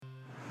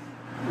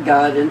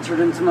God entered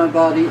into my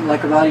body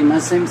like a body my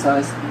same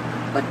size,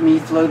 like me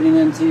floating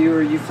into you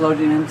or you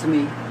floating into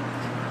me.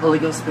 Holy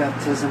Ghost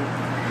baptism.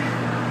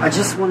 I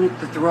just wanted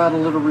to throw out a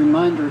little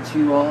reminder to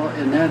you all,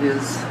 and that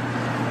is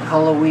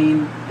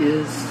Halloween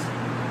is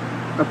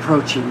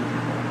approaching.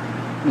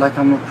 Like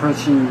I'm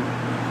approaching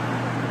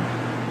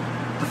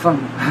the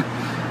phone.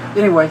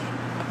 Anyway,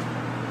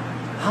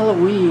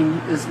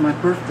 Halloween is my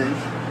birthday.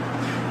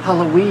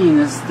 Halloween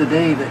is the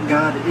day that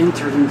God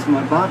entered into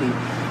my body.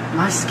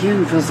 My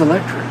skin feels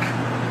electric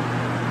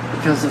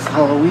because of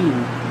Halloween.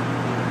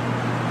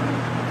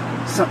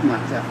 Something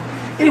like that.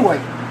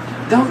 Anyway,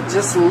 don't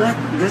just let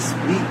this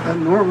be a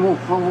normal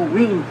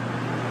Halloween.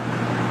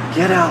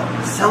 Get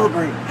out,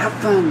 celebrate, have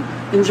fun,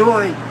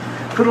 enjoy,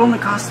 put on a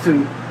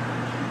costume.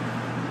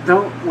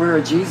 Don't wear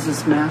a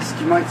Jesus mask.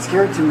 You might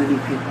scare too many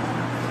people.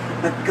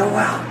 But go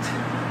out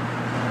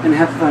and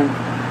have fun.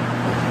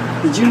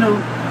 Did you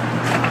know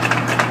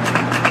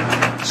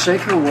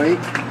shake or wake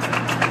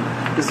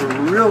is a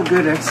real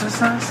good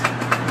exercise?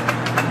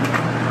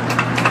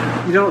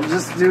 You don't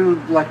just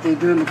do like they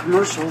do in the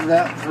commercial,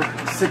 that for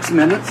 6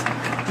 minutes.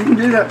 You can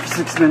do that for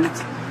 6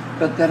 minutes,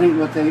 but that ain't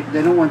what they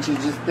don't want you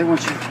just, they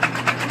want you.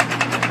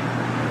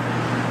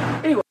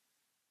 Anyway.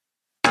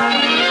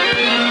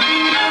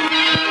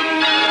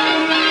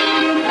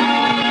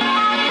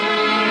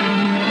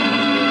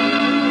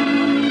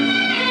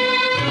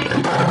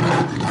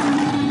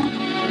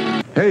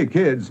 Hey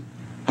kids,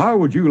 how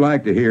would you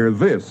like to hear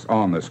this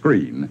on the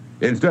screen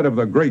instead of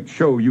the great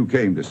show you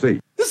came to see?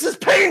 This is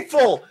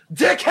painful,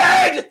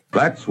 dickhead!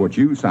 That's what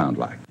you sound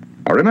like.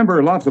 Now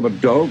remember, lots of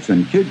adults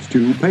and kids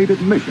too paid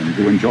admission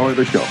to enjoy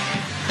the show.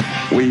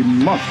 We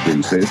must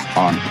insist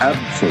on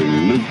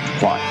absolute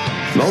quiet.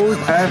 Those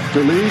asked to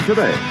leave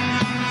today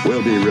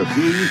will be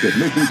refused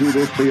admission to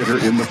this theater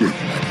in the future.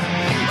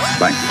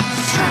 Thank you.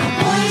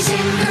 Boys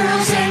and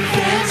girls and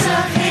fans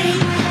of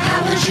hate,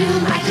 how would you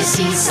like to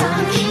see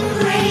something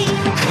great?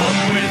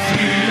 Come with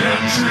me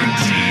and drink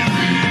TV.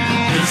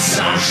 This is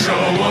our show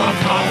of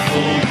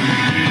Halloween.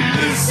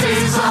 This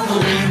is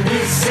Halloween,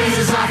 this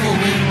is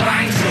Halloween.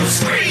 Bind your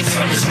screams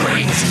from his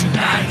brain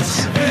tonight.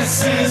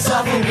 This is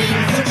Halloween,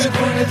 put the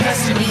point of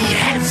destiny.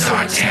 Heads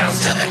or tails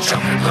to the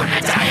Joker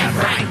gonna die of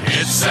fright.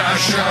 It's our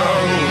show,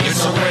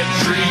 it's a wet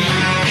dream.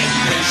 In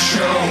this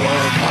show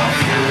of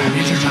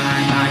Halloween. Enter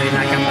my body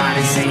like a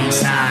body same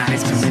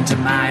size. Come into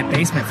my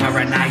basement for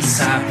a nice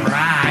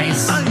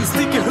surprise. I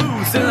stick a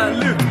hooves and I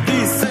look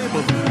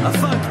disabled. I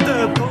fuck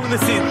the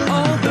bonus in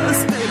all the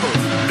stables.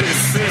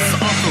 This is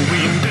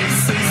Halloween,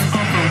 this is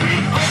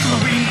Halloween,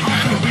 Halloween,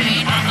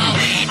 Halloween,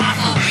 Halloween,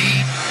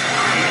 Halloween.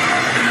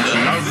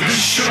 Love this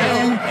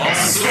show,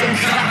 also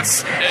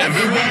cuts.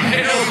 Everyone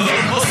hail the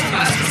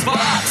Postmaster's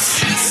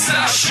box. It's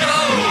our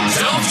show,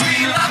 don't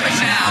we love it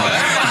now?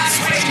 Everybody's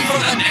waiting for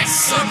the next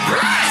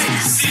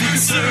surprise.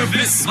 Secret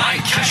Service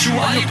might catch you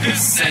while you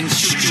piss and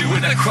shoot you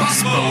with a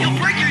crossbow.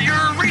 Break your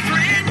urethra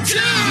in two.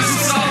 This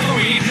is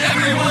Halloween,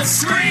 everyone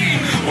scream.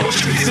 Won't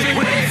you please make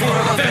way for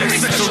a very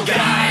special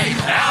guy?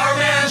 Our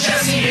man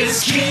Jesse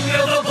is king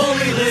of the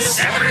bully list.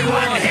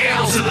 Everyone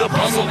hail to the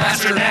Puzzle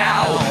Master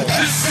now.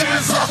 This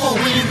is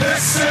Halloween,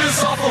 this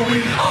is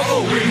Halloween,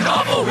 Halloween,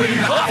 Halloween,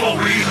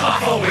 Halloween,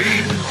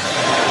 Halloween.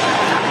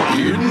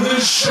 In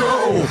this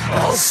show,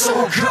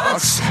 also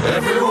cuts.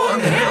 Everyone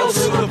hail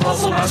to the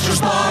Puzzle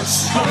Master's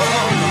box.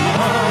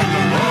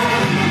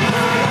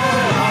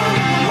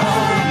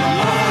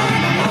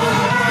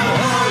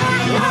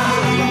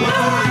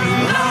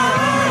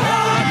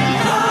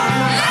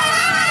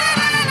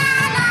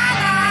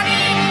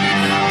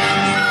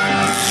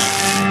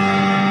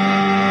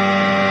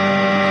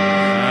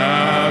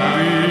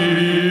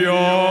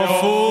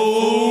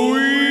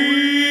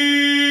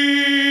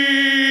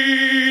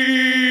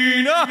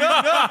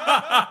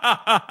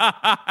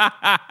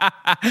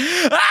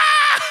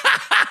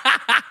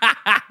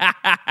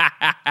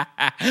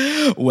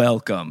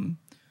 Welcome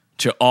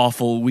to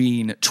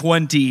AWFULWEEN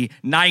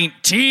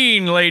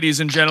 2019, ladies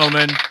and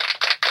gentlemen.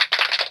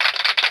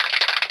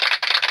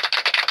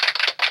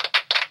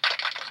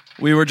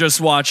 We were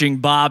just watching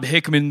Bob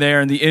Hickman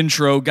there in the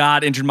intro.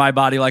 God entered my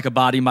body like a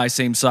body my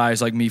same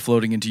size, like me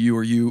floating into you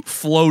or you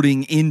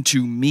floating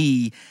into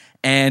me.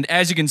 And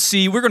as you can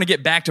see, we're going to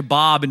get back to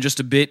Bob in just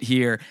a bit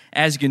here.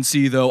 As you can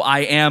see, though, I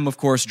am, of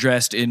course,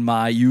 dressed in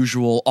my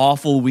usual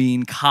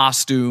AWFULWEEN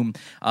costume.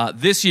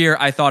 This year,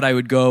 I thought I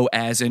would go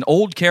as an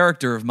old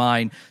character of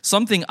mine,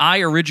 something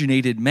I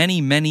originated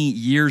many, many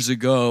years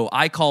ago.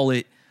 I call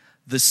it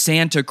the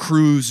Santa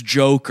Cruz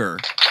Joker.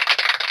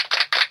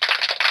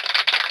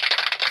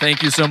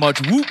 Thank you so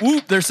much. Whoop,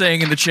 whoop, they're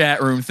saying in the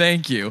chat room.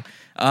 Thank you.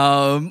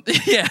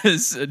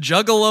 Yes,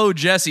 Juggalo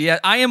Jesse.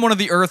 I am one of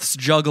the Earth's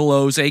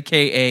Juggalos,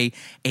 a.k.a.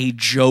 a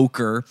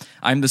Joker.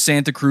 I'm the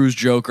Santa Cruz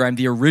Joker. I'm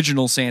the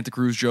original Santa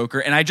Cruz Joker.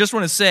 And I just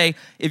want to say,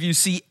 if you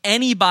see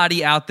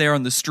anybody out there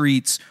on the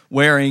streets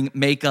wearing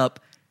makeup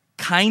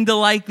kind of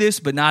like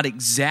this, but not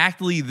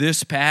exactly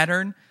this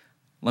pattern,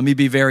 let me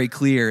be very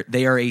clear.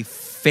 They are a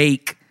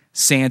fake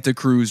Santa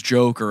Cruz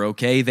Joker,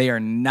 okay? They are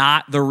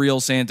not the real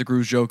Santa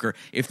Cruz Joker.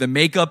 If the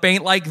makeup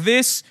ain't like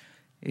this,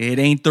 it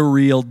ain't the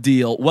real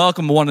deal.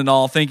 Welcome, one and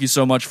all. Thank you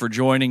so much for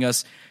joining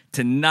us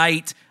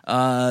tonight.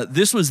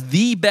 This was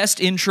the best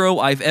intro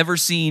I've ever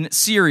seen.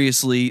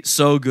 Seriously,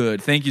 so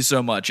good. Thank you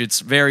so much. It's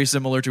very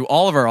similar to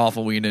all of our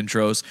AWFULWEEN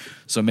intros,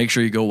 so make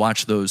sure you go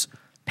watch those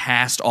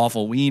past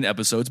AWFULWEEN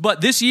episodes.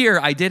 But this year,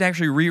 I did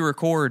actually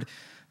re-record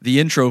the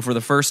intro for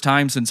the first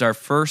time since our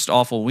first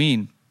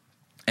AWFULWEEN.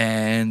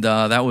 And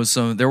there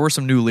were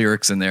some new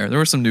lyrics in there. There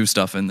was some new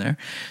stuff in there.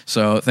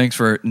 So thanks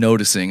for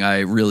noticing. I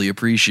really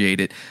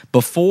appreciate it.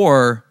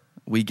 Before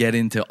we get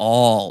into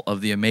all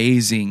of the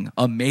amazing,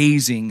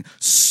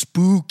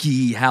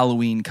 spooky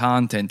Halloween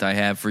content I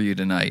have for you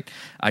tonight,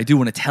 I do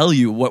want to tell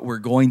you what we're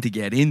going to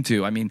get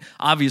into. I mean,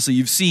 obviously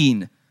you've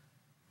seen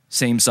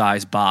Same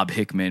Size Bob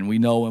Hickman. We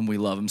know him, we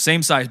love him.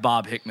 Same Size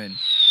Bob Hickman.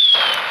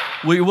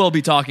 We will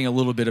be talking a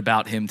little bit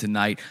about him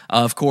tonight.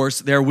 Of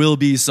course, there will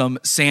be some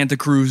Santa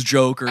Cruz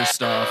Joker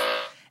stuff,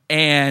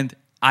 and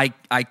I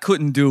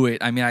couldn't do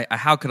it. I mean,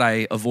 how could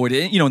I avoid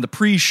it? You know, in the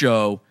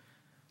pre-show,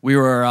 we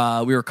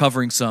were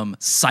covering some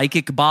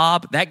Psychic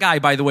Bob. That guy,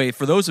 by the way,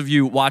 for those of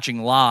you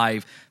watching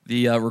live,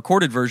 the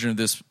recorded version of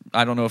this,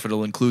 I don't know if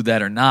it'll include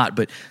that or not,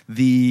 but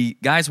the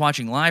guys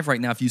watching live right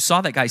now, if you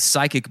saw that guy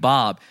Psychic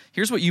Bob,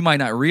 here's what you might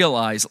not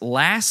realize.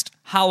 Last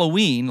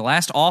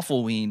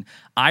AWFULWEEN,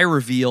 I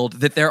revealed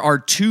that there are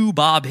two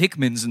Bob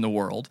Hickmans in the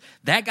world.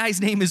 That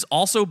guy's name is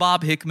also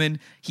Bob Hickman.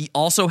 He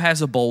also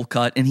has a bowl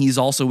cut, and he's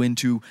also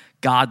into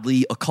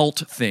godly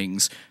occult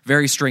things.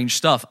 Very strange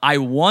stuff. I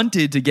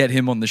wanted to get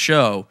him on the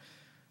show.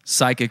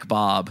 Psychic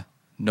Bob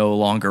no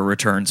longer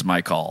returns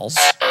my calls.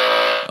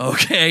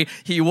 Okay,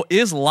 he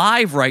is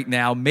live right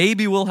now.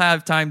 Maybe we'll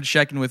have time to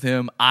check in with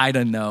him. I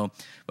don't know.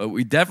 But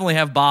we definitely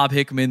have Bob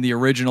Hickman, the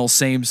original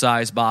Same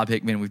Size Bob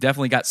Hickman. We've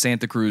definitely got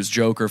Santa Cruz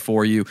Joker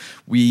for you.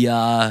 We,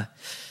 I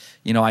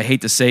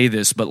hate to say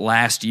this, but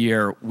last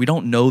year, we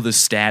don't know the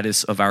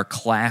status of our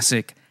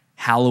classic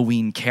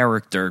Halloween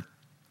character.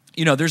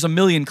 You know, there's a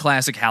million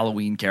classic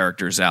Halloween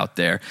characters out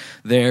there.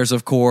 There's,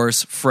 of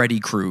course, Freddy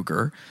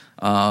Krueger.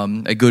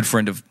 A good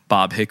friend of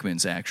Bob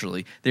Hickman's,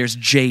 actually. There's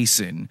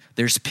Jason.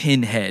 There's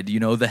Pinhead, the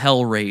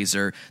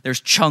Hellraiser. There's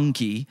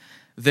Chunky.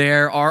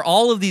 There are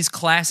all of these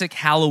classic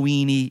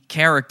Halloween-y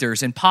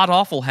characters, and Pod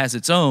Awful has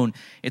its own.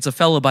 It's a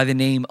fellow by the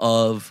name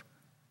of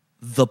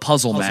the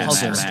Puzzle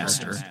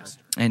Master.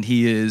 And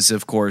he is,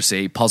 of course,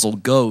 a puzzle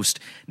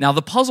ghost. Now,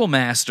 the Puzzle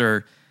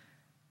Master,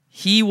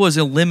 he was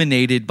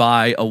eliminated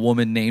by a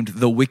woman named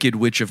the Wicked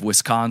Witch of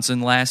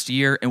Wisconsin last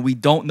year, and we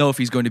don't know if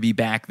he's going to be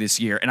back this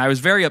year. And I was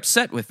very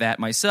upset with that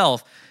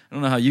myself. I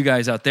don't know how you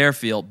guys out there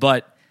feel,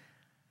 but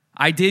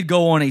I did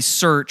go on a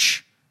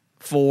search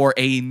for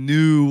a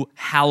new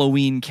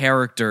Halloween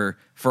character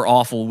for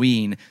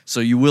AWFULWEEN, so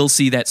you will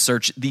see that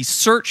search. The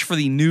search for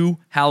the new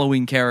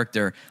Halloween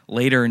character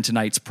later in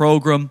tonight's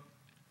program.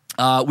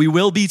 We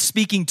will be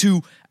speaking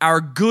to our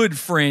good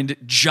friend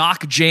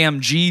Jock Jam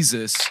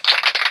Jesus,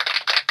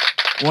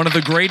 one of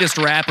the greatest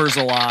rappers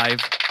alive.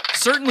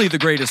 Certainly the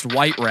greatest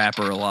white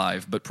rapper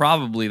alive, but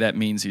probably that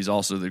means he's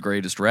also the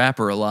greatest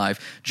rapper alive.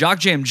 Jock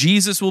Jam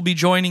Jesus will be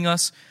joining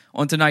us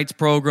on tonight's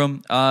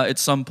program at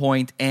some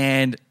point,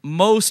 and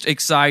most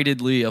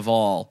excitedly of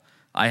all,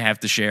 I have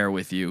to share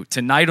with you,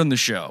 tonight on the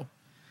show,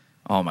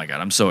 oh my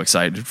God, I'm so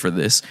excited for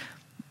this,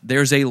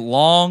 there's a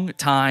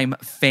long-time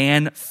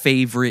fan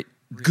favorite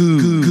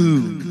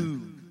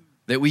goon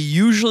that we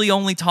usually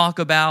only talk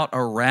about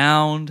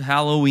around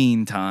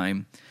Halloween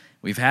time.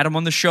 We've had him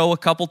on the show a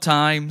couple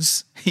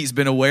times. He's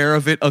been aware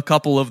of it a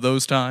couple of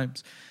those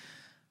times.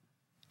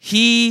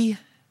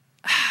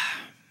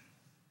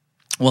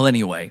 Well,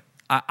 anyway,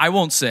 I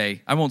won't say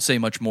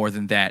much more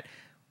than that.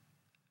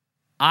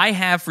 I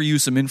have for you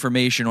some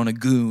information on a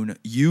goon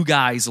you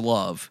guys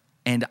love,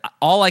 and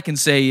all I can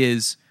say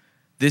is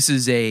this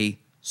is a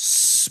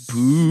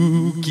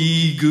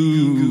spooky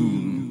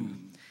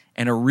goon.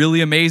 And a really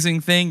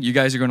amazing thing, you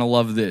guys are going to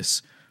love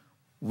this.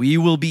 We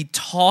will be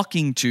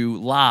talking to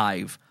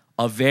live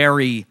a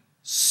very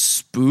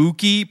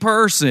spooky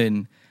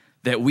person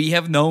that we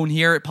have known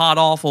here at Pod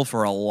Awful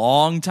for a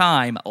long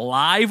time.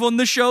 Live on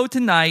the show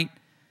tonight,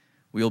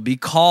 we'll be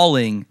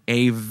calling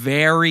a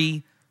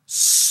very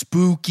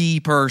spooky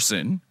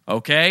person,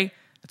 okay?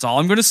 That's all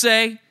I'm going to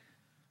say.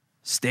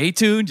 Stay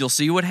tuned. You'll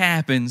see what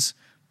happens.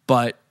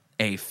 But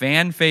a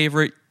fan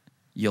favorite,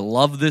 you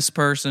love this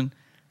person,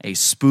 a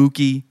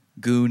spooky,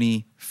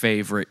 goony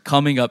favorite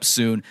coming up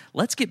soon.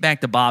 Let's get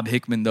back to Bob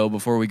Hickman, though,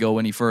 before we go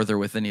any further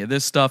with any of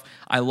this stuff.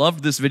 I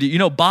loved this video. You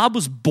know, Bob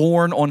was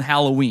born on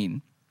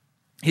Halloween.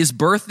 His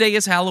birthday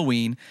is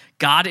Halloween.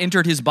 God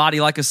entered his body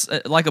like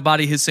a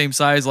body his same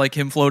size, like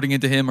him floating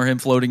into him or him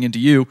floating into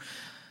you,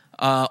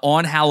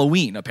 on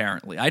Halloween,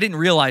 apparently. I didn't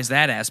realize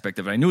that aspect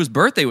of it. I knew his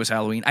birthday was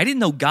Halloween. I didn't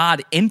know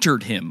God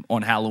entered him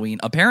on Halloween.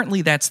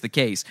 Apparently, that's the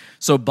case.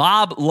 So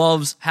Bob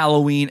loves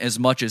Halloween as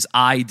much as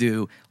I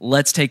do.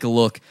 Let's take a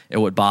look at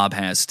what Bob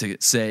has to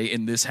say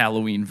in this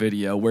Halloween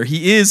video, where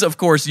he is, of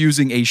course,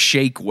 using a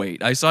shake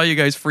weight. I saw you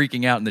guys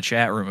freaking out in the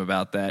chat room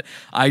about that.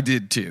 I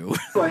did, too.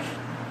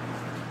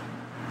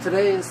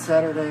 Today is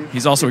Saturday.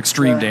 He's also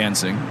extreme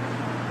dancing.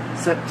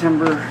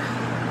 September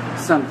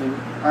something.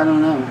 I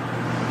don't know,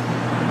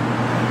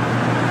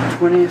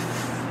 20th,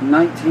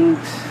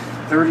 19th,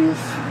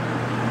 30th,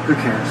 who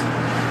cares?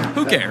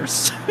 Who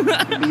cares?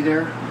 Be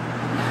there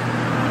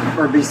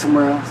or be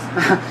somewhere else.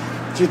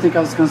 Do you think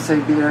I was going to say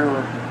be there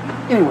or...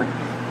 Anyway,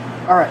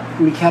 all right, let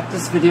me cap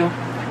this video.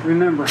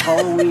 Remember,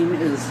 Halloween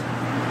is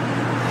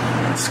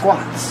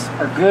squats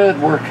are good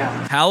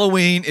workouts.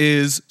 Halloween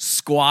is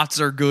squats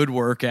are good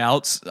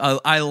workouts.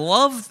 I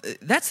love,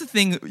 that's the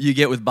thing you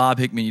get with Bob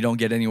Hickman you don't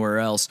get anywhere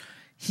else.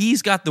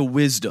 He's got the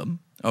wisdom,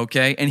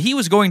 okay? And he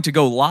was going to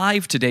go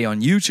live today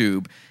on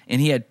YouTube,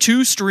 and he had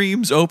 2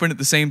 streams open at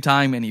the same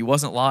time, and he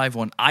wasn't live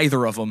on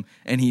either of them,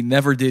 and he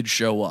never did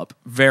show up.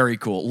 Very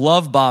cool.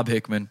 Love Bob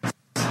Hickman.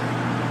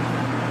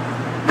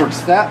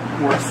 Works that,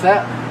 works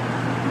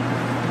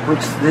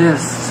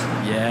this.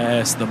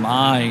 Yes, the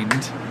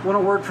mind. Want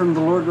a word from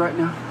the Lord right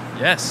now?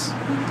 Yes.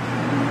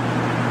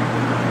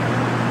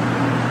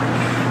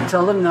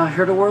 Tell him now,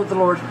 hear the word of the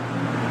Lord.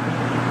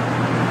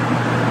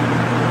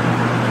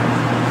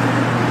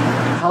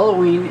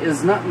 Halloween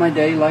is not my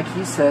day, like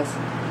he says.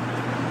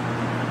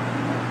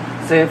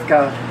 Saith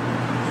God.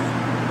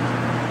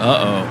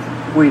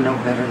 Uh-oh. We know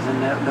better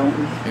than that,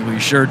 don't we? We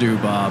sure do,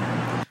 Bob.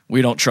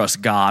 We don't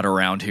trust God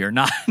around here.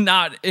 Not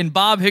in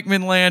Bob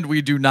Hickman land,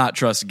 we do not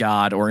trust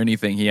God or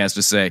anything he has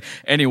to say.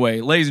 Anyway,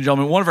 ladies and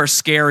gentlemen, one of our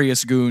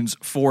scariest goons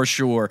for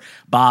sure,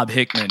 Bob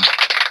Hickman.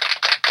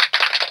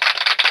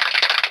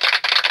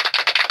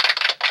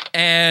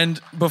 And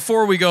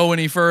before we go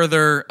any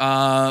further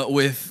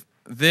with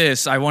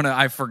this, I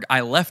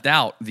left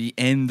out the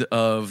end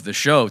of the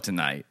show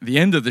tonight. The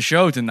end of the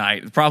show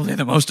tonight, probably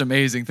the most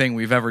amazing thing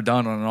we've ever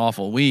done on an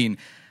AWFULWEEN.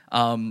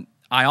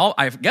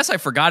 I guess I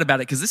forgot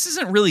about it because this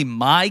isn't really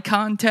my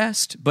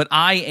contest, but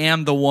I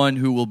am the one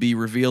who will be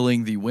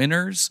revealing the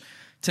winners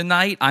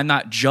tonight. I'm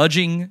not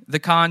judging the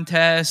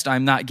contest.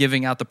 I'm not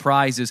giving out the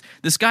prizes.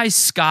 This guy's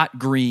Scott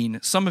Green.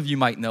 Some of you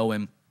might know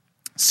him.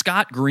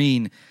 Scott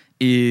Green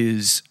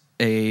is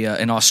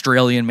an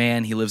Australian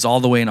man. He lives all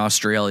the way in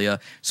Australia.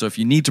 So if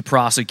you need to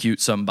prosecute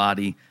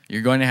somebody,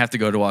 you're going to have to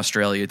go to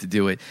Australia to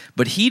do it.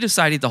 But he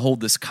decided to hold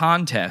this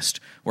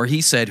contest where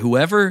he said,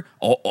 whoever,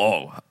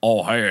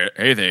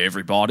 hey there,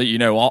 everybody. You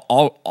know,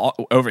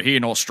 over here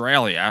in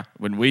Australia,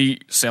 when we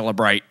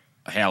celebrate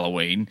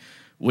Halloween,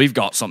 we've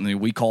got something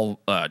we call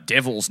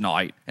Devil's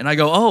Night. And I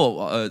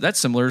go, that's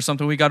similar to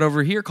something we got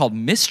over here called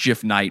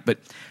Mischief Night, but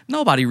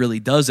nobody really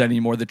does that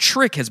anymore. The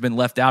trick has been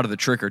left out of the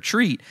trick or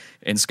treat.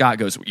 And Scott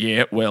goes,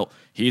 yeah, well,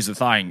 here's the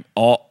thing.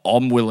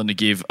 I'm willing to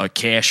give a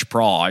cash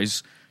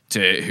prize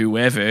to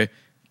whoever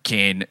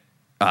can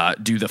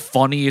do the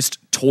funniest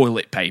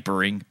toilet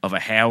papering of a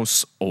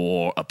house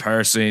or a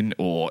person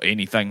or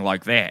anything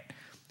like that.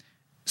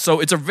 So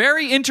it's a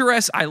very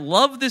interesting, I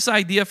love this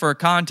idea for a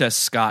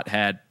contest Scott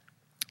had.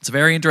 It's a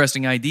very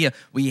interesting idea.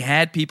 We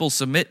had people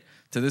submit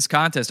to this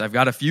contest. I've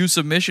got a few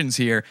submissions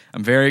here.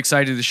 I'm very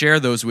excited to share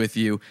those with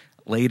you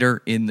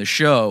later in the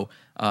show.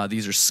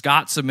 These are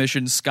Scott's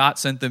submissions. Scott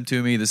sent them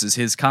to me. This is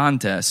his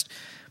contest.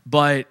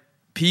 But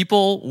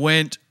people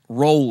went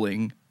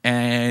rolling,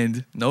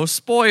 and no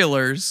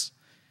spoilers,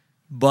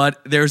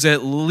 but there's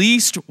at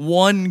least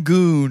one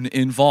goon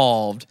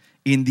involved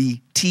in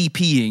the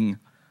TPing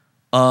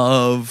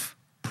of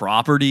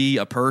property,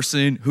 a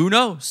person. Who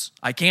knows?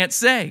 I can't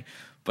say.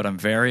 But I'm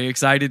very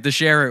excited to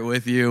share it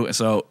with you.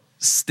 So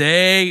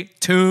stay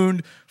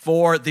tuned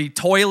for the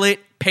toilet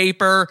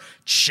paper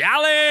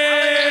challenge.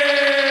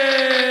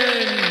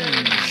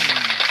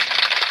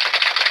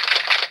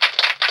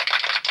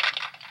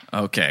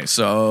 Okay,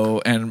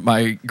 so, and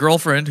my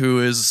girlfriend,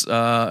 who is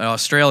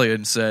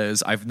Australian,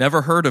 says, I've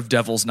never heard of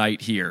Devil's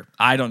Night here.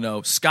 I don't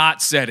know.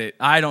 Scott said it.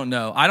 I don't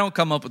know. I don't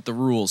come up with the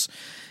rules.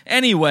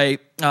 Anyway,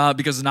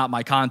 because it's not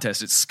my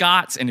contest, it's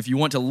Scott's, and if you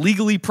want to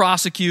legally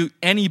prosecute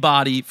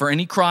anybody for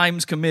any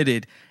crimes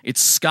committed,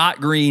 it's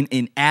Scott Green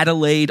in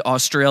Adelaide,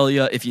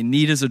 Australia. If you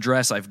need his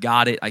address, I've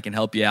got it. I can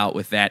help you out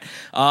with that.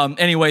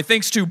 Anyway,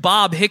 thanks to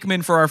Bob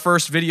Hickman for our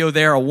first video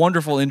there. A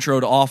wonderful intro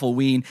to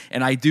AWFULWEEN,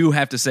 and I do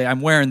have to say,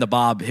 I'm wearing the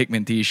Bob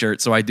Hickman t-shirt,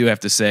 so I do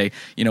have to say,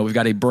 you know, we've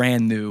got a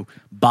brand new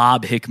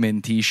Bob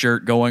Hickman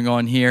t-shirt going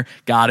on here.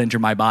 God enter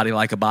my body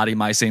like a body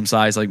my same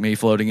size like me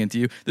floating into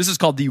you. This is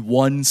called the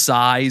One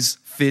Size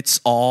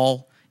Fits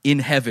All in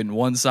Heaven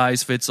One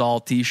Size Fits All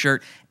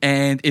t-shirt.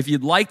 And if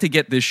you'd like to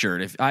get this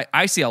shirt, if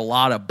I see a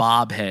lot of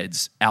Bob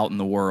heads out in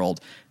the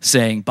world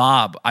saying,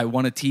 Bob, I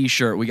want a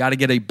t-shirt. We got to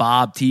get a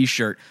Bob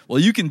t-shirt. Well,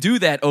 you can do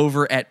that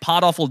over at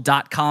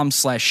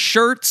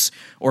podawful.com/shirts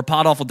or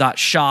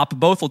podawful.shop.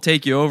 Both will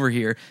take you over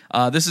here.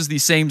 This is the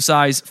same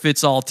size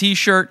fits all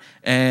t-shirt,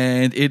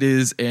 and it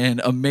is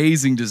an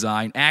amazing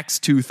design. Acts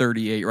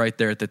 2:38 right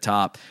there at the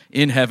top.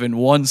 In Heaven,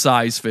 one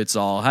size fits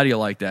all. How do you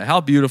like that?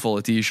 How beautiful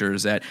a t-shirt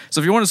is that?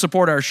 So if you want to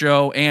support our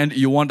show and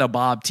you want a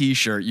Bob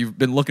t-shirt, you've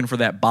been looking for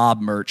that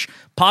Bob merch,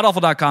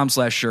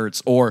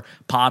 podawful.com/shirts or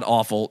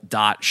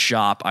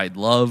podawful.shop. I'd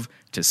love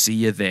to see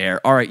you there.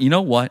 All right, you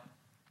know what?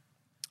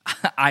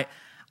 I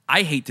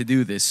I hate to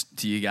do this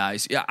to you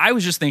guys. Yeah, I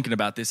was just thinking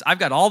about this. I've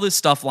got all this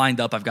stuff lined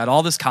up. I've got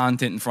all this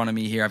content in front of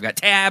me here. I've got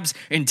tabs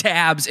and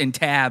tabs and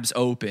tabs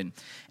open.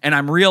 And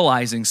I'm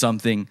realizing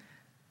something.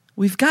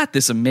 We've got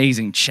this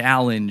amazing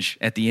challenge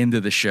at the end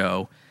of the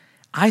show.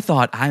 I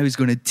thought I was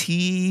going to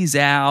tease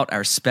out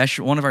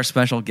one of our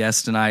special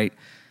guests tonight.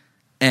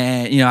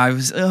 And,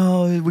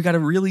 we got a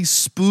really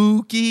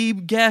spooky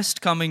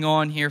guest coming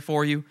on here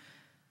for you.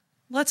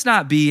 Let's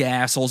not be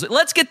assholes.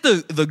 Let's get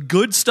the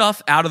good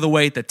stuff out of the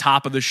way at the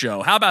top of the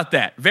show. How about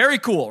that? Very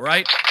cool,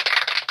 right?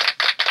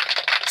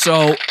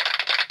 So,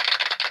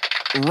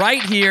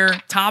 right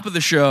here, top of the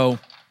show,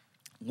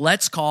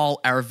 let's call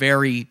our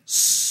very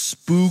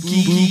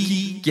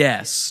spooky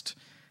guest.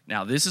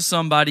 Now, this is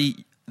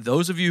somebody,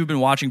 those of you who've been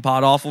watching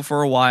Pod Awful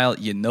for a while,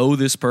 you know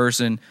this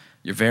person.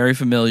 You're very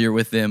familiar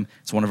with them.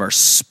 It's one of our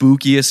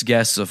spookiest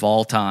guests of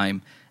all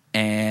time,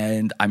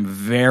 and I'm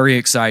very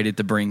excited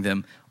to bring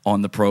them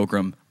on the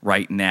program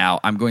right now.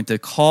 I'm going to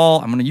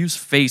use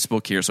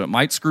Facebook here, so it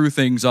might screw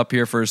things up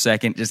here for a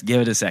second. Just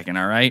give it a second,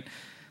 all right?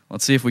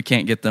 Let's see if we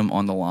can't get them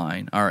on the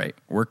line. All right,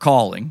 we're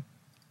calling.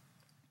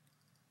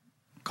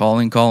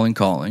 Calling.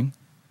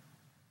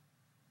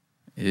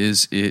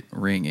 Is it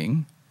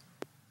ringing?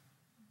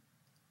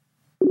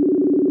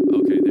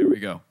 Okay,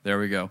 there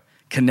we go.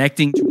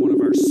 Connecting to one of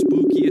our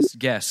spookiest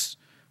guests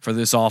for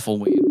this awful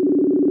week.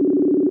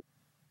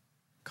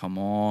 Come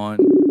on.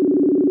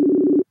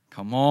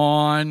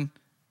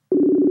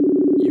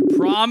 You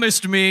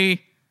promised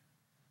me.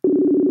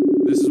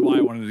 This is why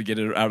I wanted to get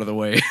it out of the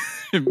way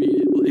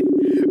immediately.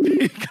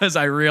 Because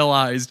I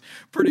realized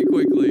pretty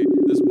quickly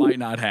this might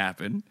not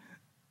happen.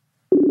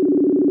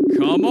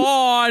 Come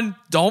on.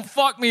 Don't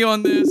fuck me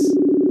on this.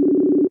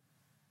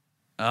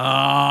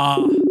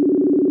 Asshole.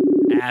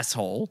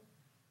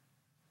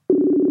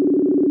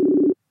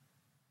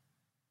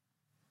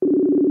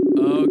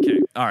 Okay.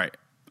 All right.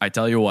 I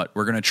tell you what,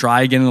 we're going to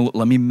try again.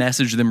 Let me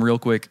message them real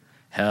quick.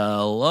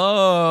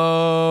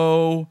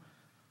 Hello.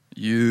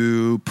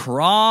 You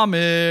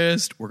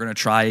promised. We're going to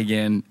try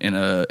again in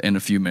a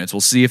few minutes.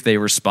 We'll see if they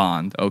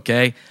respond,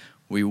 okay?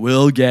 We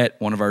will get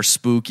one of our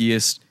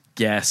spookiest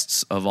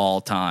guests of all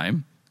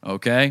time,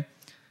 okay?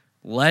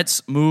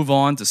 Let's move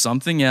on to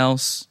something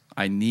else.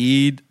 I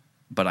need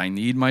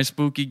my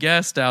spooky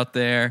guest out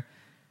there.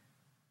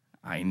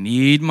 I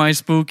need my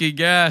spooky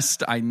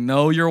guest. I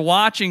know you're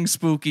watching,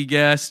 spooky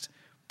guest.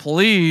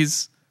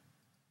 Please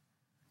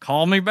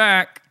call me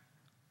back.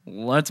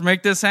 Let's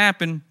make this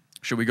happen.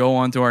 Should we go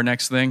on to our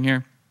next thing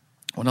here?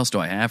 What else do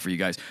I have for you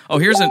guys?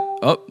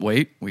 Oh,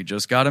 wait. We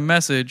just got a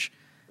message.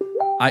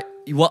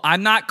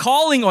 I'm not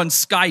calling on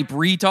Skype,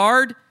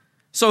 retard.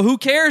 So who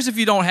cares if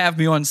you don't have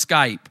me on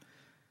Skype?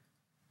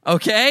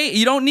 Okay?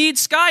 You don't need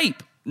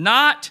Skype.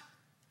 Not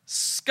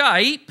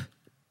Skype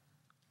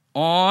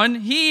on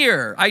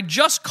here. I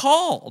just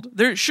called.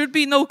 There should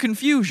be no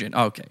confusion.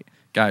 Okay.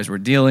 Guys,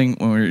 when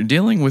we're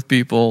dealing with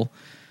people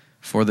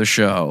for the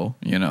show,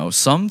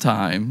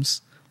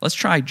 sometimes let's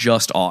try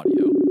just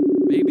audio.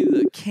 Maybe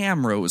the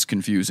camera was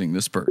confusing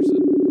this person.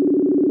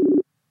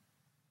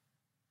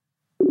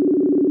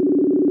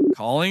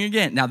 Calling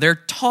again. Now they're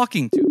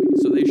talking to me,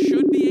 so they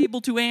should be able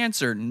to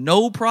answer,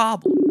 no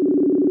problem.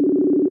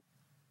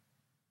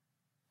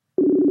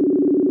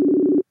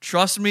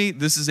 Trust me,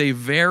 this is a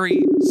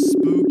very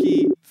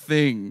spooky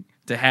thing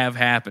to have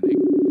happening.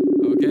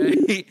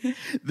 Okay?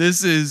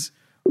 This is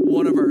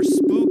one of our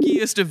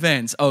spookiest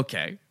events.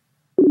 Okay.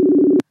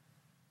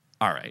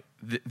 All right.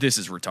 This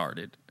is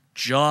retarded.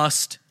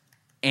 Just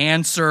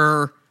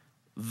answer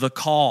the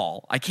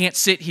call. I can't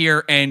sit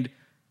here and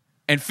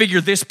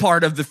figure this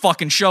part of the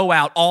fucking show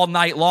out all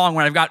night long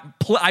when I've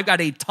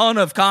got a ton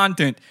of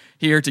content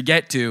here to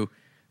get to.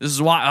 This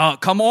is why.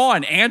 Come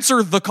on,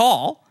 answer the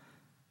call.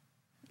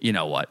 You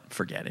know what?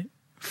 Forget it.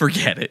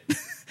 Forget it.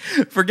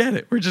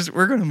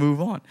 We're going to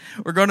move on.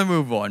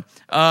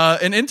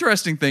 An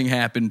interesting thing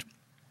happened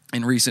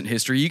in recent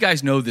history. You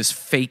guys know this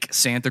fake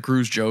Santa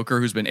Cruz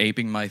Joker who's been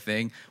aping my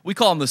thing? We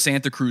call him the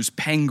Santa Cruz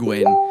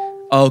Penguin.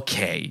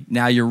 Okay,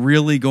 now you're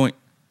really going...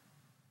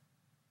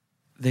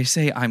 They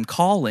say, I'm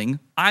calling.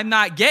 I'm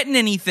not getting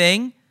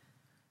anything.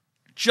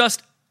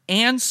 Just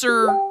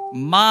answer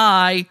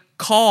my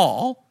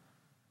call.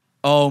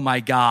 Oh,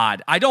 my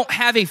God. I don't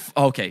have a...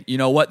 Okay, you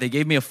know what? They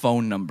gave me a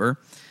phone number.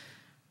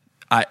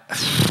 I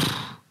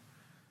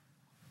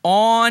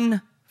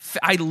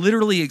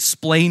literally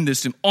explained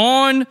this to him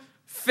on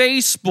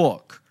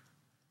Facebook.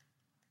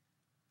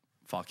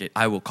 Fuck it.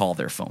 I will call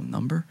their phone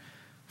number.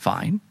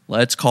 Fine.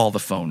 Let's call the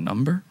phone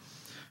number.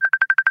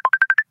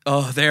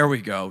 Oh, there we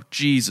go.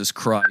 Jesus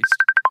Christ.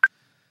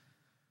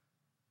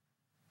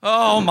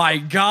 Oh, my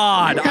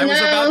God. I was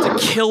about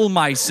to kill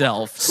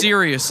myself.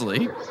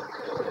 Seriously.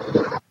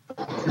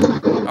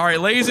 All right,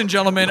 ladies and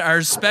gentlemen,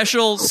 our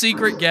special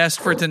secret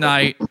guest for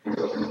tonight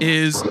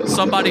is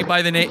somebody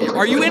by the name...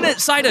 Are you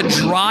inside a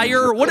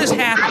dryer? What is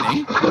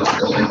happening?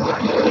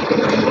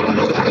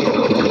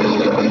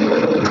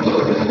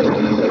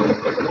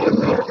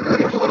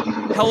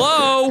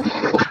 Hello?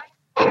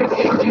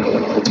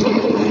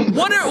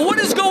 What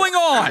is going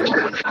on?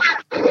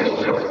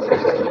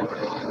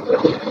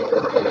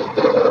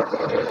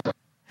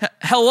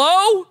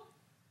 Hello?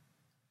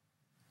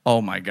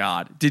 Oh my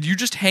God. Did you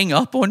just hang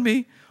up on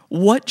me?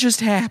 What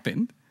just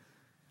happened?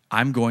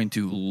 I'm going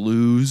to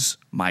lose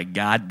my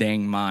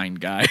goddamn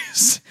mind,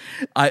 guys.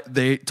 Oh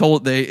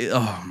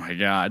my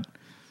God.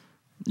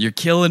 You're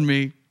killing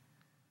me.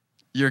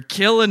 You're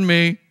killing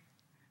me.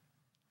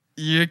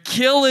 You're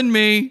killing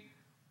me.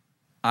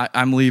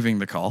 I'm leaving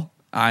the call.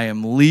 I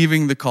am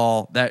leaving the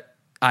call. That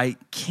I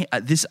can't.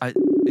 This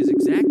is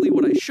exactly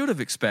what I should have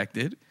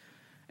expected,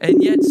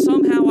 and yet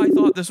somehow I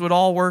thought this would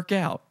all work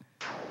out.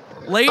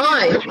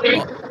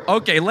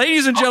 Okay,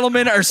 ladies and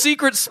gentlemen, our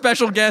secret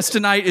special guest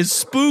tonight is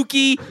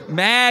Spooky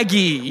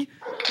Maggie.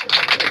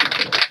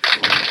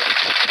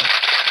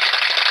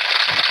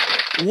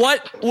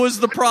 What was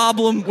the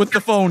problem with the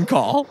phone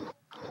call?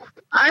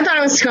 I thought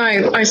it was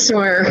Skype, I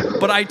swear.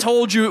 But I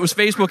told you it was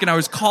Facebook, and I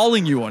was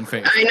calling you on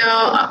Facebook. I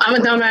know, I'm a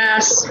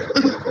dumbass.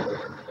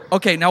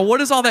 Okay, now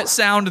what is all that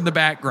sound in the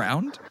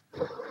background?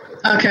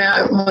 Okay,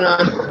 hold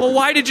on. Well,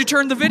 why did you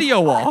turn the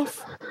video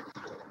off?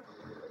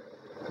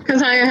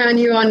 Because I had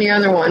you on the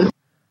other one.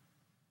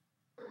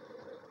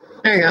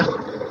 There you go.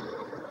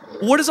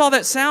 What is all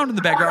that sound in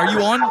the background? Are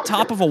you on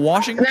top of a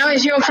washing machine? That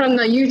was you from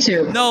the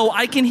YouTube. No,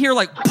 I can hear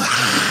like...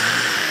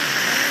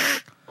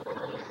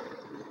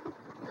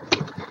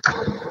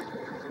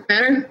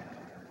 Better?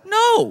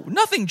 No,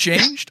 nothing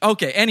changed.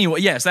 Okay,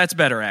 anyway, yes, that's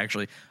better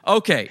actually.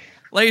 Okay,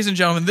 ladies and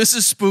gentlemen, this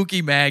is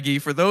Spooky Maggie.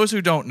 For those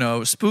who don't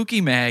know,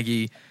 Spooky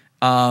Maggie,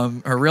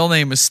 her real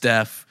name is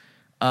Steph.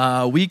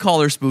 We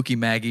call her Spooky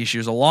Maggie. She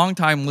was a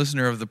longtime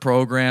listener of the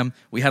program.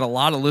 We had a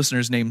lot of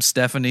listeners named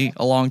Stephanie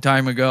a long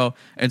time ago,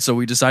 and so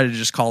we decided to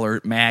just call her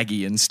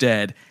Maggie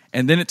instead.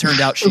 And then it turned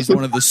out she's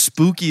one of the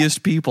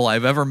spookiest people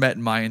I've ever met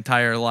in my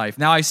entire life.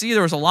 Now, I see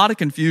there was a lot of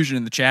confusion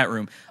in the chat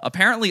room.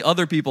 Apparently,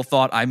 other people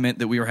thought I meant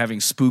that we were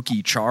having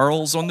Spooky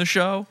Charles on the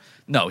show.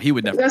 No, he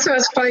would never. That's what I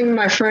was fighting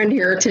my friend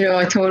here, too.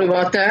 I told him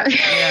about that.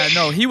 Yeah,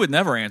 no, he would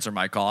never answer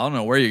my call. I don't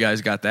know where you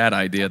guys got that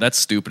idea. That's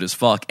stupid as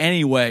fuck.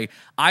 Anyway,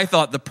 I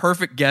thought the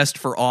perfect guest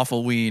for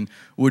AWFULWEEN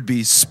would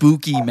be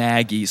Spooky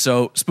Maggie.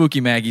 So, Spooky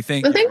Maggie,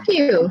 thank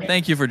you.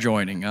 Thank you for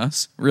joining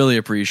us. Really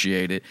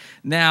appreciate it.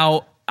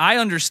 Now, I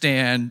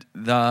understand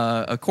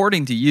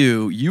according to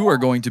you, you are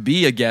going to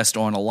be a guest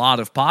on a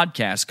lot of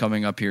podcasts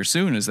coming up here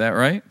soon. Is that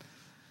right?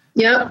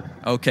 Yep.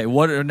 Okay.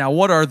 What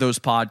are those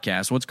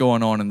podcasts? What's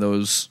going on in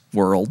those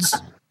worlds?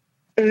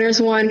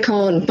 There's one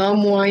called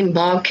Bum Wine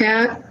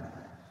Bobcat.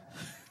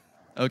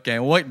 Okay.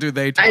 What do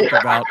they talk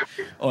about?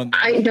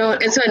 I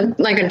don't. It's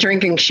like a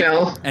drinking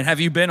show. And have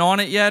you been on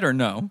it yet or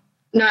no?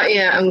 Not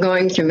yet. I'm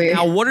going to be.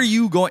 Now, what are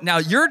you going? Now,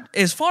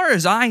 as far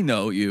as I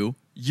know you.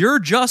 You're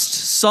just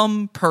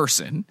some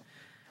person.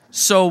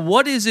 So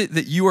what is it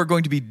that you are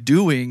going to be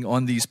doing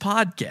on these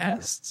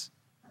podcasts?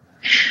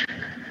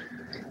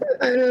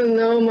 I don't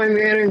know. My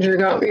manager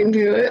got me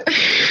into it.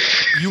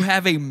 You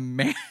have a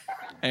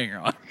Hang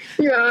on.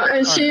 Yeah,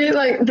 and she,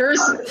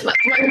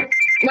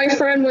 my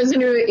friend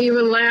wasn't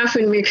even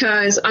laughing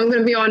because I'm going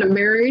to be on a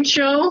married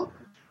show.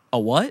 A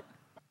what?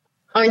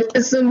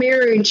 It's a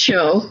married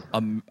show.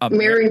 A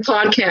married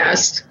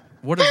podcast.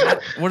 What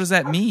does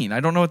that mean?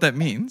 I don't know what that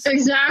means.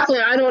 Exactly.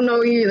 I don't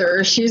know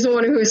either. She's the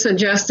one who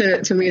suggested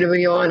it to me to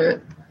be on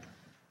it.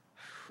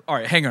 All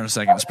right, hang on a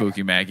second,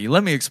 Spooky Maggie.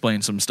 Let me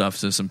explain some stuff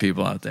to some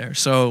people out there.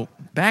 So,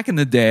 back in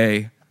the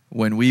day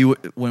when we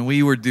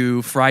would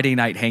do Friday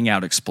Night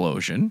Hangout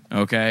Explosion,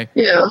 okay?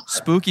 Yeah.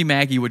 Spooky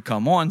Maggie would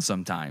come on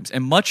sometimes.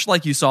 And much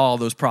like you saw all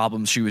those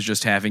problems she was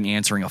just having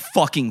answering a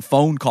fucking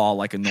phone call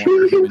like a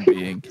normal human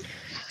being.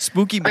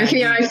 Spooky Maggie.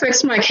 Yeah, I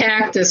fixed my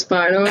cactus,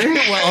 by the way.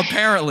 Well,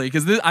 apparently,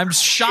 because I'm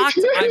shocked.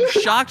 I'm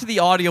shocked the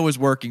audio is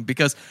working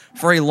because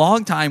for a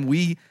long time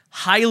we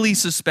highly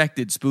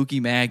suspected Spooky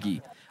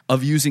Maggie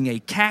of using a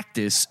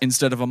cactus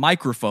instead of a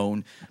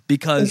microphone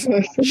because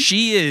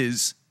she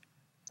is,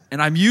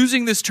 and I'm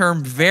using this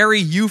term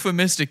very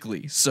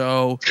euphemistically.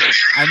 So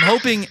I'm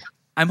hoping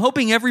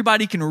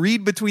everybody can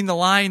read between the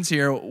lines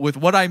here with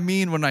what I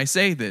mean when I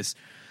say this.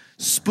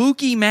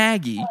 Spooky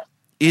Maggie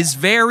is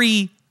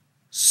very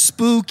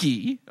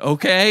spooky,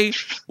 okay?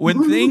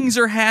 When things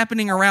are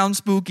happening around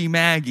Spooky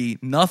Maggie,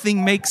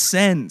 nothing makes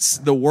sense.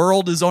 The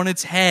world is on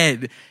its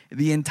head.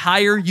 The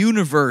entire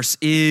universe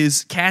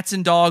is cats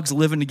and dogs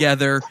living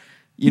together,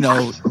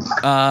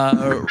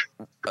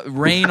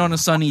 rain on a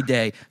sunny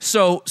day.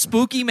 So,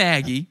 Spooky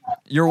Maggie,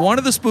 you're one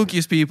of the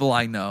spookiest people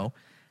I know,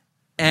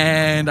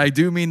 and I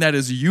do mean that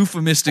as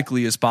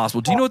euphemistically as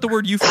possible. Do you know what the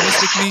word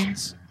euphemistic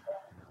means?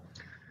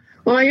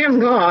 Well, I am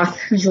goth,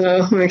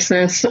 so it makes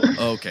sense.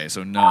 Okay,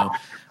 so no.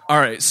 All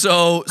right,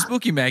 so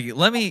Spooky Maggie,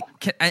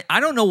 I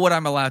don't know what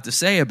I'm allowed to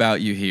say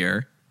about you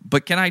here,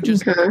 but can I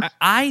just, okay.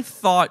 I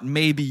thought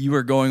maybe you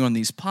were going on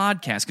these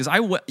podcasts,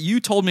 because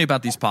you told me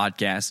about these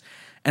podcasts,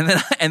 and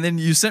then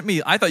you sent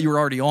me, I thought you were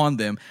already on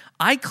them.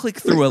 I clicked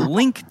through a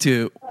link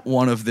to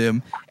one of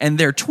them, and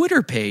their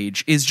Twitter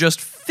page is just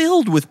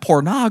filled with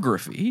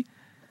pornography.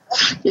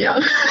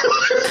 Yeah.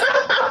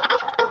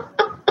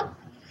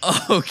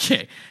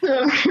 Okay.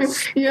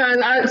 Yeah,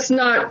 that's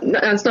not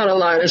a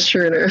lie. That's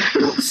true.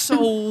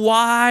 So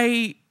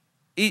why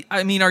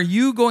I mean, are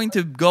you going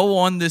to go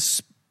on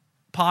this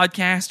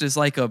podcast as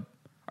like are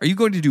you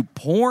going to do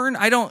porn?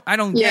 I don't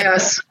get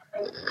Yes.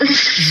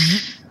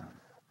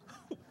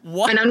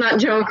 What? And I'm not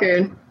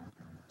joking.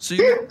 So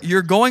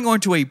you're going on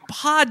to a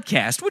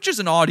podcast, which is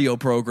an audio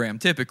program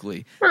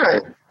typically.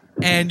 Right.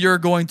 And you're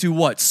going to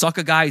what? Suck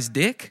a guy's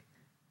dick?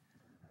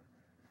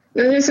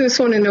 I just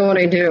want to know what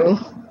I do.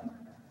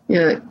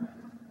 Yeah.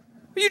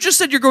 You just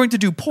said you're going to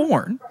do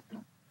porn.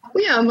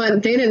 Yeah,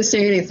 but they didn't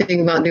say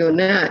anything about doing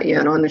that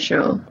yet on the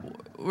show.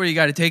 Where you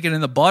got to take it in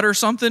the butt or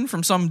something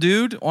from some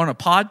dude on a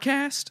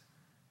podcast?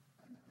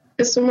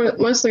 It's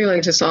mostly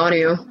like just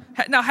audio.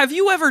 Now, have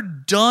you ever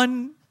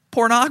done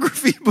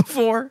pornography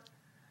before?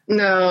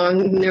 No,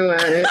 I'm new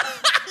at it.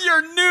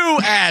 You're new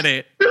at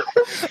it.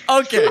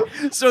 Okay,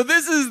 so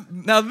this is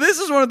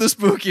one of the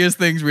spookiest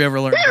things we ever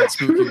learned about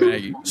Spooky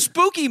Maggie.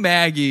 Spooky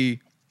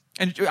Maggie,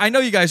 and I know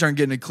you guys aren't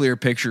getting a clear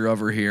picture of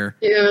her here.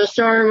 Yeah,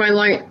 sorry, my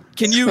light.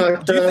 Can you?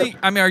 Do you think?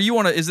 I mean, are you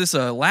on is this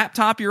a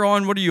laptop you're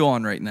on? What are you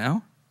on right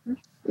now?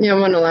 Yeah,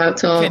 I'm on a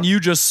laptop. Can you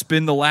just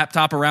spin the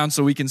laptop around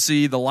so we can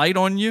see the light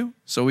on you,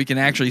 so we can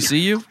actually see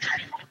you?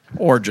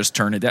 Or just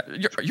turn it down.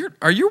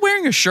 Are you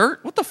wearing a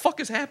shirt? What the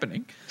fuck is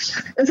happening?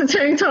 It's a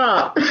tank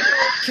top.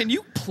 Can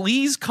you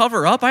please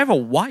cover up? I have a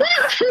wife.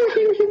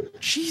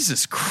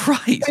 Jesus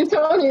Christ. I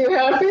told you,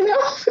 happy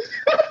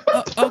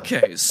now?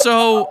 Okay,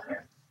 so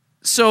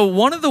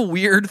one of the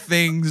weird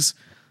things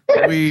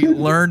we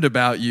learned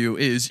about you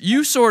is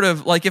you sort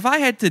of like, if I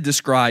had to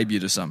describe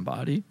you to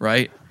somebody,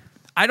 right?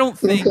 I don't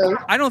think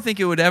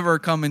it would ever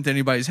come into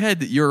anybody's head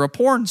that you're a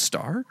porn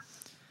star.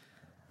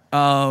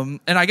 And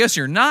I guess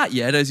you're not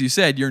yet, as you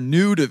said, you're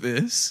new to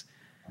this.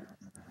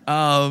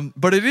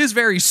 But it is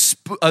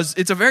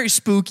it's a very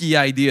spooky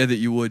idea that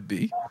you would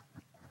be.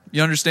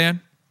 You understand?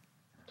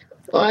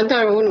 Well, I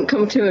thought it wouldn't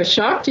come to a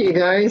shock to you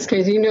guys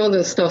because you know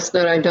the stuff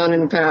that I've done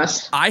in the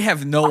past. I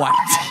have no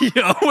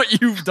idea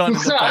what you've done in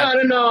the past. I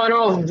don't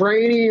know if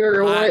Brady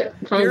or what.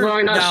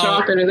 Probably not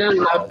shocking to them,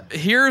 though.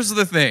 Here's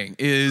the thing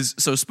is,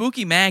 so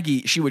Spooky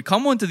Maggie, she would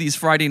come onto these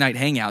Friday night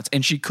hangouts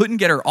and she couldn't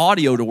get her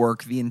audio to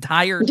work the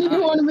entire time. Did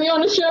you want to be on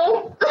the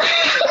show?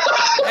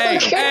 Hey,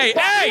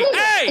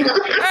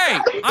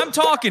 I'm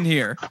talking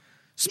here.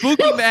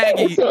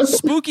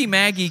 Spooky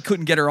Maggie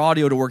couldn't get her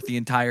audio to work the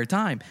entire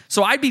time.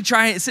 So I'd be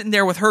sitting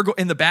there with her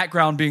in the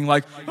background being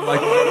like,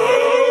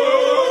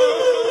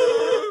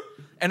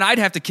 and I'd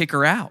have to kick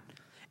her out.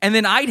 And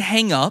then I'd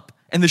hang up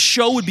and the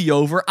show would be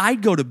over.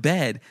 I'd go to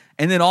bed.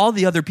 And then all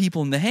the other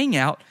people in the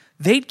hangout,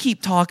 they'd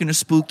keep talking to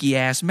spooky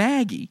ass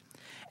Maggie.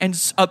 And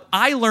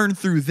I learned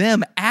through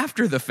them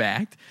after the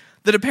fact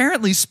that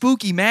apparently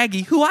Spooky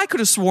Maggie, who I could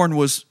have sworn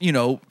was,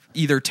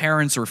 either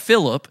Terrence or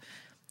Philip,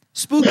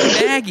 Spooky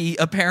Maggie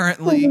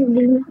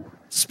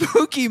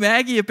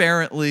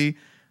apparently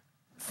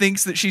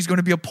thinks that she's going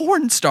to be a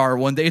porn star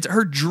one day. It's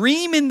her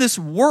dream in this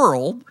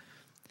world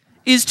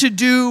is to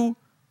do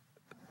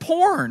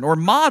porn or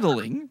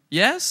modeling.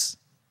 Yes?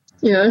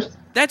 Yes.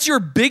 That's your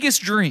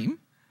biggest dream.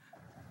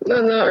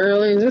 No, not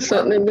really. Just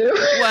something to do.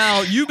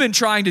 Well, you've been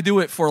trying to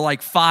do it for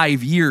like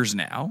 5 years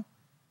now.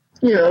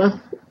 Yeah.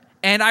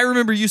 And I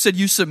remember you said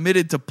you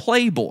submitted to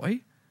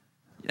Playboy.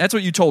 That's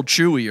what you told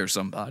Chewy or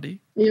somebody.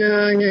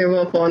 Yeah, I gave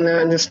up on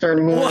that and just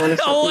started moving on to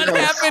something What else.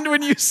 happened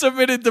when you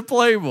submitted to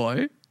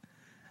Playboy?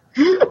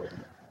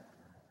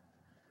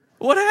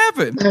 What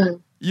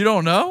happened? You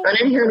don't know? I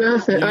didn't hear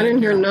nothing.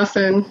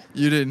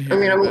 You didn't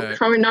hear I'm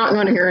probably not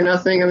going to hear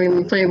nothing. I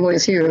mean,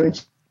 Playboy's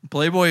huge.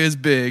 Playboy is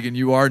big, and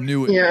you are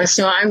new at Yeah, this.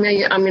 so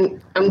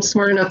I'm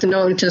smart enough to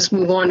know to just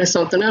move on to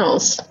something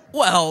else.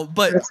 Well,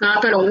 but it's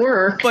not going to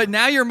work. But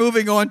now you're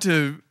moving on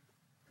to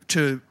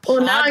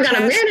well, now I got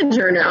a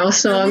manager now,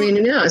 so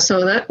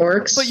so that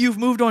works. But you've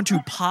moved on to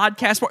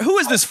podcast. Who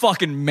is this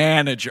fucking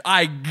manager?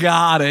 I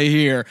gotta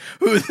hear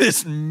who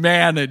this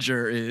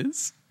manager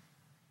is.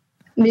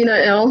 Nina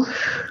L.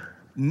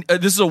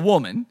 This is a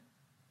woman.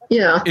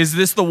 Yeah. Is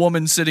this the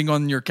woman sitting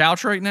on your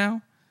couch right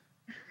now?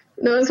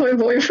 No, that's my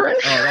boyfriend.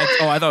 I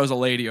thought it was a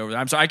lady over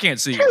there. I'm sorry, I can't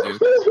see you,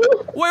 dude.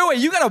 Wait,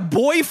 you got a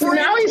boyfriend?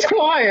 Now he's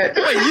quiet.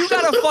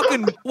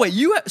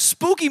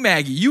 Spooky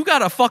Maggie, you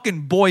got a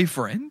fucking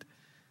boyfriend?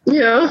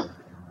 Yeah.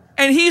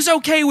 And he's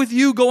okay with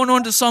you going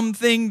on to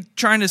something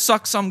trying to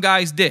suck some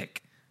guy's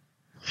dick?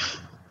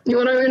 You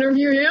want to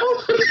interview you?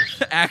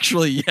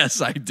 Actually,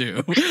 yes, I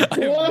do.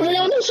 You want to be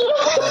on the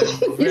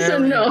show? You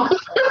said no.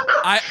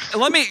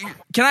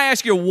 Can I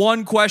ask you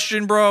one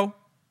question, bro?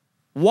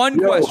 One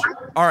question.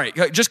 All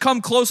right, just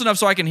come close enough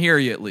so I can hear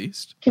you at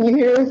least. Can you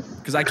hear?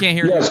 Because I can't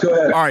hear you. Yes, go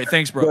ahead. All right,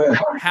 thanks, bro.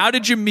 How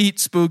did you meet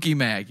Spooky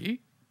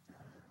Maggie?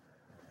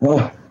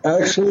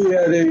 Actually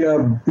at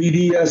a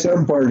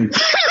BDSM party.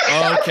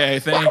 Okay,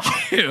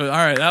 thank you. All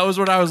right, that was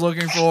what I was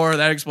looking for.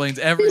 That explains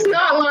everything. He's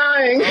not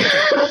lying.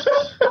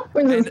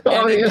 And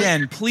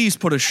again, please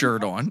put a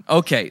shirt on.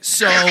 Okay,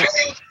 so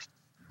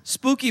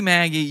Spooky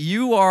Maggie,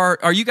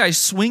 are you guys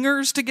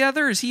swingers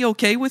together? Is he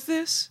okay with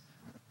this?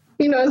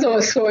 He knows I'm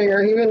a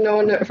swinger. He's been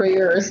knowing it for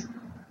years.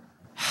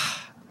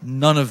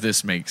 None of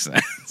this makes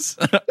sense.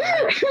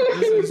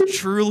 This is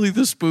truly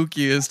the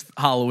spookiest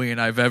Halloween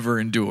I've ever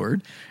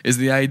endured, is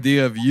the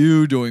idea of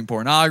you doing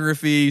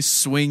pornography,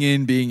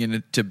 swinging, being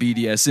into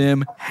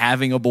BDSM,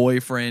 having a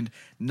boyfriend.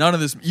 None of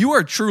this. You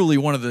are truly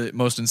one of the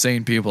most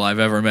insane people I've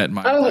ever met in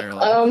my entire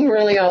life. I'm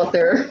really out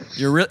there.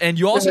 You're real, and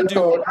you also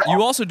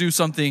do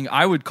something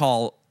I would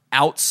call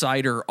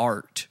outsider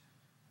art.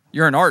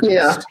 You're an artist.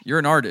 Yeah. You're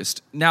an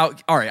artist. Now,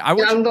 all right. I'm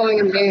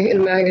going to be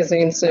in a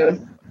magazine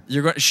soon.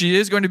 She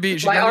is going to be.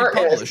 She's going to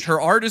be published. Her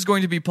art is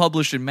going to be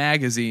published in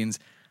magazines.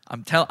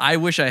 I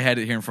wish I had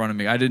it here in front of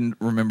me. I didn't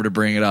remember to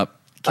bring it up.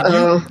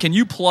 Can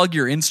you plug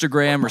your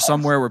Instagram or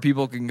somewhere where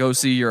people can go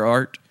see your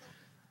art?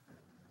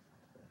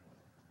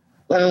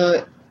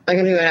 I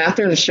can do it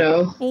after the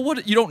show. Well,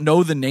 what? You don't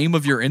know the name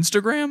of your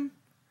Instagram?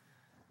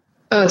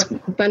 It's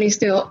Bunny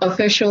Steele,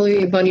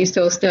 officially Bunny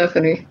Steele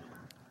Stephanie.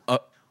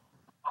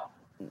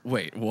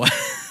 Wait, what?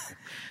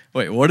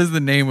 Wait, what is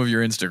the name of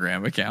your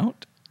Instagram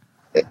account?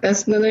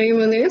 That's the name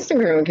of the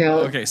Instagram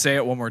account. Okay, say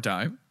it one more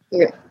time.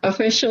 Yeah,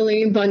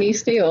 officially Bunny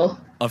Steele.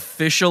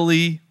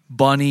 Officially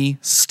Bunny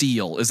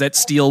Steele. Is that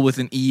Steele with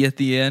an E at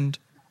the end?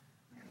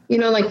 You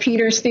know, like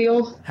Peter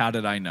Steele? How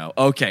did I know?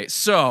 Okay,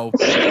 so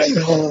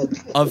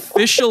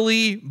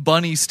officially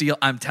Bunny Steele.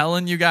 I'm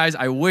telling you guys,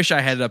 I wish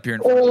I had it up here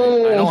in front of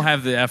me. I don't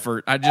have the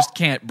effort. I just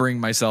can't bring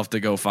myself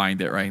to go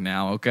find it right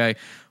now, okay?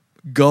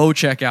 Go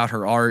check out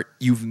her art.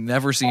 You've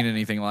never seen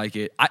anything like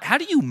it. How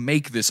do you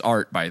make this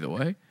art, by the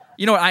way?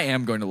 You know what? I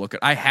am going to look at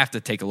it. I have to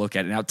take a look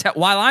at it. Now,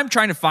 while I'm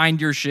trying to find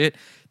your shit,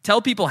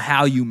 tell people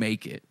how you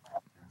make it.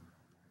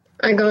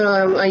 I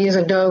use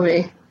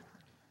Adobe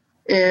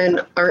and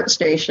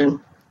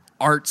ArtStation.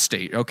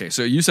 ArtStation. Okay,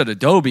 so you said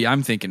Adobe.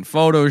 I'm thinking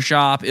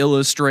Photoshop,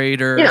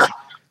 Illustrator. Yeah,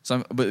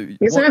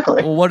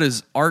 exactly. What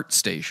is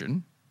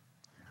ArtStation?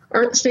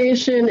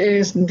 ArtStation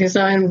is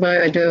designed by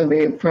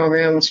Adobe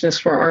programs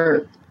just for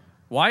art.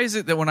 Why is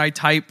it that when I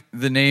type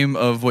the name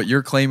of what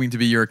you're claiming to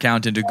be your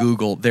account into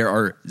Google, there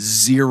are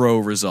 0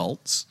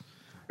 results?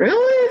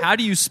 Really? How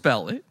do you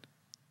spell it?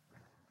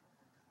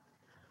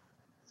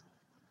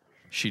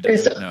 She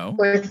doesn't know.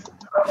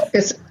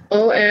 It's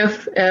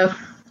OFF.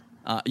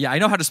 Yeah, I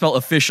know how to spell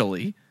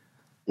officially.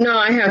 No,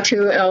 I have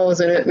 2 L's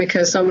in it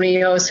because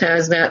somebody else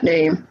has that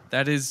name.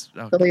 That is...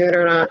 Okay. Believe it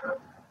or not.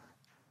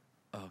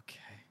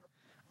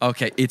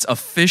 Okay, it's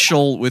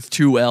official with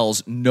 2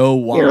 L's, no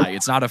Y. Yeah.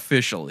 It's not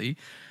officially.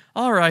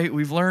 All right,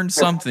 we've learned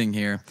something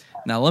here.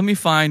 Now, let me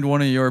find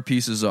one of your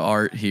pieces of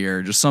art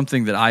here, just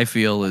something that I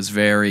feel is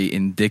very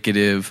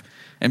indicative.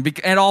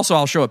 And also,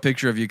 I'll show a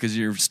picture of you because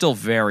you're still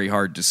very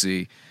hard to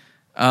see.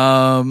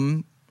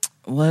 Oh,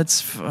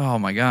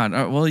 my God.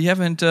 Well, you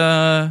haven't...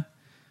 I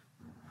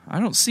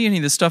don't see any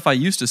of the stuff I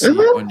used to see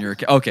on your...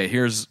 Okay,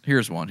 here's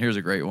one. Here's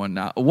a great one.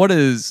 Now, what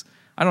is...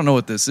 I don't know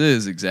what this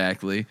is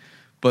exactly,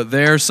 but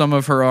there's some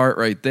of her art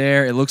right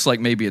there. It looks like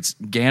maybe it's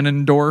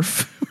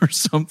Ganondorf or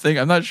something.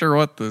 I'm not sure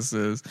what this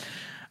is.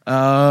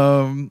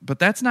 But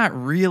that's not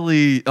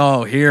really...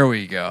 Oh, here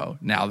we go.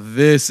 Now,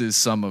 this is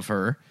some of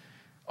her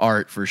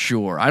art for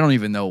sure. I don't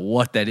even know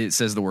what that is. It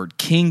says the word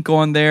kink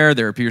on there.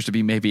 There appears to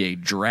be maybe a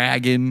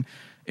dragon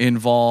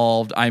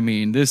involved. I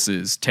mean, this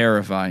is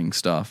terrifying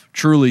stuff.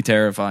 Truly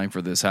terrifying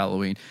for this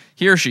Halloween.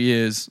 Here she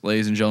is,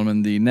 ladies and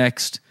gentlemen, the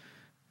next...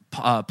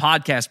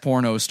 podcast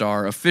porno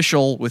star,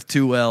 official with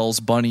 2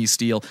 L's, Bunny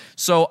Steele.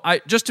 So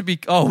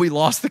we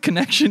lost the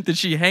connection. Did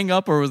she hang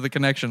up or was the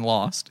connection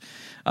lost?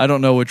 I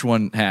don't know which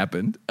one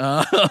happened.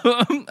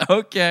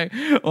 Okay,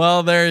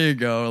 well, there you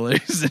go,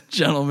 ladies and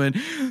gentlemen.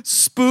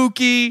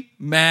 Spooky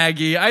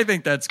Maggie. I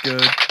think that's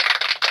good.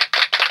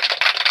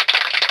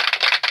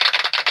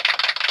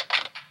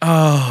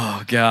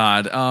 Oh,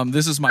 God.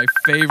 This is my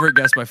favorite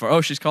guest by far.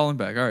 Oh, she's calling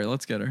back. All right,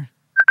 let's get her.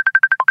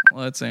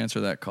 Let's answer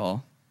that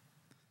call.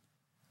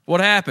 What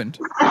happened?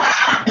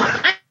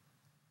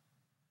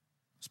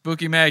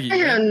 Spooky Maggie. I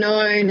have no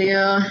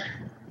idea.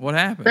 What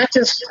happened?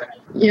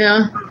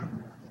 Yeah.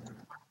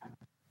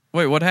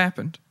 Wait, what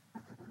happened?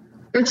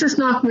 It just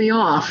knocked me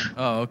off.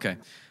 Oh, okay.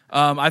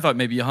 I thought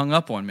maybe you hung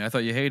up on me. I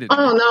thought you hated me.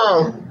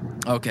 Oh,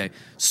 no. Okay.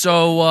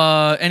 So,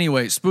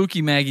 anyway,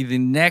 Spooky Maggie, the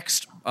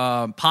next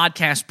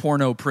podcast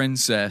porno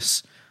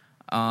princess.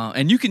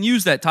 And you can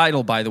use that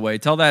title, by the way.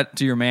 Tell that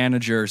to your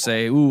manager.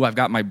 Say, ooh, I've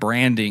got my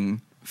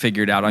branding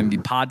figured out. I'm the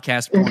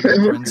podcast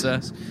porno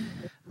princess.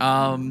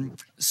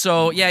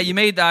 So yeah,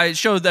 I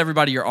showed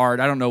everybody your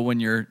art. I don't know when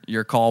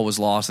your call was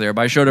lost there,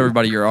 but I showed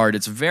everybody your art.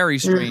 It's very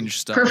strange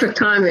stuff. Perfect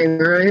timing,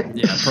 right?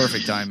 Yeah,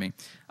 perfect timing.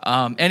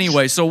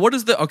 Anyway, so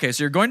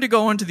so you're going to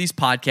go into these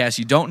podcasts.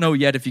 You don't know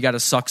yet if you got to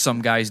suck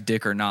some guy's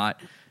dick or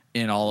not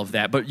in all of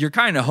that, but you're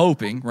kind of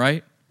hoping,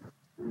 right?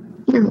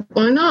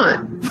 Why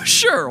not?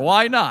 Sure,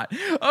 why not?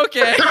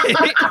 Okay.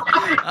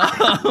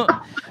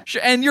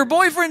 And your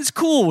boyfriend's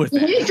cool with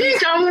it. You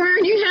think I'm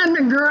weird? You had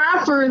the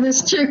grapper,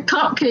 this chick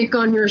cupcake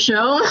on your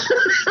show.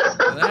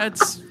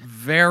 That's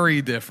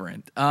very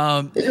different.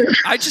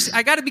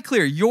 I got to be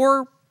clear.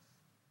 Your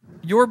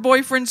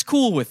boyfriend's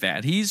cool with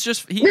that. He's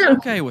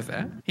okay with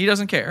that. He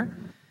doesn't care.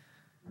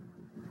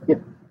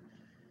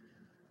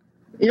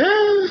 Yeah.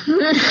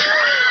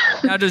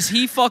 Now, does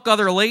he fuck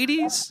other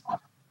ladies?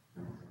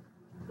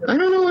 I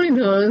don't know what he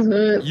does,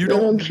 but You I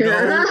don't don't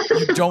care. know.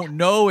 You don't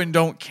know and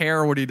don't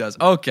care what he does.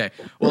 Okay.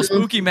 Well,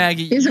 Spooky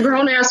Maggie, He's a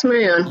grown ass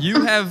man.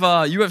 you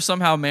have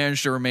somehow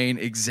managed to remain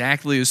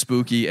exactly as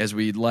spooky as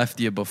we left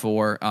you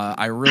before.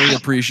 I really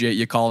appreciate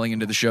you calling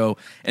into the show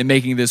and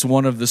making this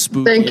one of the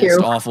Thank you.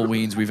 spookiest awful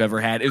weens we've ever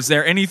had. Is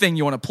there anything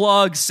you want to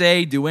plug,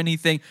 say, do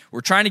anything?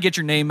 We're trying to get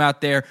your name out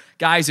there.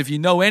 Guys, if you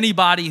know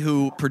anybody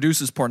who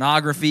produces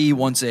pornography,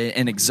 wants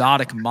an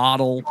exotic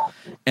model,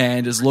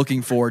 and is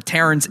looking for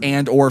Terrence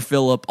and or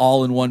Philip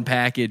all in one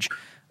package,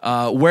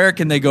 where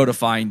can they go to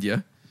find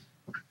you?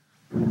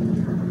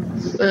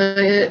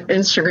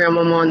 Instagram,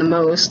 I'm on the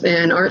most,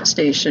 and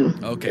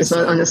ArtStation. Okay, It's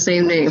so- on the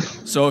same name.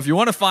 So if you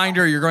want to find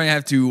her, you're going to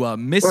have to Or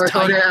go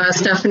mistype to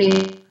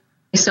Stephanie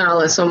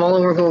Salas. I'm all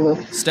over Google.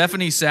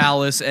 Stephanie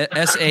Salas,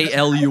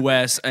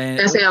 SALUS, and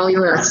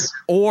SALUS.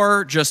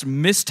 or just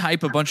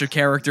mistype a bunch of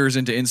characters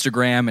into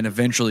Instagram, and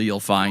eventually you'll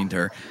find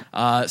her.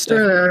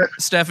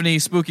 Stephanie,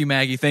 Spooky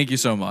Maggie, thank you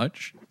so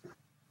much.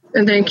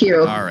 And thank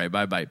you. All right,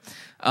 bye-bye.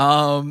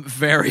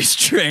 Very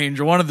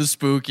strange. One of the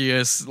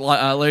spookiest.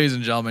 Ladies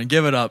and gentlemen,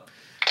 give it up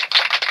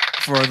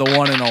for the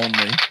one and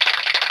only.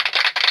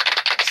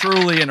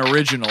 Truly an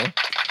original.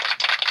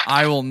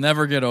 I will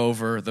never get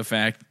over the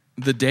fact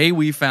the day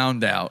we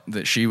found out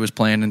that she was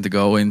planning to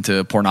go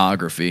into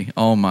pornography.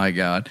 Oh my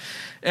God.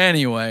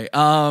 Anyway,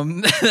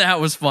 that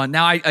was fun.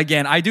 Now,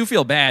 I do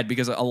feel bad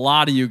because a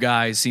lot of you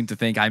guys seem to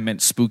think I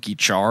meant Spooky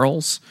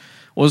Charles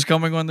was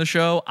coming on the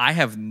show. I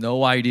have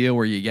no idea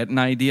where you get an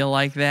idea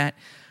like that,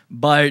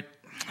 but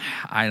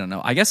I don't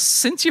know. I guess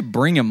since you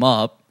bring him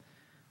up,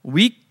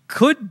 we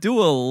could do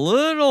a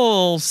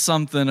little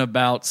something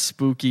about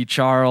Spooky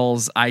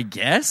Charles, I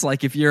guess.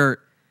 Like if you're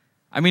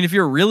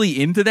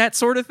really into that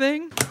sort of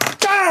thing.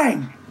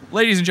 Dang!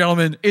 Ladies and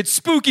gentlemen, it's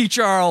Spooky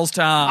Charles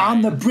time.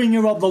 I'm the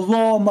bringer of the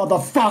law,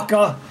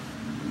 motherfucker.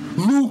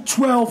 Luke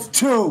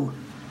 12:2.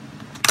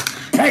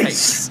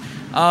 Peace.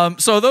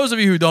 So those of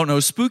you who don't know,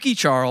 Spooky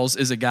Charles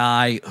is a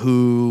guy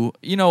who,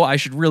 I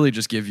should really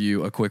just give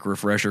you a quick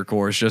refresher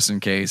course just in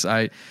case.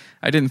 I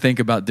didn't think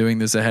about doing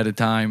this ahead of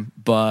time,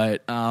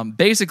 but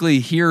basically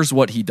here's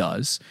what he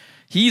does.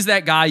 He's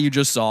that guy you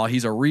just saw.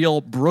 He's a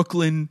real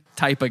Brooklyn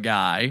type of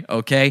guy,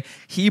 okay?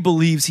 He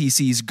believes he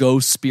sees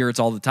ghost spirits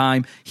all the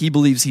time. He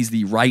believes he's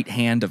the right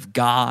hand of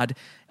God,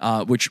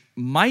 which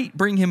might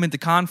bring him into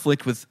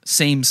conflict with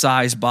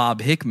same-size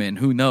Bob Hickman.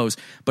 Who knows?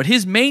 But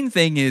his main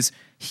thing is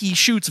he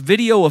shoots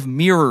video of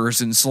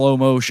mirrors in slow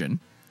motion.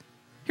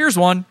 Here's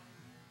one.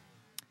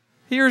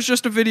 Here's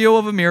just a video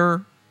of a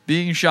mirror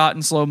being shot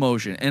in slow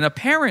motion. And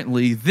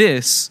apparently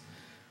this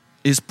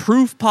is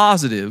proof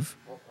positive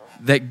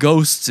that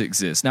ghosts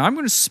exist. Now, I'm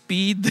going to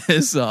speed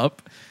this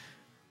up.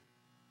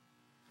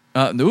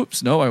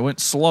 Oops, no, I went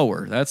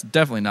slower. That's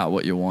definitely not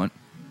what you want.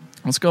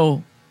 Let's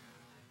go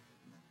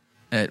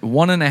at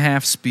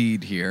 1.5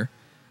 speed here.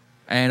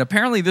 And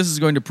apparently this is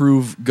going to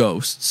prove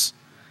ghosts.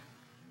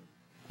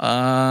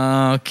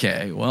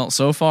 Okay, well,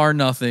 so far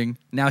nothing.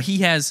 Now, he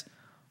has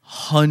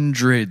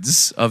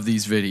hundreds of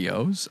these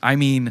videos. I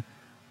mean,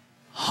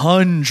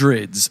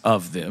 hundreds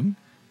of them.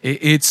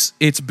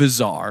 It's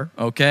bizarre,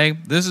 okay?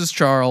 This is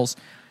Charles.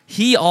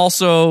 He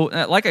also,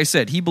 like I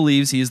said, he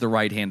believes he is the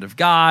right hand of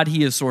God.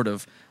 He is sort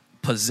of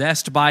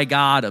possessed by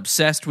God,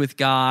 obsessed with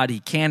God.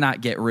 He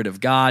cannot get rid of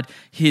God.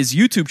 His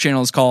YouTube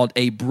channel is called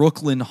A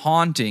Brooklyn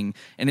Haunting,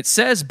 and it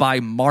says by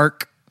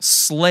Mark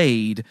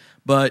Slade,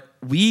 but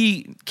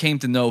we came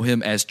to know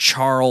him as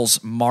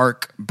Charles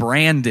Mark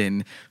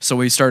Brandon, so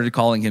we started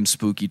calling him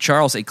Spooky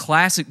Charles, a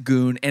classic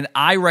goon, and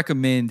I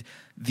recommend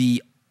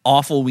the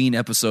AWFULWEEN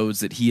episodes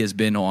that he has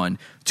been on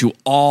to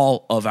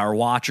all of our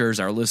watchers,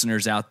 our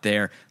listeners out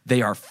there.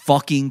 They are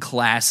fucking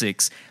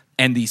classics.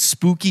 And the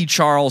Spooky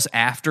Charles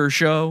after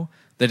show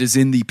that is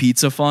in the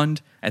Pizza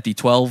Fund at the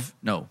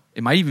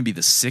it might even be the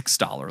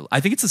 $6. I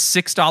think it's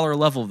the $6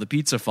 level of the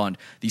Pizza Fund.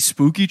 The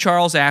Spooky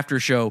Charles after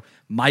show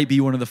might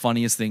be one of the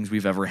funniest things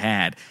we've ever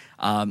had.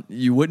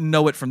 You wouldn't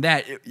know it from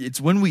that.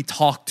 It's when we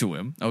talk to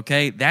him,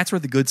 okay? That's where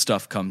the good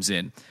stuff comes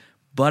in.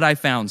 But I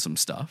found some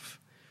stuff.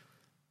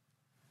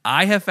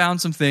 I have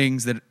found some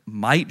things that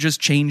might just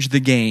change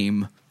the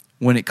game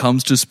when it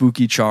comes to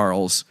Spooky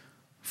Charles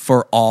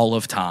for all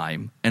of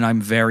time, and I'm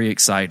very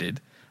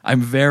excited.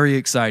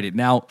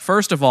 Now,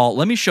 first of all,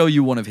 let me show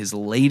you one of his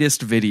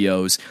latest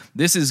videos.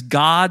 This is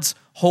God's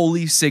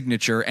Holy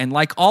Signature, and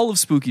like all of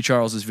Spooky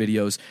Charles's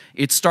videos,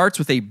 it starts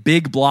with a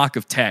big block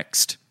of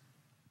text.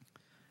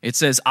 It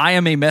says, I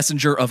am a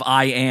messenger of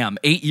I am.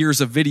 8 years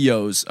of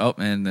videos. Oh,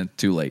 and then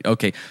too late.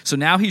 Okay, so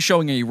now he's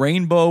showing a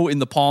rainbow in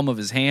the palm of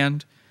his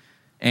hand.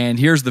 And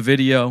here's the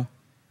video,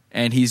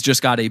 and he's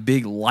just got a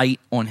big light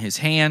on his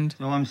hand.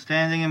 So I'm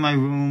standing in my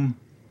room,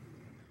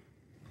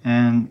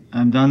 and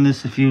I've done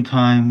this a few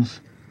times,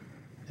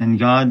 and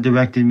God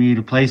directed me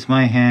to place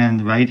my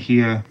hand right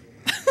here.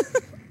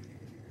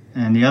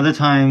 And the other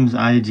times,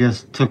 I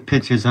just took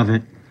pictures of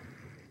it.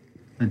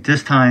 But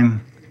this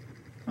time,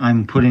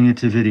 I'm putting it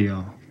to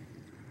video.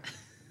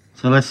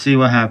 So let's see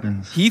what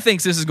happens. He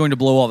thinks this is going to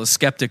blow all the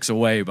skeptics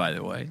away, by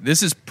the way.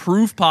 This is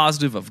proof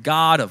positive of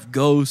God, of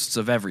ghosts,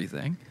 of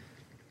everything.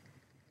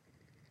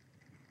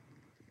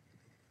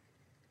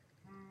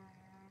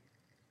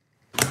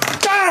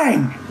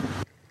 Bang!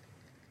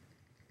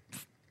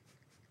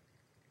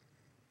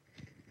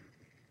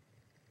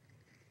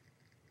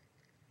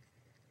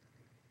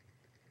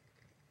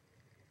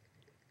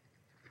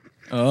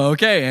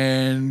 Okay,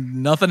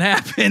 and nothing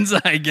happens,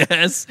 I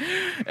guess.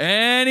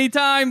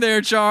 Anytime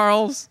there,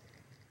 Charles.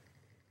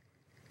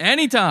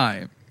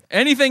 Anytime.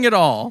 Anything at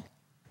all.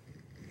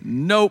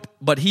 Nope,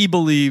 but he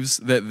believes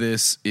that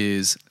this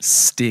is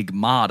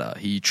stigmata.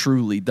 He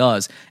truly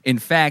does. In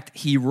fact,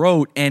 he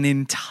wrote an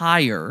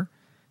entire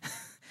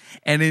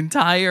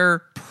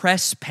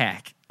press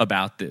pack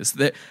about this.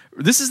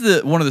 This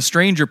is one of the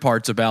stranger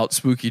parts about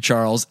Spooky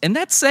Charles, and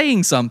that's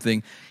saying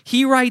something.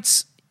 He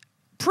writes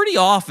pretty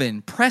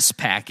often press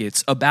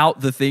packets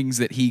about the things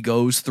that he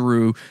goes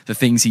through, the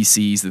things he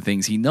sees, the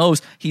things he knows.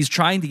 He's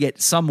trying to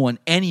get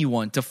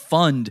anyone to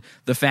fund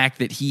the fact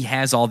that he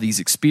has all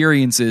these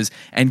experiences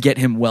and get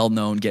him well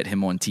known, get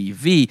him on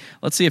TV.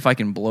 Let's see if I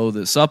can blow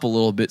this up a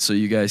little bit so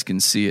you guys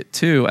can see it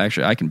too.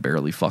 Actually, I can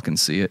barely fucking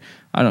see it.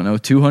 I don't know,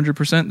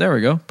 200%? There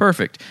we go.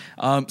 Perfect.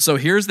 So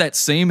here's that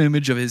same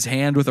image of his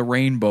hand with a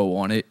rainbow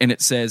on it, and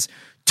it says,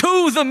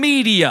 "To the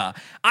media,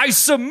 I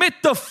submit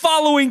the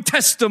following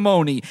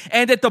testimony,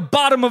 and at the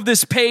bottom of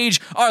this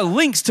page are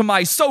links to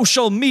my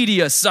social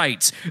media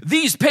sites.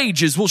 These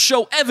pages will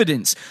show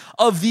evidence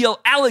of the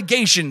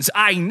allegations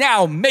I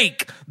now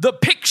make. The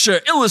picture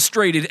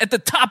illustrated at the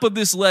top of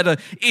this letter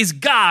is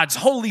God's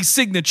holy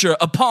signature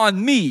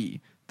upon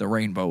me," the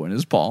rainbow in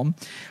his palm.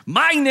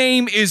 "My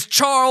name is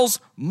Charles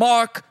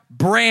Mark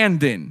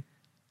Brandon."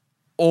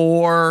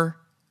 Or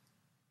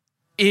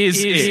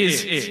is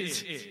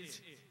it?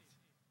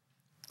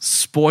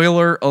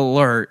 Spoiler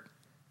alert,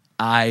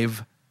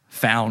 I've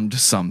found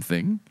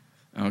something.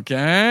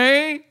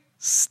 Okay?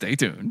 Stay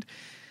tuned.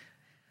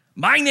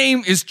 "My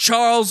name is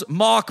Charles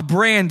Mark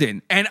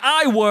Brandon, and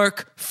I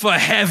work for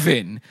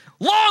heaven.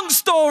 Long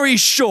story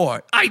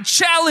short, I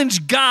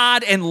challenged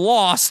God and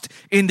lost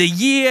in the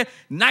year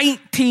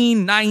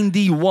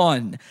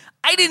 1991.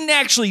 I didn't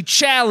actually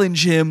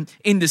challenge him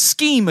in the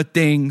scheme of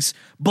things,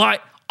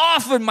 but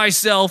offered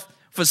myself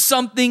for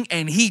something,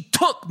 and he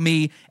took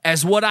me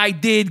as what I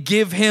did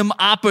give him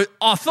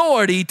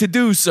authority to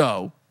do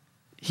so."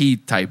 He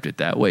typed it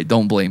that way.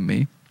 Don't blame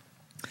me.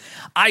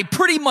 "I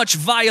pretty much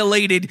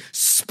violated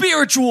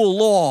spiritual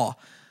law.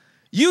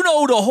 You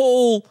know the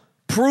whole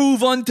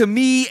prove unto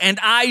me and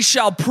I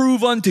shall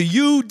prove unto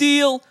you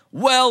deal?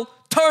 Well,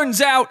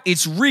 turns out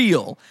it's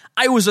real.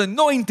 I was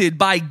anointed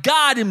by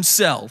God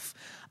himself.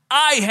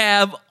 I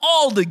have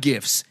all the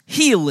gifts: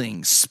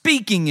 healing,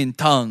 speaking in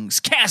tongues,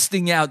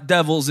 casting out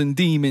devils and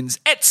demons,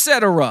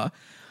 etc.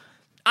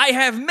 I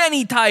have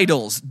many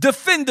titles: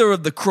 defender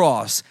of the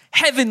cross,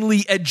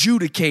 heavenly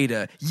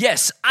adjudicator.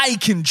 Yes, I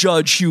can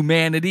judge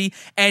humanity.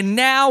 And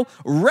now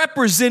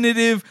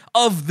representative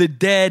of the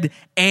dead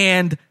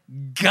and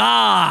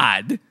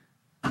God.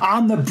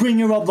 I'm the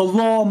bringer of the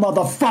law,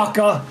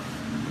 motherfucker.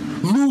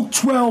 Luke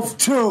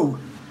 12:2.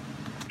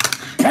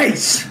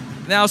 Peace.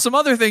 Now, some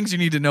other things you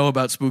need to know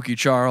about Spooky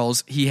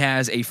Charles. He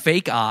has a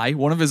fake eye.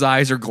 One of his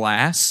eyes are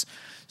glass.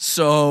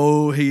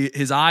 So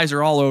his eyes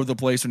are all over the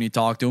place when you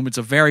talk to him. It's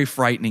a very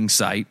frightening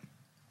sight.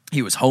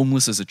 He was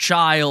homeless as a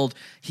child.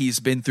 He's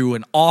been through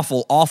an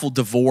awful, awful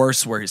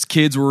divorce where his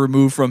kids were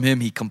removed from him.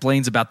 He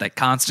complains about that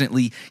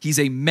constantly. He's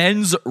a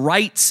men's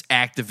rights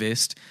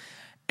activist.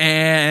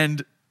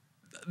 And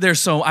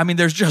there's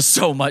just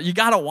so much. You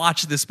got to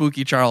watch the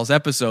Spooky Charles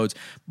episodes.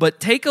 But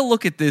take a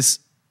look at this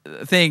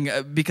thing,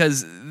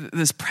 because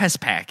this press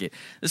packet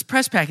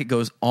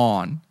goes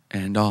on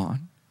and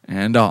on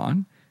and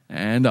on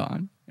and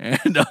on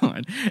and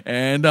on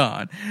and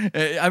on.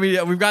 I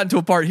mean, we've gotten to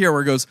a part here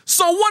where it goes,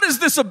 "So what is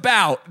this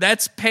about?"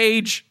 That's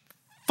page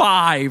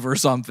 5 or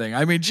something.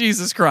 I mean,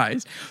 Jesus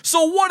Christ.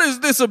 "So what is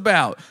this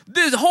about?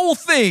 This whole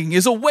thing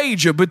is a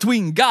wager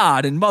between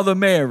God and Mother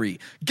Mary.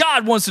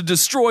 God wants to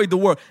destroy the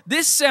world."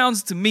 This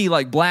sounds to me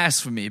like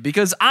blasphemy,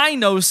 because I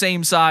know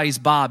same size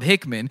Bob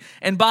Hickman,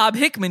 and Bob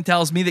Hickman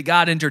tells me that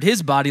God entered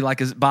his body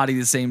like a body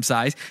the same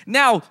size.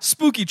 Now,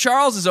 Spooky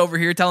Charles is over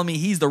here telling me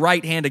he's the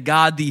right hand of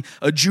God, the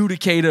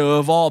adjudicator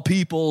of all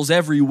peoples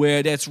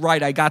everywhere. That's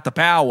right, I got the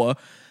power.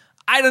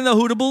 I don't know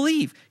who to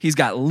believe. He's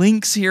got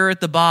links here at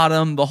the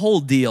bottom, the whole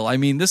deal. I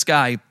mean, this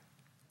guy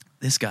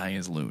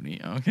is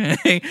loony,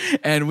 okay?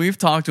 And we've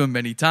talked to him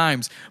many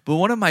times. But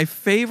one of my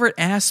favorite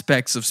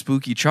aspects of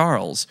Spooky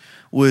Charles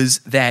was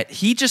that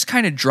he just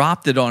kind of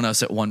dropped it on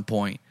us at one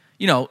point.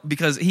 You know,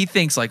 because he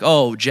thinks like,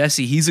 "Oh,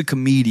 Jesse, he's a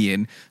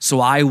comedian, so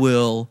I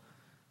will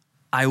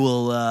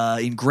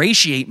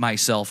ingratiate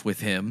myself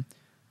with him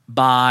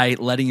by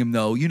letting him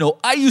know,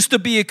 I used to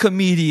be a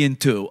comedian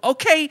too."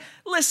 Okay,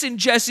 listen,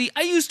 Jesse,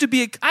 I used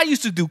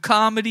to do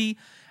comedy,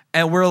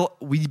 and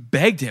we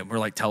begged him. We're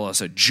like, "Tell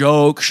us a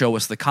joke, show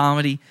us the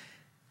comedy,"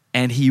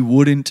 and he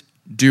wouldn't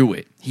do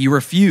it. He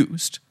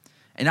refused.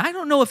 And I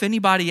don't know if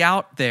anybody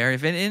out there,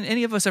 if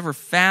any of us ever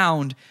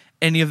found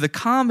any of the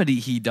comedy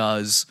he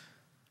does,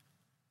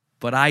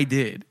 but I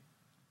did.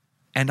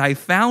 And I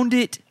found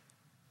it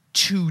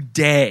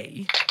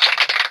today.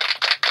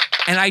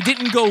 And I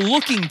didn't go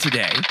looking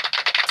today.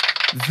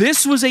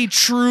 This was a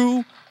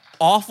true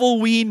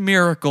AWFULWEEN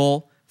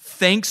miracle,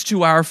 thanks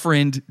to our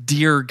friend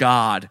Dear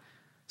God.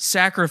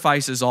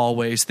 Sacrifice as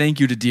always. Thank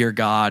you to Dear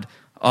God.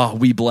 Oh,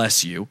 we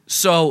bless you.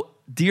 So,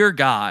 Dear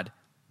God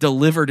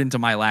delivered into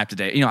my lap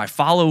today. You know, I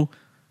follow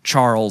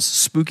Charles,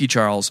 Spooky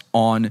Charles,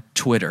 on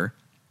Twitter.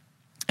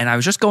 And I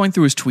was just going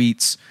through his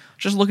tweets,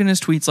 just looking at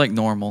his tweets like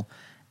normal,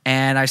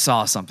 and I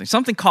saw something.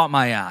 Something caught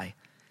my eye.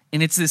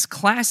 And it's this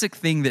classic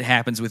thing that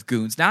happens with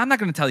goons. Now, I'm not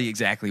going to tell you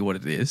exactly what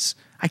it is.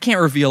 I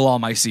can't reveal all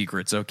my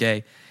secrets,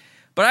 okay?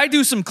 But I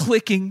do some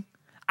clicking.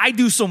 I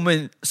do some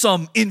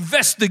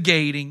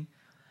investigating.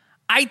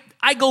 I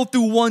go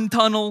through one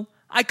tunnel.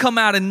 I come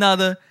out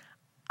another.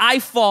 I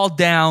fall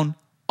down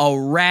a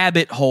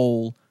rabbit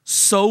hole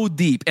so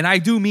deep. And I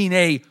do mean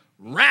a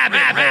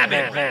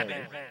rabbit hole.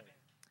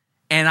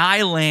 And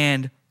I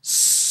land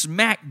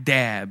smack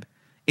dab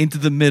into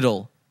the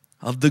middle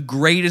of the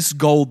greatest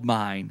gold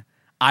mine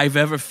I've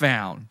ever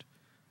found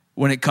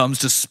when it comes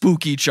to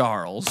Spooky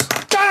Charles.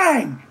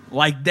 Dang!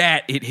 Like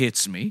that, it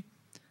hits me.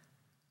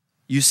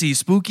 You see,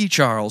 Spooky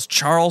Charles,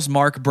 Charles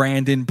Mark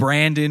Brandon,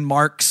 Brandon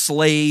Mark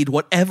Slade,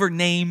 whatever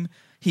name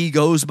he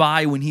goes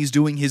by when he's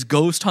doing his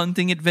ghost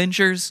hunting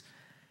adventures,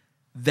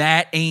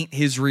 that ain't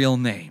his real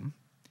name.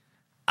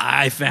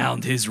 I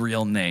found his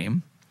real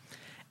name,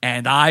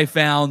 and I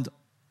found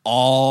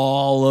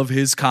all of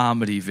his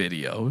comedy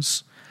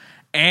videos,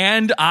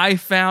 and I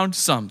found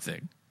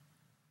something.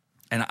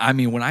 And I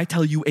mean, when I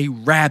tell you a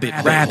rabbit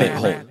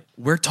hole,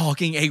 we're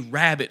talking a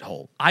rabbit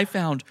hole. I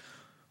found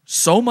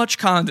so much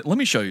content. Let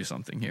me show you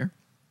something here.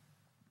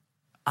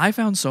 I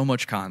found so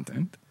much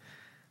content.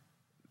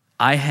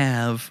 I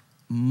have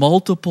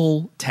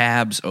multiple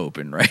tabs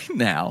open right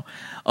now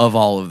of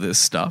all of this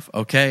stuff,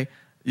 okay?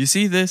 You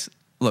see this?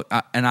 Look,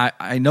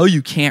 I know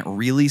you can't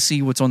really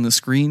see what's on the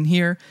screen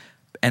here,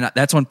 and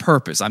that's on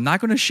purpose. I'm not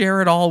going to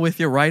share it all with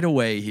you right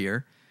away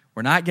here.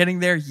 We're not getting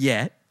there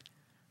yet,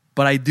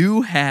 but I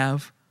do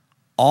have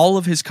all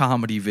of his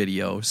comedy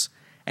videos.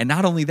 And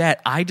not only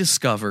that, I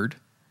discovered...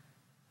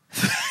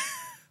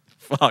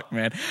 Fuck,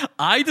 man.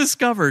 I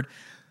discovered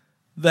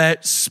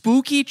that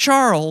Spooky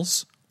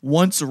Charles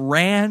once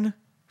ran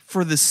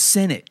for the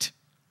Senate.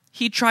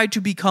 He tried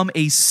to become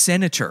a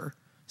senator.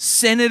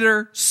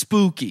 Senator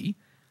Spooky.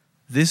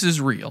 This is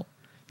real.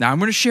 Now, I'm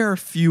going to share a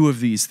few of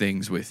these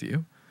things with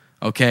you,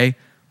 okay?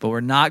 But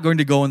we're not going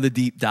to go in the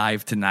deep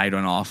dive tonight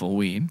on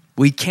AWFULWEEN.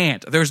 We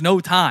can't. There's no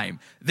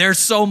time. There's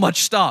so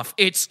much stuff.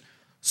 It's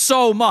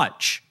so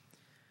much.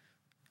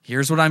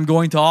 Here's what I'm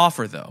going to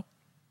offer, though.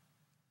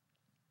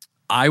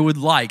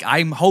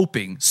 I'm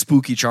hoping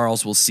Spooky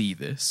Charles will see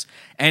this.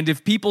 And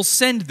if people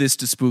send this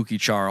to Spooky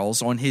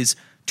Charles on his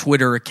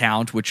Twitter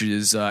account, which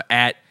is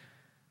at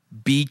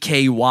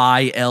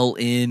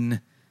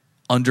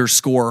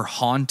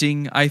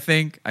BKYLN_haunting, I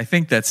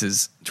think that's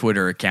his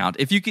Twitter account.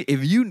 If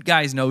you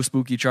guys know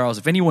Spooky Charles,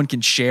 if anyone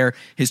can share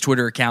his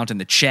Twitter account in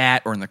the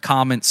chat or in the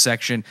comments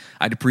section,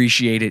 I'd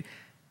appreciate it.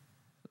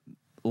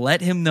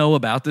 Let him know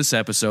about this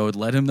episode.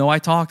 Let him know I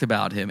talked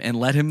about him, and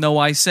let him know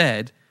I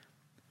said,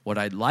 what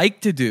I'd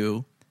like to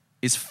do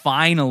is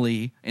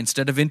finally,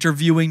 instead of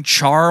interviewing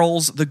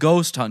Charles the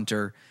Ghost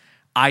Hunter,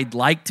 I'd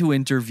like to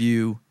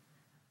interview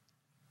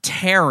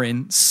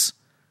Terrence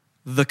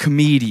the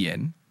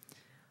comedian.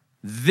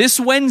 This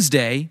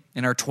Wednesday,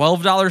 in our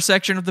 $12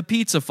 section of the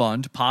Pizza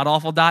Fund,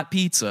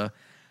 podawful.pizza,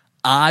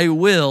 I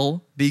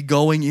will be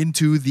going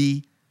into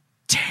the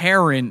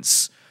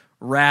Terrence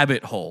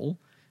rabbit hole.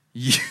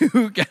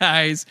 You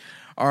guys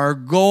are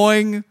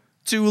going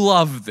to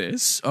love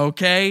this,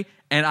 okay?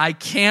 And I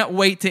can't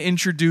wait to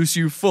introduce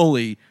you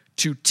fully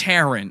to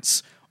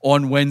Terrence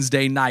on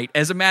Wednesday night.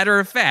 As a matter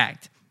of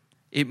fact,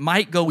 it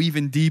might go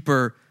even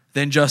deeper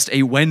than just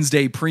a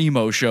Wednesday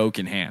Primo show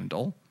can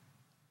handle.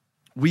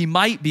 We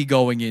might be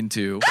going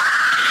into...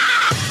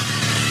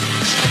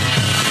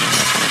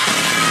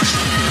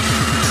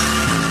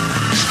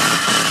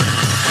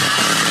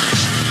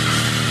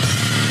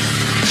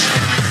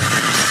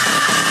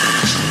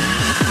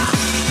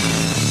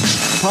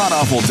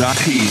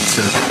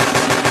 podawful.pizza.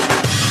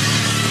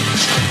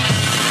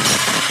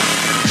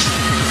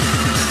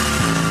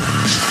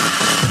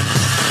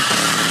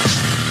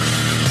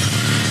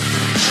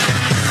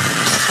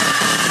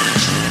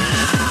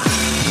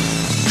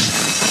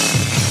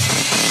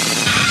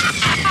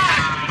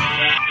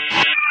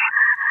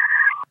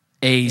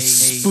 A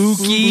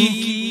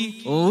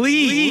spooky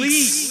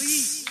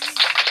leaks.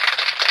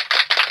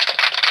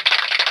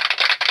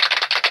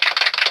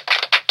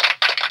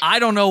 I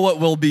don't know what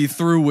we'll be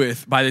through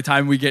with by the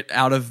time we get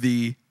out of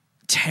the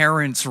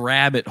Terrence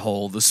rabbit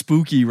hole, the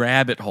spooky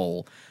rabbit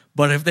hole.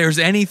 But if there's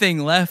anything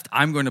left,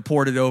 I'm going to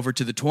port it over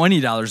to the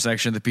 $20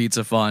 section of the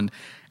Pizza Fund.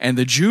 And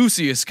the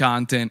juiciest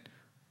content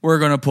we're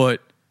going to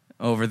put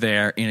over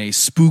there in a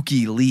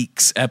spooky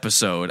leaks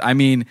episode. I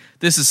mean,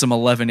 this is some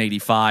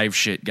 1185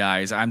 shit,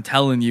 guys. I'm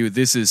telling you,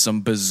 this is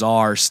some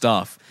bizarre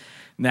stuff.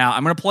 Now,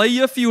 I'm going to play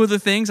you a few of the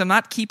things. I'm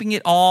not keeping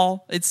it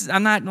all.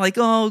 I'm not like,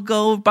 oh,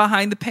 go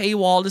behind the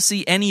paywall to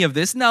see any of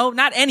this. No,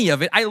 not any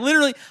of it. I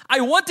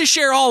want to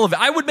share all of it.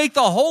 I would make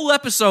the whole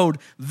episode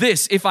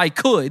this if I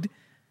could.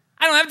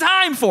 I don't have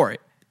time for it.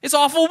 It's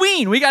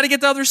AWFULWEEN. We got to get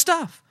to other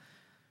stuff.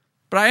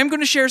 But I am going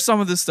to share some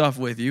of this stuff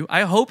with you.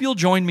 I hope you'll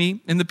join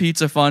me in the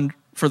Pizza Fund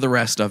for the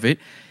rest of it.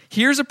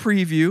 Here's a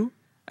preview,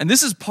 and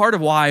this is part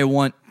of why I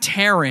want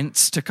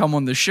Terrence to come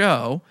on the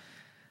show.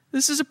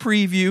 This is a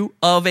preview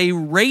of a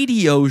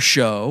radio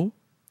show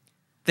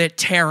that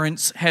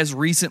Terrence has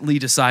recently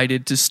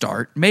decided to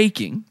start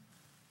making.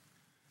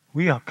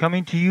 We are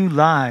coming to you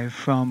live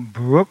from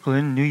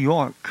Brooklyn, New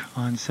York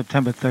on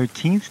September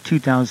 13th,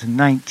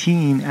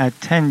 2019 at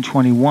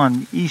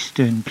 10:21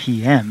 Eastern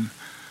PM.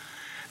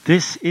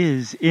 This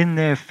is In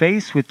Their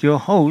Face with your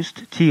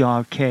host,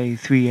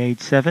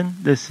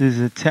 TRK387. This is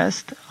a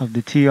test of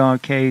the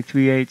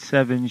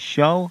TRK387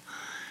 show.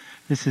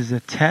 This is a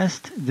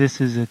test. This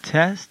is a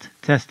test.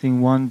 Testing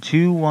 1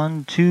 2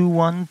 1 2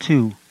 1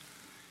 2.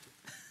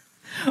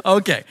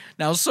 Okay,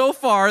 now so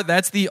far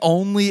that's the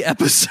only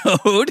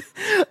episode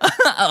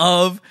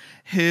of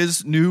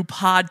his new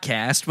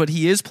podcast, but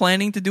he is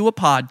planning to do a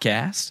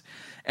podcast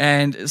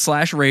and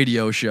 /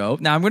 radio show.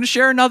 Now I'm going to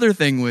share another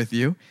thing with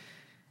you,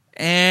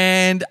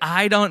 and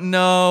I don't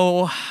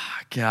know,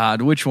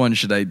 God, which one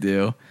should I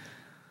do?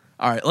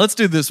 All right, let's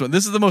do this one.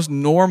 This is the most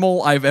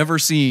normal I've ever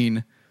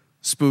seen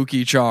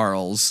Spooky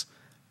Charles.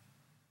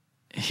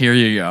 Here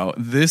you go.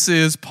 This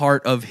is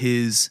part of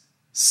his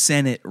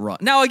Senate run.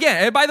 Now,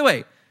 again, by the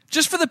way,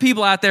 just for the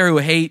people out there who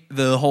hate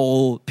the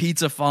whole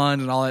pizza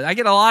fund and all that, I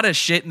get a lot of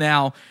shit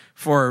now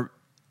for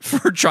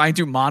trying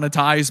to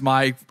monetize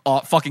my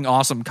fucking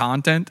awesome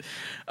content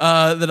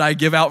that I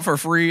give out for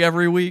free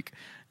every week.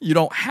 You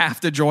don't have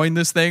to join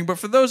this thing, but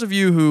for those of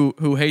you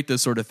who hate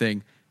this sort of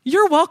thing,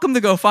 you're welcome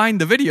to go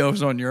find the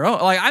videos on your own.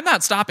 Like, I'm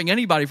not stopping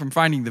anybody from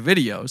finding the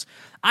videos.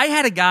 I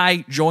had a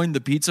guy join the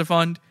Pizza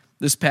Fund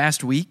this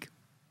past week.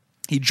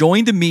 He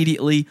joined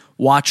immediately,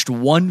 watched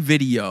one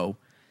video,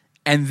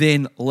 and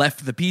then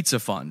left the Pizza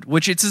Fund,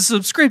 which it's a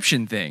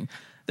subscription thing.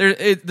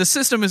 The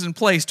system is in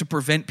place to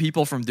prevent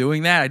people from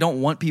doing that. I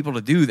don't want people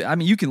to do that. I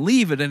mean, you can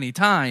leave at any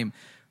time,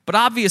 but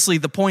obviously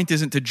the point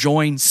isn't to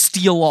join,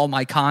 steal all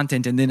my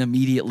content, and then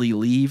immediately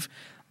leave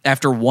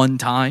after one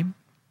time.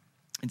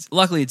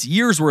 Luckily, it's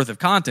years worth of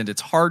content.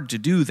 It's hard to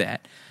do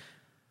that.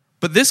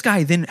 But this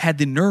guy then had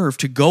the nerve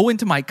to go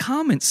into my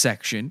comment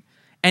section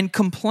and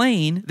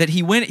complain that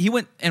he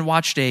went and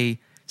watched a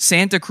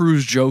Santa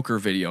Cruz Joker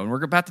video. And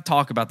we're about to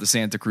talk about the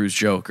Santa Cruz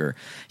Joker.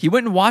 He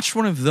went and watched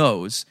one of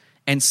those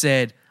and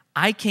said,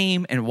 I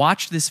came and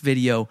watched this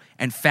video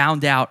and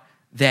found out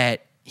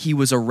that he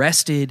was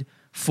arrested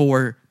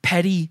for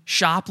petty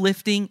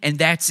shoplifting, and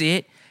that's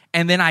it.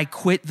 And then I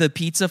quit the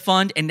Pizza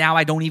Fund, and now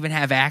I don't even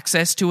have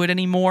access to it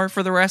anymore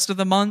for the rest of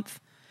the month.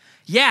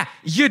 Yeah,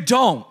 you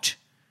don't.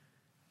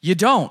 You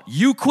don't.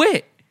 You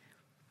quit.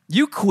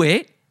 You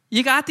quit.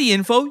 You got the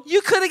info.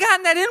 You could have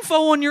gotten that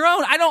info on your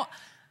own.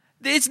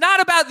 It's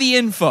not about the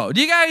info.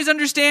 Do you guys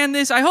understand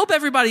this? I hope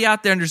everybody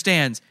out there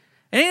understands.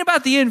 It ain't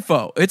about the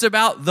info. It's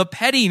about the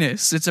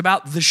pettiness. It's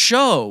about the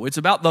show. It's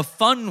about the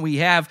fun we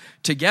have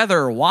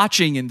together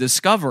watching and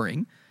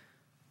discovering.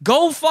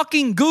 Go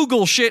fucking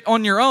Google shit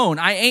on your own.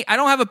 I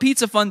don't have a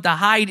Pizza Fund to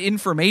hide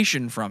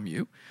information from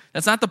you.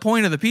 That's not the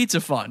point of the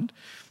Pizza Fund.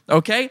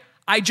 Okay?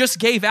 I just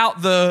gave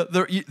out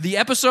the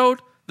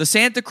episode, the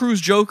Santa Cruz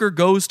Joker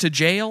goes to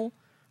jail.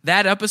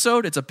 That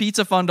episode, it's a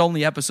Pizza Fund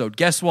only episode.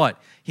 Guess what?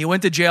 He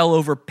went to jail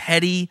over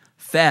petty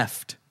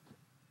theft.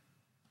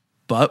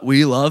 But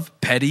we love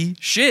petty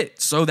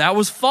shit, so that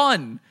was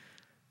fun.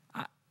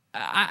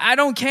 I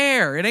don't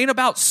care. It ain't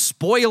about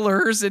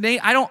spoilers.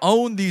 I don't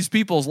own these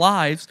people's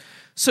lives.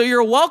 So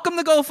you're welcome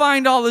to go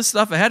find all this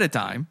stuff ahead of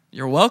time.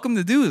 You're welcome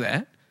to do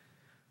that.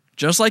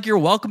 Just like you're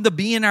welcome to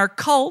be in our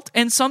cult,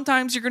 and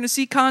sometimes you're going to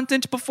see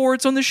content before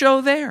it's on the show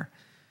there.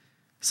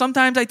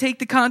 Sometimes I take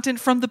the content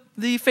from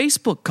the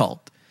Facebook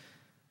cult.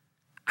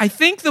 I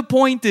think the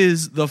point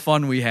is the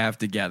fun we have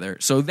together.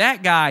 So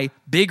that guy,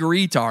 big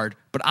retard,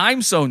 but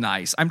I'm so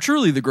nice. I'm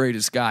truly the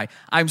greatest guy.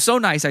 I'm so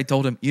nice, I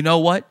told him, you know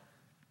what?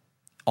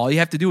 All you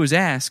have to do is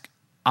ask.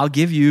 I'll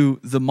give you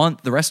the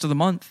rest of the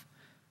month,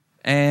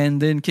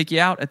 and then kick you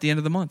out at the end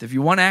of the month. If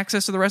you want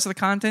access to the rest of the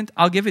content,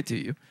 I'll give it to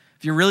you.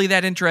 If you're really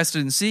that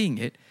interested in seeing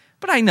it.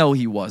 But I know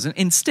he wasn't.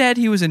 Instead,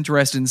 he was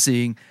interested in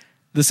seeing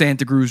the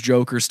Santa Cruz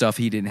Joker stuff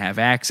he didn't have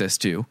access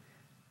to.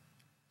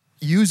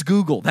 Use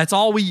Google. That's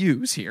all we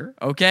use here,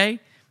 okay?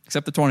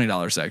 Except the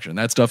 $20 section.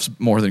 That stuff's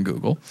more than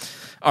Google.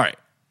 All right.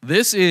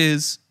 This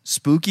is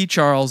Spooky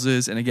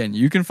Charles's, and again,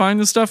 you can find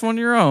the stuff on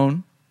your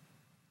own,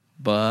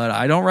 but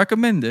I don't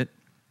recommend it.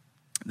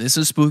 This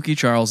is Spooky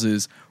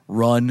Charles's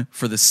run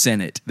for the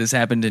Senate. This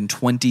happened in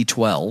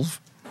 2012.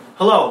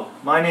 Hello,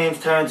 my name's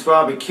Terrence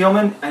Robert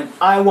Keelman, and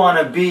I want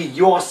to be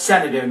your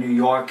senator, New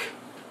York.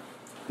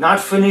 Not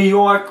for New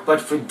York,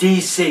 but for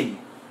D.C.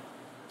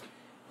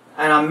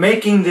 And I'm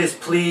making this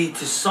plea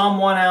to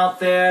someone out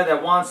there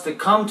that wants to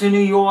come to New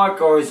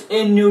York or is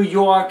in New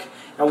York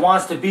and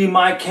wants to be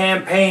my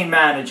campaign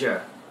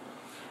manager.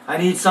 I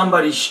need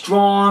somebody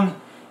strong,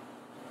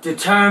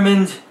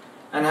 determined,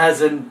 and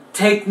has a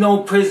take no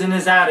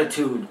prisoners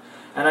attitude.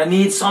 And I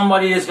need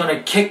somebody that's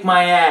gonna kick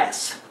my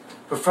ass.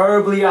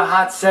 Preferably a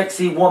hot,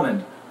 sexy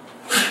woman.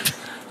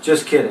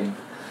 Just kidding.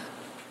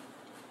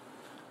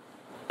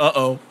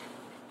 Uh-oh.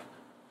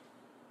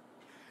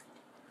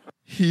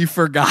 He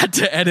forgot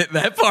to edit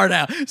that part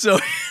out. So...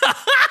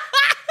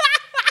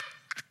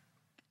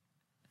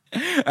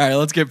 All right,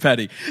 let's get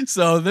petty.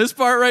 So this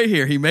part right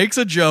here, he makes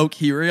a joke.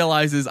 He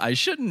realizes I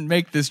shouldn't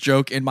make this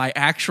joke in my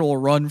actual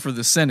run for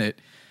the Senate.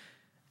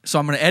 So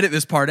I'm going to edit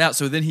this part out.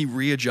 So then he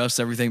readjusts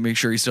everything, make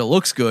sure he still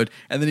looks good.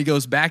 And then he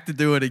goes back to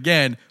do it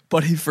again,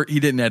 but he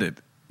didn't edit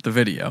the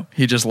video.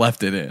 He just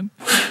left it in.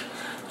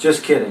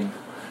 Just kidding.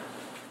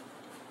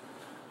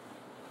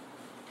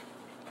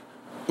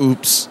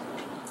 Oops.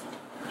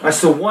 That's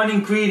the one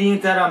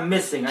ingredient that I'm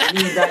missing. I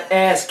need that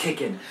ass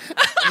kicking.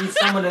 I need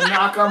someone to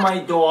knock on my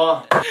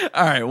door.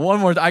 All right,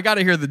 one more. I got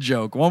to hear the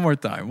joke. One more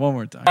time.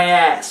 My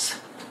ass.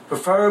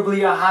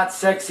 Preferably a hot,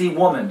 sexy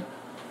woman.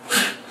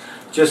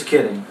 Just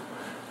kidding.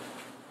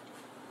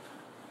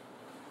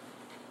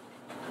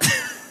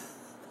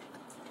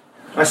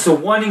 That's the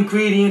one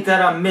ingredient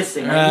that I'm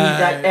missing. I need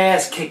that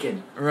ass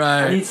kicking.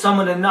 Right. I need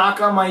someone to knock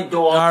on my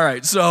door. All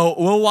right, so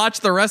we'll watch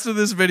the rest of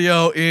this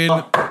video in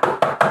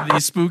the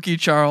Spooky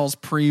Charles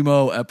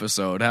Primo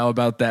episode. How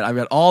about that? I've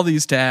got all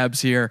these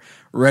tabs here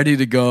ready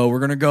to go. We're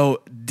going to go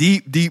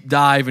deep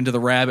dive into the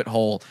rabbit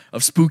hole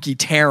of Spooky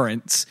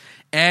Terrence.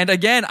 And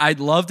again, I'd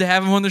love to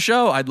have him on the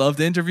show. I'd love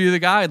to interview the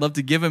guy. I'd love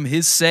to give him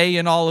his say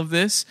in all of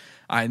this.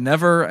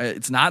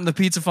 It's not in the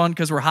Pizza Fund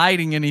because we're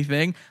hiding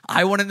anything.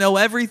 I want to know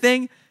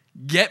everything.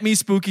 Get me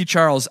Spooky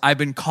Charles. I've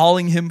been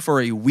calling him for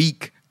a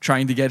week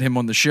trying to get him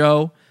on the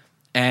show,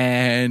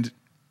 and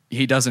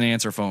he doesn't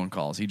answer phone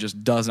calls. He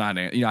just does not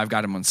answer. I've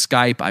got him on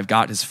Skype. I've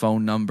got his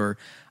phone number.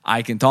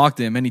 I can talk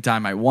to him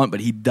anytime I want,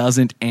 but he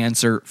doesn't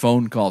answer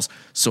phone calls.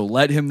 So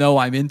let him know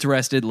I'm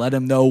interested. Let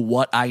him know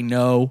what I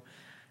know,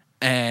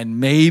 and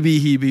maybe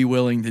he'd be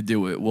willing to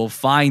do it. We'll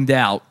find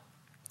out.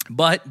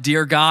 But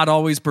dear God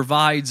always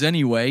provides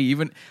anyway.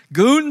 Even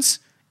goons,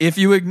 if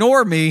you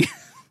ignore me,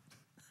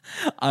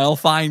 I'll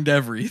find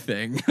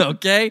everything,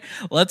 okay?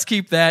 Let's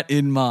keep that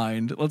in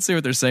mind. Let's see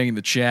what they're saying in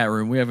the chat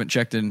room. We haven't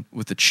checked in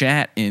with the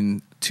chat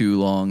in too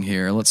long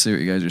here. Let's see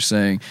what you guys are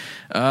saying.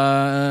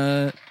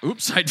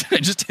 Oops, I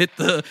just hit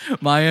the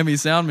Miami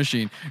sound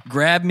machine.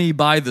 Grab me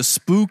by the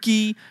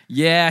spooky.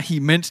 Yeah, he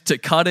meant to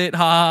cut it.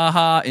 Ha ha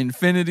ha.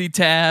 Infinity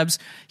tabs.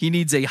 He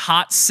needs a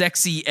hot,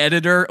 sexy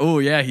editor. Oh,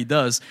 yeah, he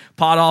does.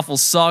 Pod Awful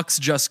sucks.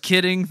 Just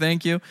kidding.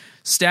 Thank you.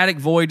 Static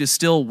Void is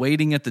still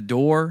waiting at the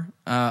door.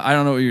 I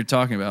don't know what you're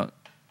talking about.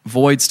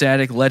 Void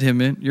Static, let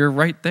him in. You're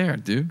right there,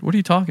 dude. What are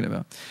you talking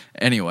about?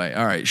 Anyway,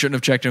 all right. Shouldn't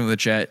have checked in with the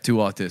chat. Too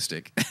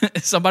autistic.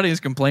 Somebody is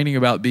complaining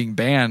about being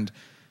banned.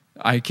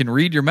 I can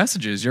read your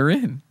messages. You're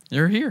in.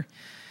 You're here.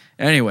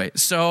 Anyway,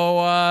 so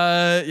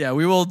yeah,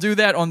 we will do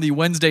that on the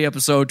Wednesday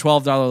episode,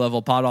 $12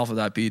 level,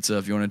 podawful.pizza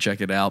if you want to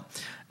check it out.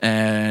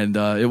 And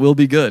it will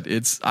be good.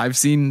 I've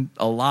seen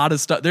a lot of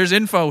stuff. There's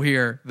info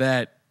here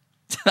that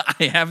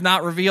I have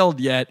not revealed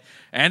yet.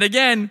 And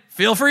again,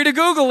 feel free to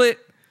Google it.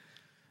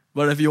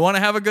 But if you want to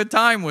have a good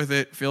time with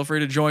it, feel free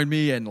to join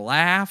me and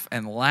laugh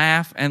and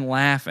laugh and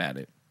laugh at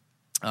it.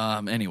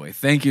 Anyway,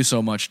 thank you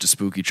so much to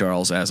Spooky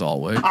Charles, as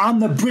always.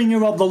 I'm the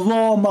bringer of the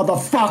law,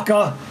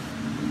 motherfucker.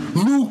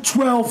 Luke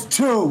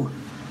 12:2.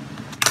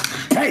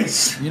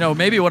 Peace.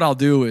 Maybe what I'll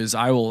do is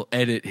I will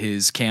edit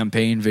his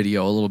campaign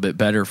video a little bit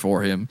better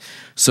for him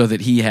so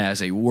that he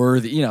has a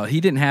worthy, he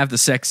didn't have the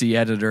sexy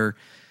editor.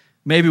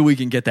 Maybe we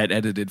can get that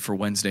edited for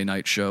Wednesday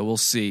night show. We'll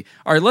see.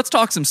 All right, let's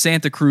talk some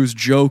Santa Cruz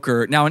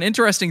Joker. Now, an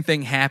interesting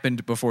thing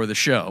happened before the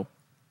show.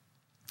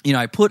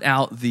 I put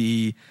out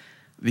the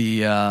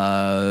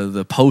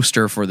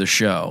poster for the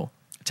show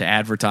to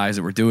advertise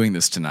that we're doing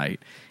this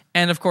tonight.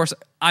 And, of course,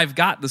 I've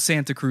got the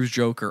Santa Cruz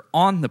Joker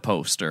on the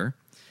poster.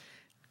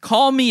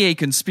 Call me a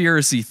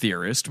conspiracy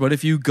theorist, but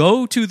if you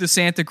go to the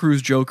Santa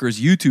Cruz Joker's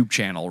YouTube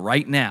channel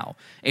right now,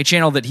 a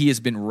channel that he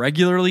has been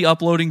regularly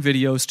uploading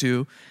videos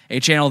to, a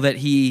channel that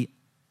he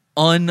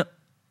unarchived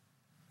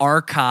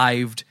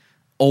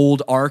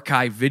old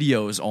archive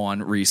videos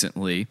on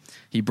recently,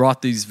 he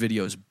brought these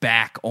videos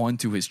back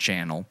onto his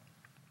channel.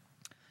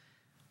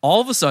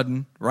 All of a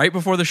sudden, right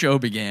before the show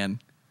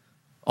began,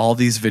 all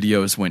these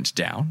videos went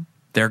down.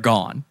 They're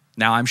gone.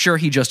 Now, I'm sure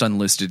he just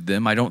unlisted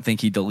them. I don't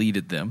think he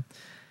deleted them.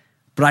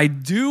 But I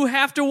do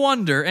have to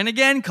wonder, and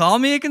again, call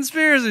me a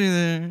conspiracy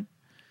theorist.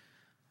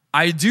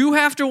 I do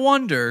have to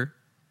wonder,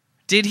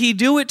 did he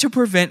do it to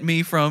prevent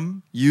me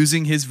from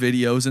using his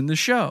videos in the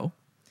show?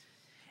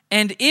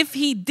 And if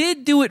he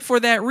did do it for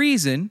that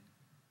reason,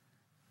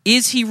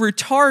 is he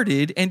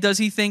retarded, and does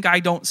he think I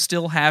don't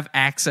still have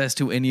access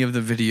to any of the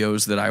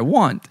videos that I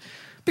want?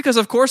 Because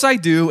of course I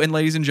do, and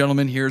ladies and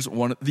gentlemen, here's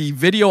the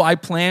video I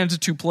planned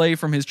to play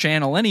from his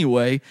channel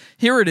anyway.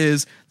 Here it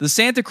is, the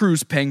Santa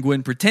Cruz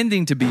Penguin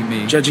pretending to be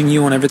me. Judging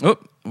you on everything. Oh,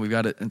 we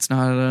got it. It's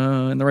not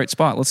in the right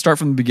spot. Let's start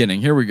from the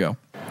beginning. Here we go.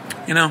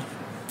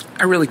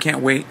 I really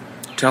can't wait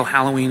till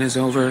Halloween is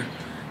over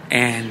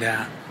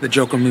and the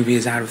Joker movie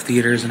is out of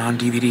theaters and on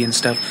DVD and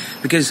stuff,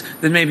 because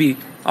then maybe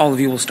all of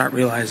you will start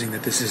realizing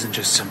that this isn't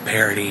just some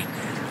parody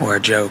or a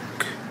joke.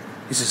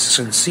 This is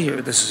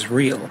sincere. This is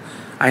real.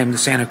 I am the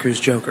Santa Cruz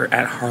Joker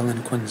at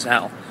Harlan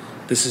Quinzel.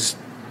 This is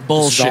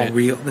bullshit. This is all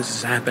real. This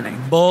is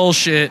happening.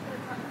 Bullshit.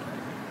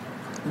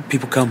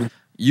 People come.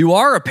 You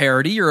are a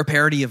parody. You're a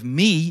parody of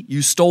me.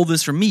 You stole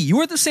this from me.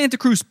 You are the Santa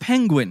Cruz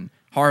Penguin,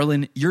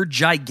 Harlan. You're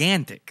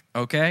gigantic,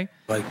 okay?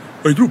 Like,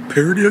 are you a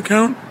parody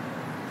account?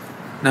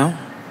 No?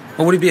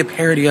 What would it be a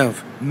parody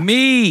of?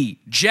 Me,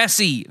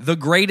 Jesse, the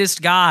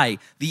greatest guy,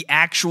 the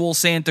actual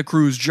Santa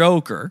Cruz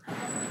Joker.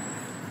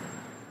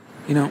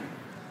 You know,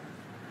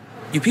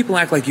 you people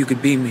act like you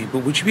could be me,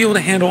 but would you be able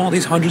to handle all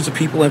these hundreds of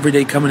people every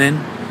day coming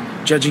in,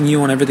 judging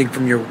you on everything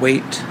from your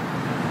weight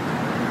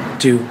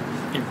to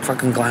your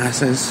fucking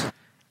glasses?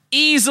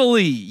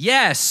 Easily,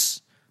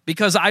 yes,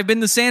 because I've been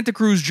the Santa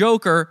Cruz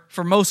Joker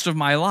for most of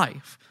my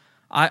life.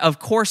 Of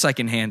course I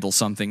can handle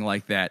something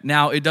like that.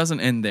 Now, it doesn't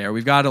end there.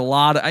 We've got a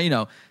lot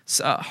of,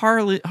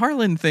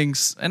 Harlan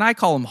thinks, and I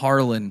call him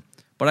Harlan,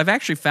 but I've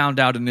actually found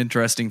out an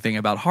interesting thing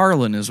about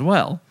Harlan as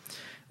well.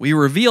 We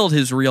revealed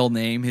his real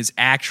name, his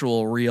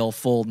actual real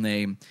full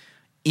name,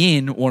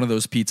 in one of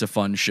those Pizza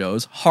Fun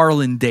shows,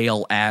 Harlan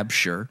Dale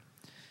Absher.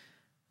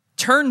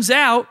 Turns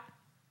out,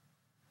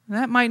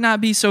 that might not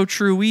be so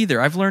true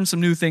either. I've learned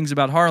some new things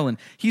about Harlan.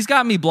 He's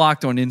got me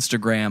blocked on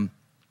Instagram.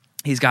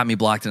 He's got me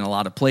blocked in a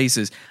lot of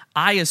places.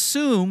 I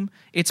assume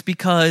it's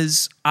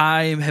because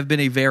I have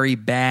been a very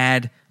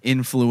bad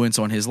influence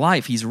on his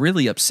life. He's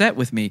really upset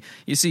with me.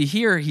 You see,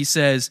 here he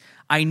says,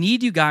 I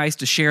need you guys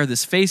to share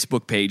this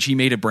Facebook page. He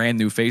made a brand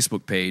new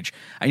Facebook page.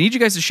 I need you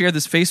guys to share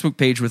this Facebook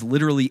page with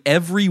literally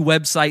every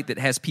website that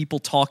has people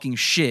talking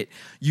shit.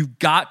 You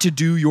got to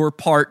do your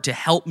part to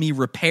help me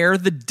repair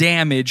the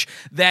damage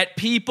that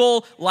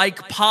people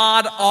like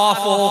Pod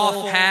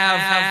Awful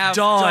have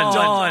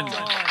done.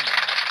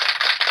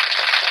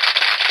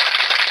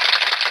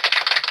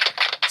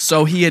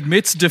 So he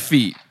admits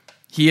defeat.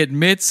 He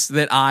admits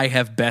that I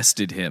have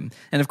bested him.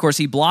 And of course,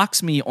 he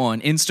blocks me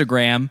on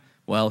Instagram.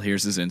 Well,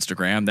 here's his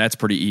Instagram. That's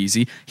pretty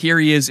easy. Here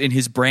he is in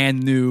his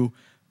brand new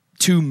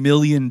 $2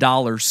 million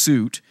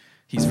suit.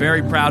 He's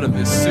very proud of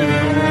his suit.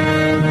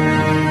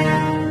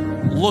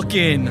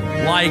 Looking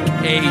like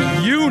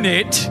a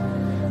unit.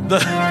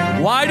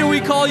 Why do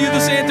we call you the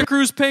Santa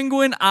Cruz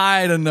Penguin?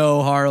 I don't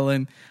know,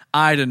 Harlan.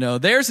 I don't know.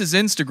 There's his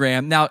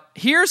Instagram. Now,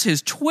 here's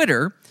his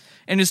Twitter.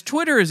 And his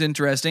Twitter is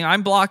interesting.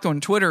 I'm blocked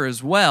on Twitter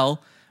as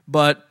well,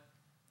 but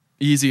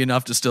easy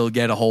enough to still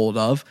get a hold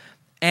of.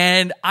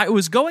 And I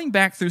was going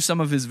back through some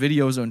of his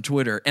videos on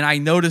Twitter, and I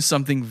noticed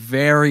something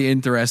very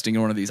interesting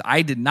in one of these.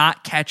 I did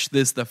not catch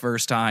this the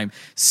first time.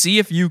 See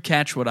if you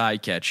catch what I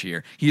catch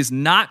here. He is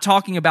not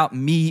talking about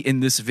me in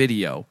this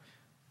video,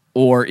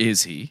 or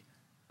is he?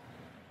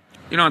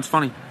 You know, it's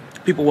funny.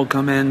 People will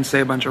come in,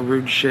 say a bunch of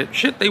rude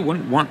shit they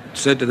wouldn't want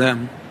said to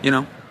them, you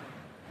know,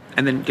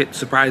 and then get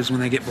surprised when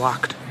they get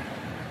blocked.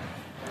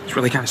 It's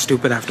really kind of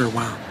stupid after a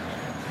while.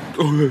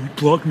 Oh, he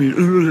blocked me.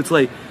 It's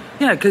like,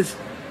 yeah, because do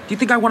you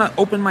think I want to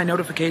open my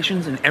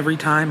notifications and every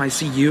time I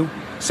see you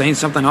saying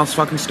something else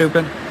fucking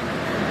stupid?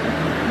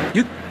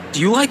 Do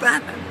you like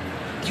that?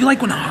 Do you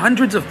like when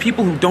hundreds of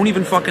people who don't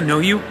even fucking know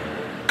you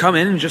come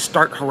in and just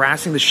start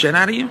harassing the shit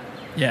out of you?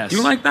 Yes. Do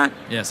you like that?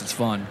 Yes, it's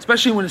fun.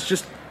 Especially when it's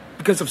just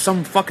because of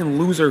some fucking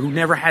loser who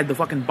never had the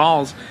fucking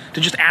balls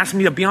to just ask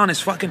me to be on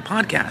his fucking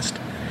podcast.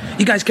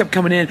 You guys kept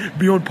coming in,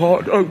 be on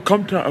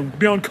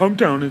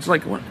Cumtown. It's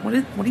like, what are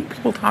you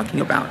people talking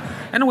about?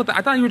 I know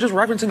I thought you were just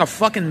referencing a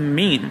fucking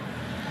meme.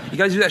 You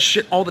guys do that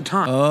shit all the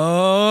time.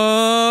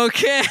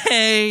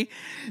 Okay.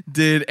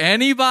 Did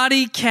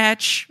anybody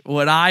catch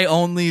what I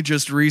only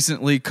just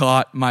recently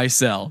caught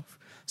myself?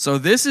 So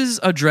this is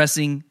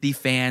addressing the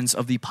fans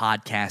of the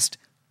podcast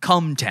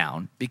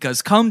Cumtown,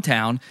 because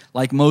Cumtown,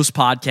 like most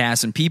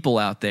podcasts and people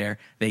out there,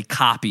 they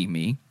copy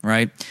me,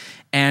 right?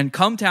 And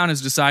Cumtown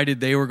has decided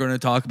they were going to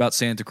talk about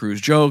Santa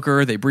Cruz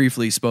Joker. They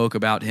briefly spoke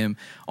about him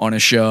on a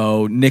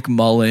show. Nick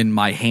Mullen,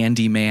 my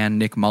handyman,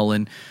 Nick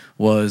Mullen,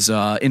 was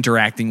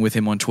interacting with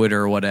him on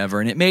Twitter or whatever,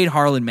 and it made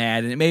Harlan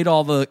mad, and it made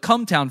all the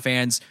Cumtown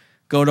fans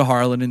go to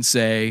Harlan and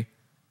say,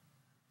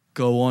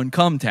 go on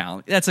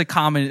Cumtown. That's a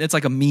common, it's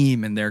like a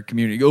meme in their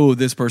community. Oh,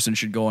 this person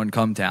should go on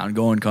Cumtown,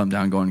 go on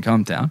Cumtown, go on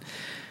Cumtown.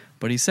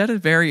 But he said a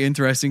very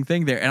interesting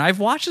thing there. And I've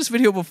watched this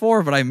video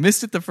before, but I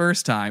missed it the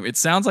first time. It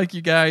sounds like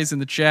you guys in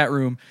the chat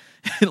room,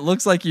 it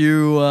looks like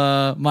you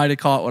might have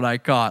caught what I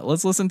caught.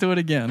 Let's listen to it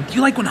again. Do you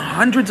like when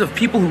hundreds of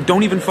people who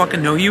don't even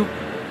fucking know you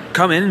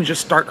come in and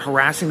just start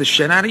harassing the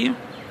shit out of you?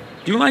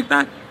 Do you like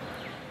that?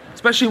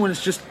 Especially when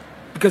it's just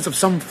because of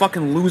some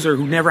fucking loser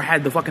who never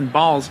had the fucking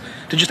balls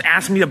to just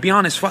ask me to be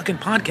on his fucking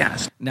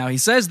podcast. Now, he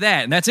says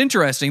that, and that's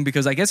interesting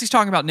because I guess he's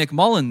talking about Nick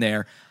Mullen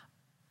there.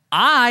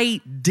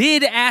 I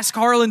did ask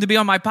Harlan to be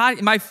on my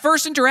podcast. My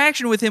first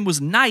interaction with him was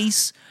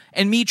nice,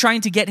 and me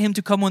trying to get him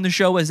to come on the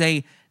show as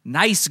a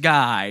nice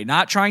guy,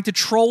 not trying to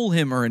troll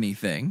him or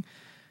anything.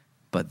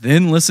 But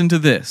then listen to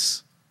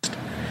this.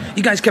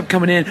 You guys kept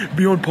coming in,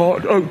 beyond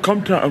pod,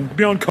 come down,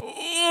 beyond.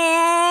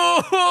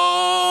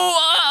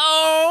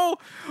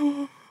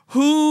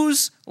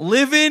 Who's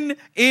living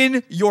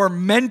in your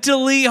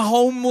mentally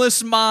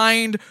homeless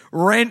mind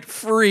rent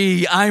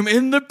free? I'm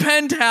in the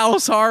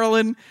penthouse,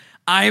 Harlan.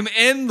 I'm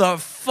in the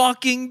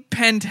fucking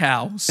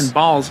penthouse. And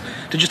balls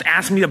to just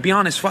ask me to be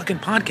on his fucking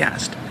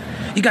podcast.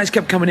 You guys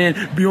kept coming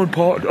in, beyond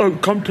pod,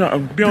 come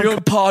down,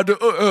 beyond pod,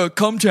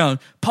 come down,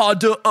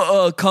 pod,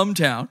 come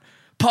down.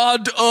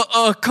 Pod,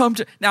 come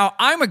to. Now,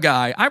 I'm a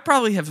guy, I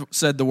probably have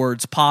said the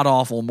words pod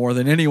awful more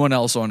than anyone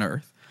else on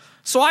earth.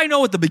 So I know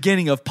what the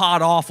beginning of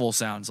pod awful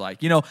sounds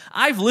like. You know,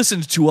 I've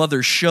listened to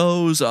other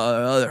shows,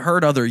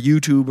 heard other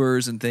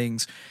YouTubers and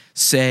things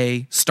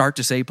start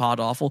to say pod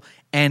awful,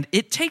 and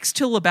it takes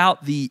till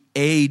about the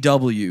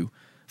AW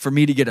for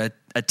me to get a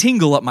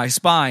tingle up my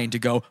spine to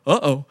go,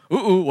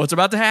 ooh, what's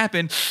about to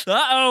happen?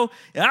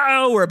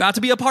 We're about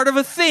to be a part of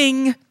a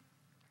thing.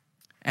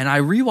 And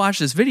I rewatched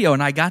this video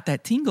and I got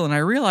that tingle and I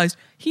realized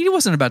he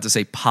wasn't about to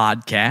say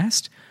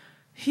podcast.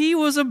 He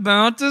was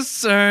about to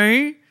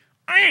say...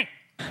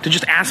 to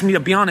just ask me to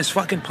be on his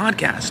fucking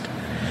podcast.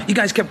 You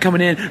guys kept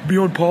coming in,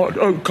 beyond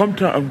pod, come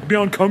down,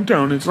 beyond come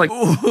down. It's like...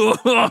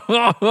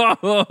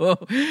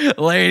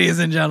 Ladies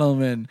and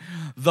gentlemen,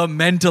 the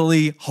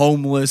mentally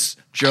homeless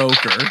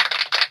Joker.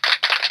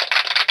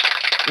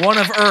 One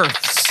of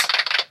Earth's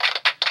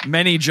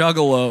many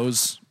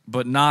juggalos,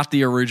 but not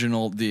the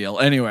original deal.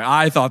 Anyway,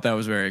 I thought that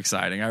was very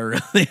exciting. I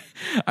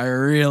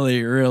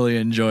really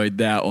enjoyed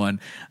that one.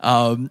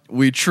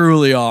 We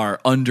truly are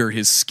under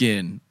his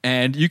skin.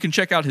 And you can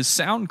check out his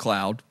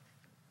SoundCloud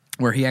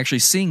where he actually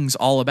sings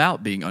all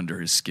about being under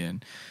his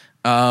skin.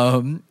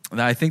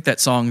 I think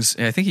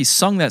he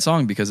sung that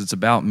song because it's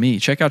about me.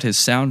 Check out his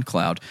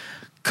SoundCloud.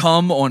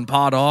 Come on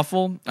Pod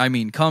Awful. I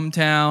mean, Come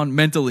Town,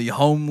 Mentally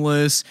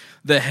Homeless,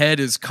 The Head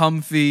is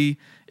Comfy.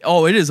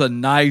 Oh, it is a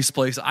nice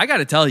place. I got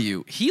to tell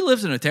you, he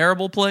lives in a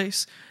terrible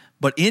place,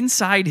 but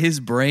inside his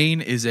brain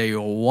is a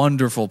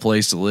wonderful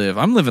place to live.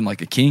 I'm living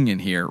like a king in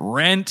here.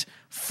 Rent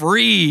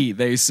free,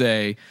 they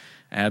say.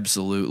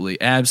 Absolutely.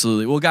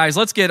 Well, guys,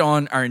 let's get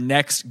on our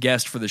next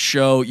guest for the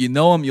show. You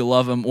know him, you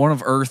love him, one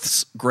of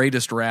Earth's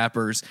greatest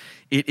rappers.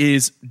 It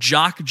is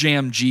Jock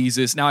Jam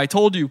Jesus. Now, I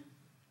told you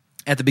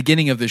at the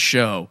beginning of this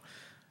show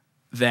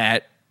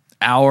that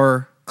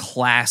our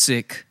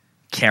classic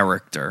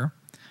character,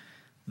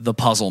 the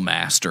Puzzle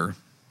Master,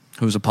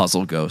 who's a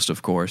puzzle ghost,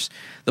 of course.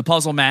 The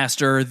Puzzle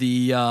Master,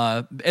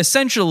 the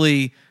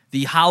essentially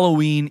the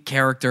Halloween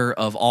character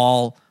of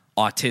all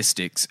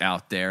autistics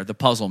out there, the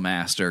Puzzle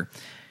Master.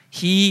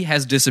 He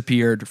has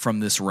disappeared from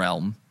this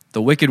realm.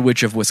 The Wicked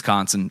Witch of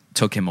Wisconsin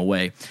took him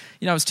away.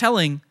 You know, I was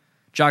telling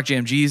Jock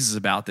Jam Jesus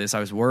about this. I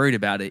was worried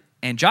about it.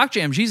 And Jock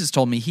Jam Jesus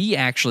told me he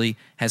actually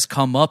has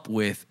come up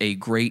with a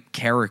great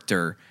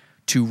character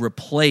to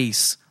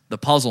replace the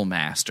Puzzle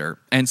Master.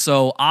 And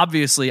so,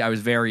 obviously, I was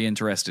very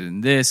interested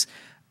in this,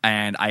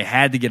 and I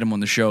had to get him on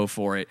the show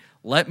for it.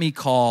 Let me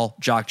call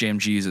Jock Jam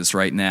Jesus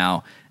right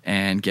now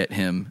and get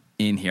him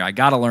in here. I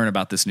got to learn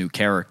about this new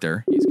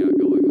character he's got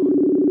going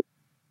on.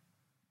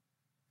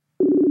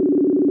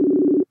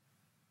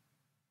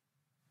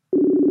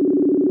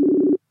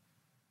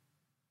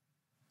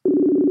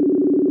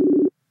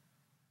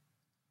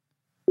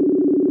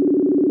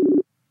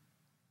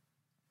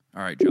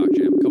 All right, Jock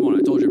Jam, come on.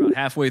 I told you about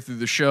halfway through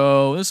the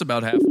show. This is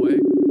about halfway.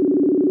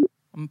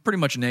 I'm pretty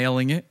much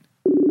nailing it.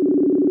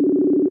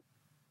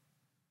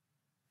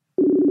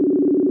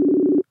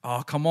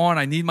 Oh, come on.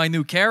 I need my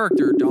new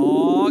character,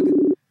 dog.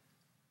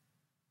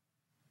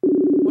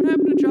 What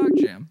happened to Jock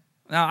Jam?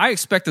 Now, I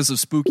expect this of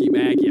Spooky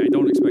Maggie. I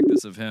don't expect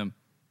this of him.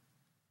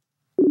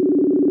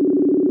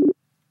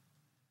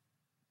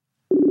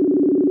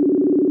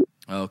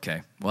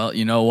 Okay. Well,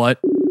 you know what?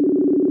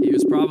 He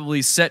was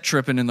probably set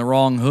tripping in the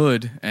wrong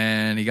hood,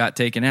 and he got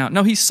taken out.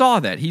 No, he saw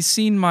that. He's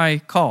seen my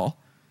call.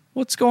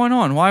 What's going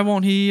on? Why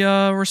won't he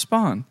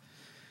respond?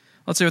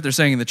 Let's see what they're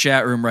saying in the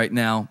chat room right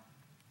now.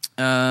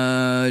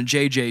 JJJ.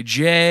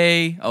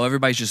 Oh,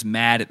 everybody's just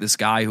mad at this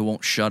guy who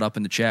won't shut up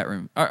in the chat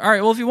room. All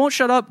right, well, if he won't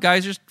shut up,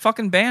 guys, just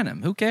fucking ban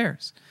him. Who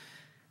cares?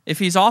 If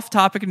he's off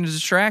topic and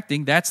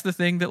distracting, that's the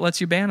thing that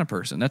lets you ban a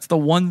person. That's the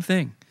one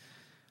thing.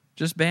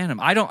 Just ban him.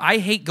 I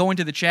hate going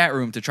to the chat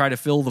room to try to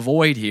fill the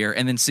void here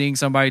and then seeing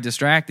somebody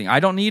distracting. I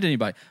don't need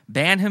anybody.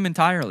 Ban him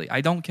entirely.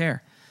 I don't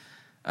care.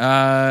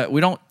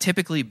 We don't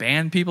typically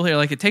ban people here.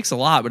 Like, it takes a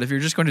lot, but if you're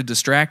just going to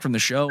distract from the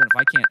show, and if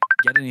I can't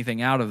get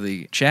anything out of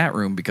the chat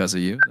room because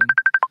of you, then...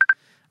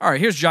 All right,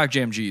 here's Jock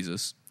Jam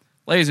Jesus.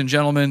 Ladies and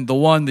gentlemen, the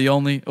one, the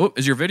only... Oh,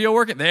 is your video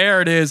working?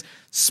 There it is.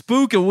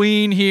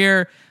 Spookaween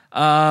here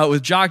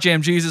with Jock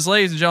Jam Jesus.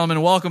 Ladies and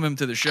gentlemen, welcome him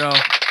to the show.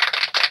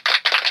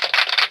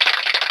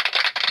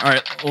 All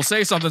right, we'll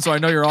say something so I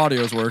know your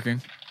audio's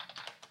working.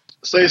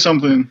 Say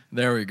something.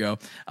 There we go.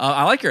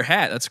 I like your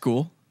hat. That's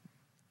cool.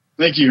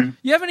 Thank you.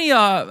 You have any?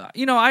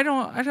 I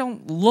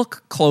don't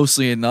look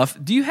closely enough.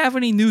 Do you have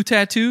any new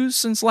tattoos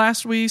since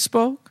last we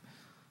spoke?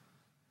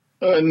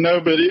 No,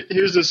 but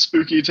here's a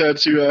spooky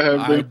tattoo I have.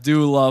 I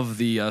do love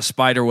the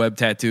spiderweb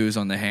tattoos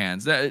on the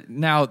hands.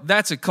 Now,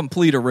 that's a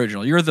complete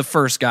original. You're the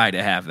first guy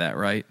to have that,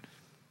 right?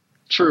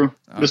 True.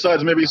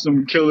 Besides maybe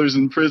some killers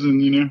in prison,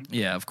 you know?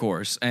 Yeah, of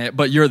course.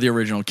 But you're the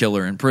original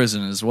killer in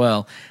prison as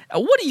well.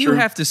 What do you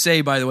have to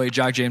say, by the way,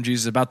 Jock Jam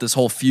Jesus, about this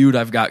whole feud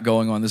I've got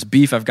going on, this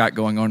beef I've got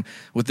going on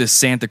with this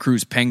Santa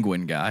Cruz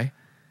Penguin guy?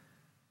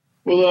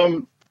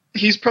 Well,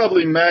 he's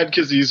probably mad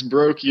because he's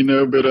broke, you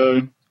know, but,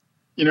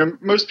 you know,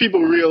 most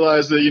people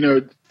realize that, you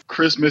know,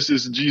 Christmas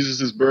is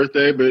Jesus'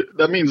 birthday, but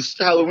that means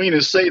Halloween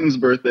is Satan's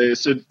birthday.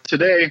 So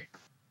today,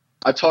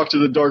 I talked to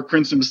the Dark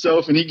Prince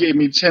himself, and he gave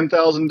me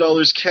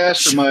 $10,000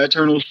 cash for my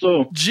eternal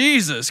soul.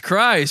 Jesus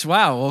Christ.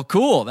 Wow. Well,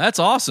 cool. That's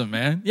awesome,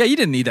 man. Yeah, you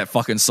didn't need that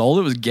fucking soul.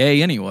 It was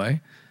gay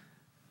anyway.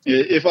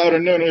 If I would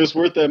have known it was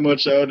worth that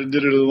much, I would have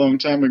did it a long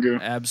time ago.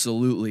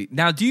 Absolutely.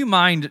 Now, do you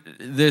mind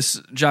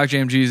this, Jock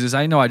Jam Jesus?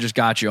 I know I just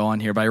got you on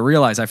here, but I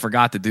realized I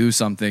forgot to do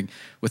something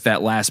with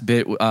that last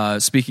bit.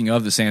 Speaking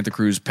of the Santa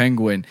Cruz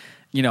Penguin,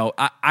 you know,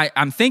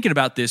 I'm thinking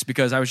about this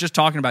because I was just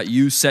talking about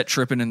you set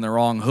tripping in the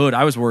wrong hood.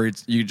 I was worried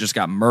you just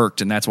got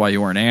murked, and that's why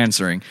you weren't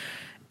answering.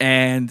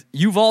 And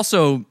you've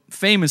also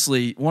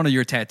famously, one of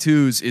your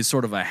tattoos is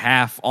sort of a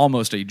half,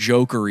 almost a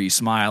jokery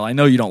smile. I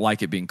know you don't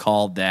like it being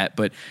called that,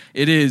 but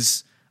it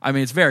is... I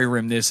mean, it's very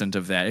reminiscent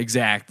of that,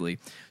 exactly.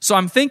 So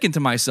I'm thinking to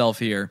myself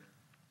here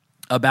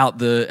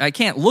about I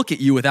can't look at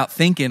you without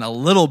thinking a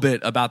little bit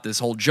about this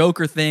whole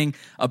Joker thing,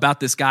 about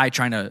this guy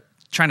trying to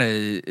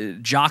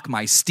jock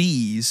my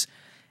steez.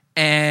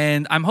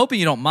 And I'm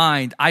hoping you don't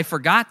mind. I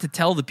forgot to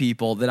tell the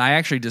people that I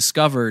actually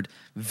discovered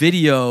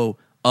video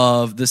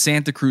of the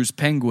Santa Cruz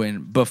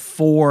Penguin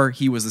before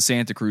he was the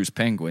Santa Cruz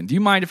Penguin. Do you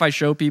mind if I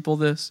show people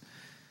this?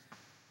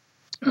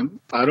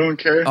 I don't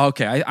care.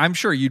 Okay, I'm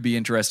sure you'd be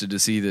interested to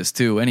see this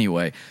too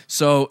anyway.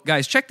 So,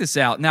 guys, check this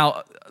out.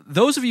 Now,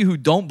 those of you who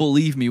don't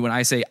believe me when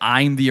I say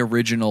I'm the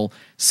original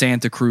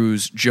Santa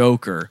Cruz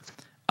Joker,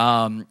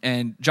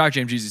 and Jock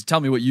Jam Jesus, tell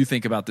me what you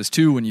think about this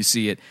too when you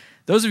see it.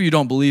 Those of you who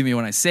don't believe me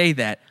when I say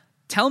that,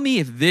 tell me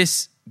if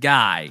this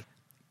guy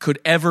could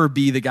ever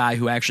be the guy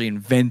who actually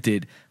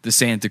invented the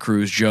Santa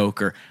Cruz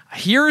Joker.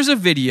 Here is a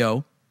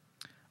video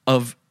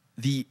of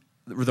the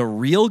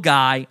real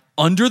guy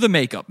under the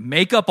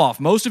makeup off.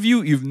 Most of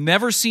you've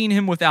never seen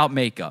him without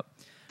makeup,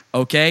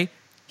 okay?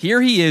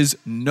 Here he is,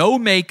 no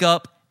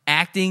makeup,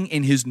 acting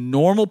in his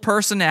normal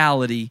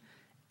personality,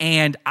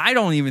 and I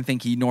don't even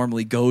think he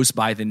normally goes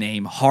by the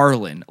name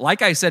Harlan.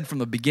 Like I said from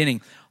the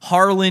beginning,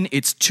 Harlan,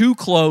 it's too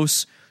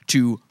close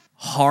to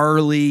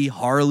Harley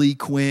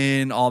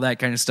Quinn, all that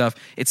kind of stuff.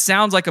 It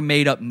sounds like a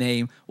made-up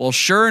name. Well,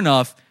 sure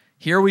enough,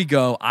 here we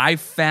go. I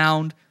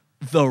found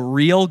the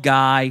real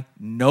guy,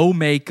 no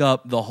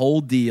makeup, the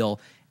whole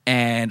deal,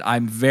 and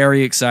I'm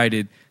very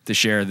excited to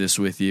share this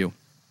with you.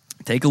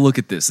 Take a look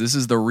at this. This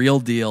is the real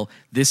deal.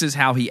 This is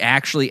how he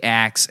actually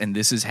acts, and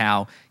this is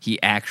how he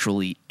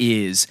actually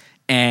is.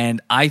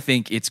 And I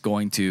think it's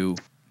going to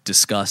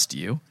disgust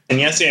you. And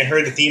yesterday I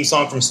heard the theme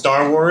song from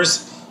Star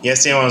Wars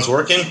yesterday when I was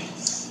working,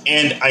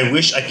 and I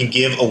wish I could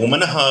give a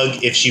woman a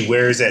hug if she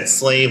wears that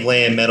Slave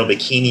Leia metal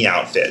bikini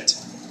outfit.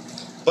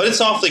 But it's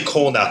awfully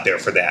cold out there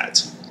for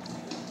that.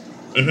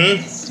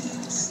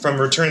 From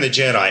Return of the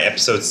Jedi,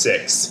 Episode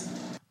 6.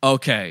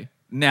 Okay,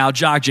 now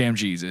Jock Jam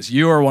Jesus,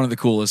 you are one of the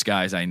coolest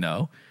guys I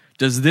know.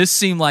 Does this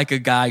seem like a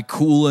guy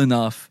cool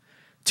enough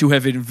to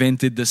have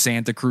invented the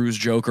Santa Cruz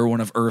Joker,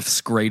 one of Earth's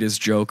greatest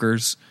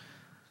Jokers?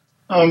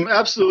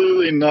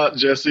 Absolutely not,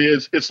 Jesse.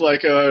 It's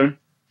like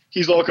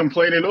he's all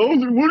complaining, oh,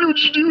 what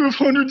would you do if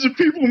hundreds of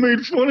people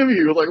made fun of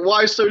you? Like,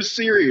 why so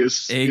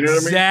serious? Exactly. You know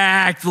what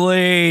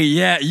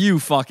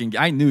I mean?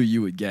 Yeah, I knew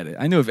you would get it.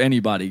 I knew if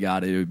anybody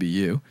got it, it would be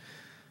you.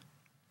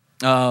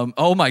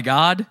 Oh my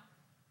God.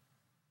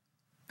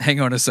 Hang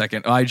on a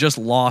second. I just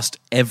lost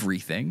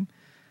everything.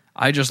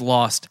 And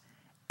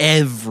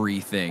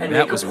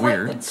that was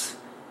weird.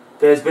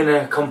 There's been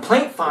a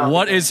complaint filed.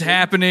 What is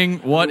happening?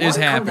 What is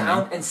happening?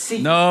 Come down and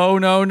see. No.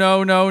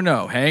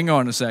 Hang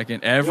on a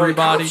second.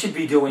 Everybody should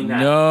be doing that.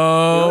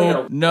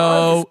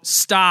 No.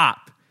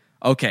 Stop.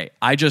 Okay,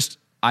 I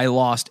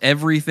lost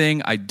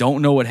everything. I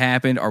don't know what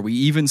happened. Are we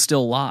even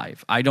still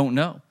live? I don't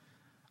know.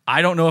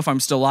 I don't know if I'm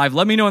still live.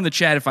 Let me know in the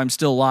chat if I'm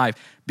still live,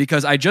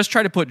 because I just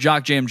tried to put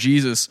Jock Jam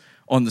Jesus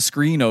on the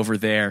screen over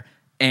there,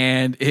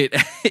 and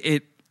it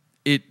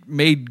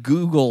made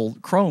Google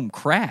Chrome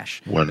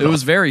crash. It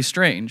was very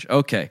strange.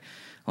 Okay,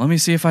 let me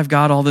see if I've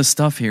got all this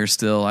stuff here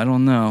still. I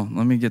don't know.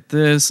 Let me get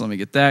this. Let me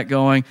get that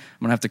going. I'm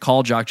going to have to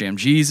call Jock Jam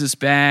Jesus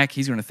back.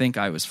 He's going to think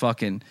I was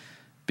fucking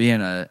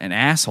being an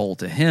asshole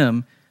to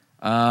him.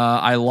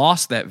 I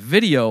lost that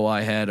video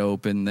I had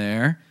open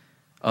there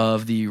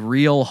of the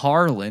real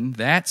Harlan.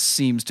 That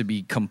seems to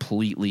be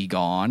completely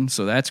gone,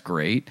 so that's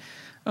great.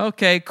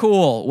 Okay,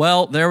 cool.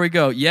 Well, there we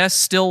go. Yes,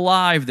 still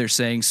live, they're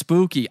saying.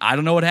 Spooky. I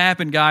don't know what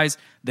happened, guys.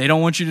 They don't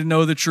want you to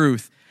know the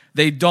truth.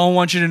 They don't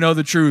want you to know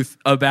the truth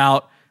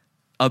about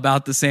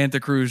the Santa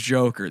Cruz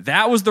Joker.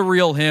 That was the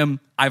real him.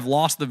 I've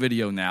lost the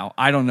video now.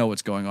 I don't know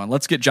what's going on.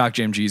 Let's get Jock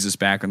Jam Jesus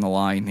back on the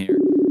line here.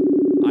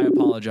 I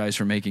apologize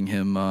for making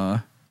him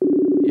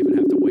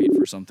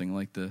for something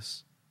like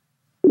this.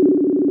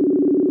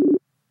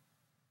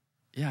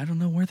 Yeah, I don't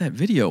know where that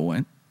video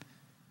went.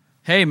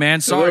 Hey,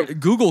 man, sorry.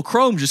 Google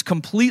Chrome just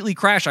completely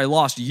crashed. I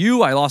lost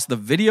you. I lost the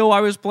video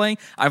I was playing.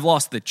 I've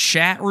lost the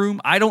chat room.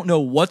 I don't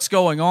know what's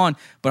going on,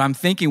 but I'm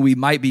thinking we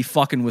might be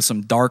fucking with some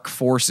dark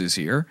forces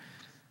here.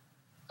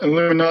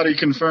 Illuminati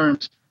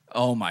confirmed.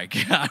 Oh, my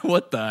God.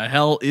 What the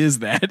hell is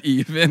that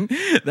even?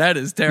 That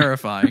is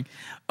terrifying.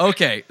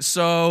 Okay,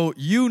 so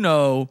you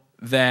know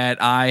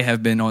that I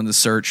have been on the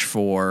search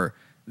for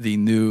the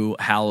new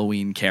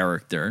Halloween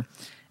character,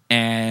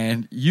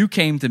 and you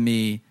came to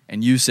me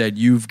and you said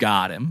you've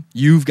got him.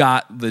 You've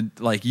got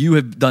you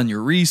have done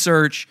your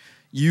research.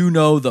 You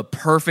know the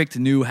perfect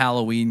new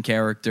Halloween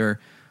character.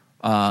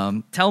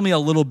 Tell me a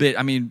little bit.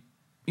 I mean,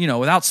 you know,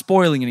 without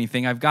spoiling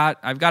anything, I've got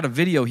a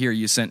video here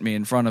you sent me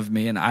in front of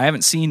me, and I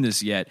haven't seen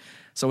this yet.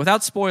 So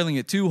without spoiling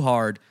it too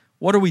hard,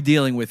 what are we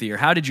dealing with here?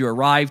 How did you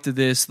arrive to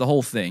this? The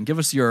whole thing. Give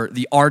us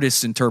the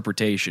artist's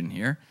interpretation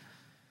here.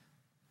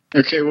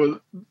 Okay, well,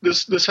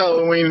 this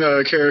Halloween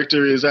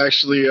character is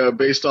actually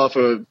based off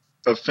a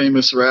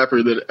famous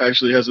rapper that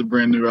actually has a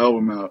brand new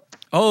album out.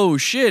 Oh,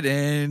 shit.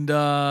 And,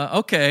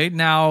 okay,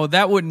 now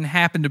that wouldn't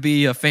happen to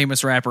be a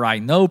famous rapper I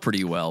know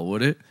pretty well,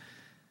 would it?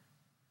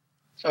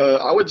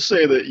 I would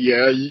say that,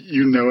 yeah,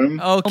 you know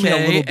him.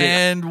 Okay,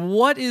 and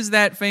what is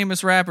that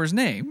famous rapper's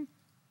name?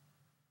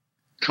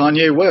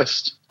 Kanye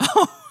West.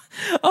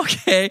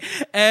 Okay,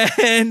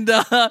 and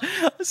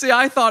see,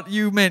 I thought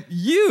you meant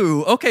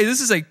you. Okay,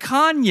 this is a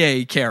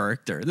Kanye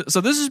character.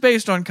 So this is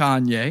based on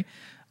Kanye,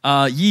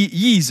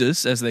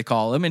 Yeezus, as they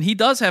call him, and he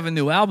does have a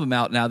new album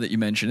out now that you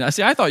mentioned.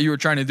 See, I thought you were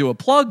trying to do a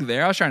plug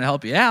there. I was trying to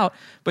help you out,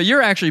 but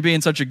you're actually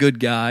being such a good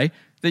guy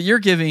that you're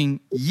giving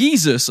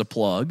Yeezus a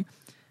plug,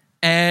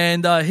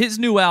 and his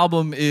new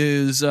album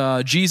is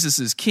Jesus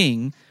is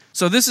King.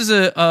 So this is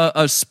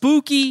a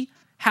spooky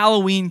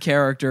Halloween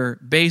character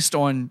based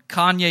on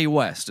Kanye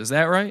West. Is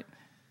that right?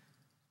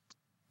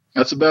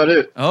 That's about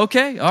it.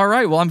 Okay. All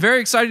right. Well, I'm very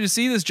excited to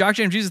see this. Jock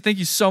Jam Jesus, thank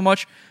you so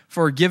much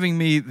for giving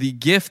me the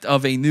gift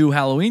of a new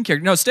Halloween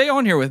character. No, stay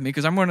on here with me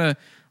because I'm going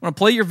to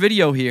play your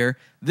video here.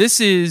 This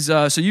is,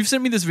 so you've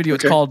sent me this video.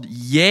 Okay. It's called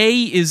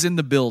Yay is in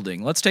the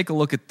Building. Let's take a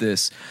look at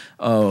this.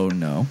 Oh,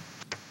 no.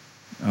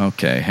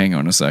 Okay, hang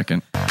on a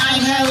second.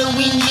 I'm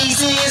Halloween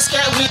Yeezus,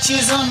 got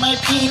witches on my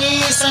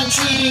penis. I'm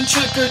treating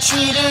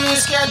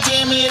trick-or-treaters, god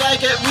damn it, I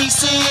got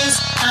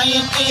Reese's. I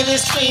am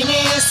A-list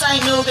famous, I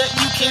know that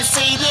you can't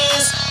say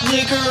this.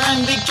 Nigger,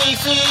 I'm the gay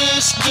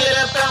fish, get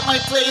up out my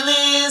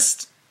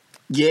playlist.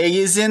 Yay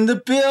is in the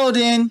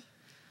building.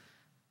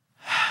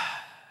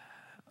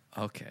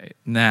 Okay,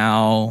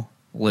 now,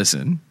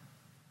 listen,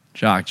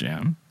 Jock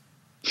Jam.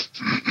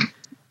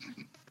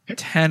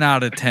 10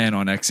 out of 10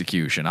 on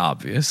execution,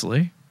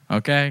 obviously.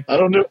 Okay. I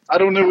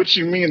don't know what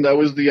you mean. That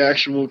was the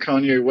actual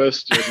Kanye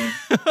West judgment.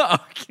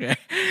 Okay.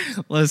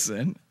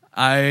 Listen,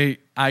 I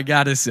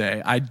gotta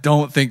say, I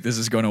don't think this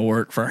is going to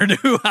work for a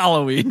new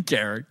Halloween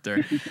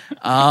character.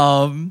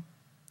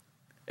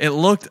 It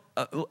looked.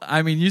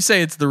 I mean, you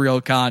say it's the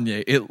real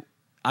Kanye.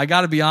 I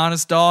gotta be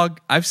honest,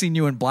 dog. I've seen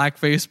you in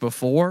blackface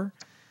before,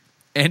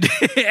 and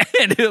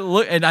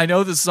and I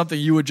know this is something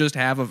you would just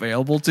have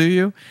available to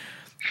you.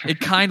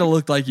 It kind of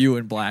looked like you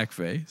in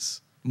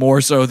blackface,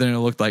 more so than it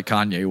looked like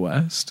Kanye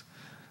West.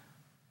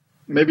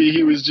 Maybe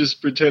he was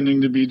just pretending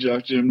to be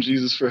Jock Jam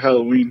Jesus for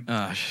Halloween.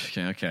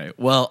 Okay.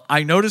 Well,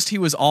 I noticed he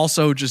was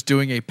also just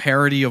doing a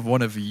parody of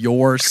one of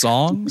your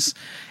songs,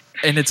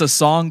 and it's a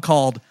song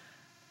called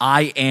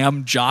I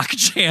Am Jock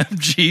Jam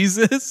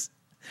Jesus.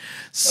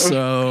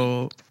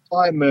 So...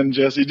 Fine then,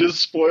 Jesse. Just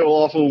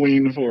spoil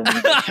AWFULWEEN for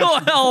me.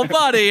 Well,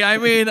 buddy, I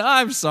mean,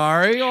 I'm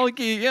sorry.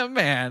 Yeah,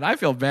 man, I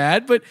feel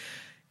bad, but...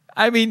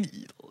 I mean,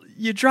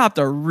 you dropped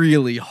a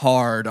really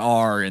hard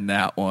R in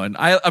that one.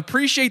 I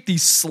appreciate the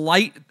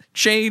slight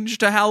change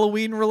to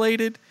Halloween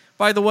related.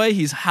 By the way,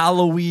 he's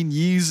Halloween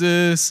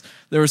Yeezus.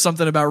 There was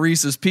something about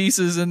Reese's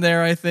Pieces in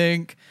there, I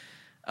think.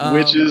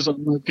 Witches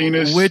on my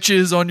penis.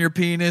 Witches on your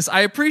penis.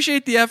 I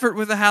appreciate the effort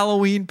with the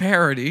Halloween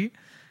parody,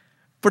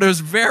 but it was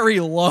very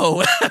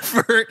low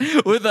effort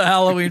with the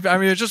Halloween. I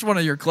mean, it's just one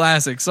of your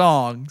classic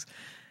songs.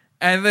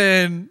 And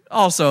then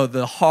also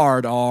the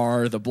hard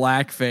R, the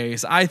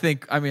blackface.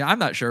 I'm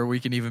not sure we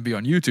can even be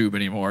on YouTube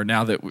anymore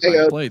now that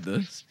I played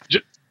this.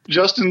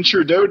 Justin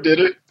Trudeau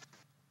did it.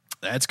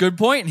 That's a good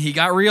point, and he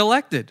got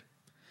reelected.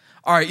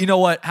 All right, you know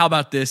what? How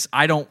about this?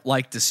 I don't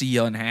like to see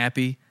you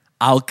unhappy.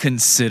 I'll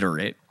consider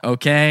it,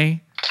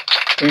 okay?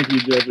 Thank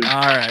you, Jeffrey.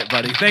 All right,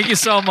 buddy. Thank you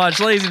so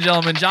much. Ladies and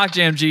gentlemen, Jock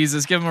Jam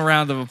Jesus, give him a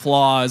round of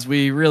applause.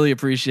 We really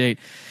appreciate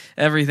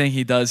everything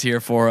he does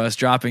here for us,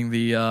 dropping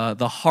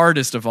the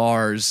hardest of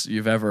R's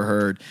you've ever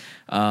heard.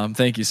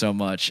 Thank you so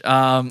much.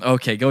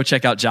 Okay, go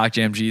check out Jock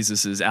Jam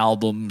Jesus's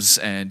albums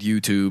and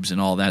YouTubes and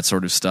all that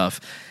sort of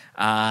stuff.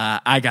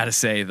 I gotta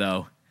say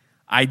though,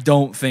 I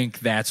don't think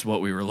that's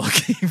what we were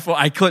looking for.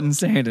 I couldn't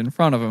say it in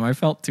front of him. I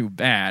felt too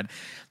bad.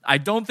 I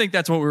don't think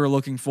that's what we were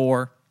looking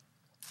for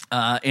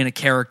in a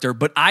character,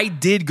 but I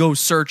did go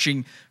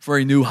searching for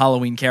a new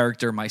Halloween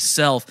character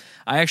myself.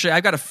 I've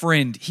got a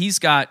friend. He's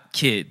got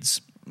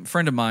kids. a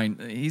friend of mine,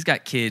 he's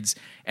got kids,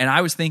 and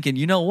I was thinking,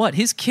 you know what?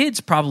 His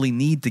kids probably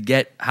need to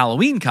get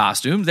Halloween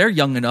costumes. They're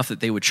young enough that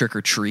they would trick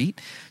or treat.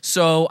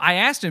 So I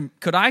asked him,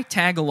 could I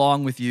tag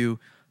along with you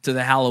to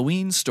the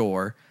Halloween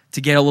store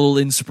to get a little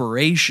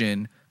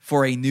inspiration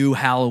for a new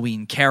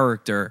Halloween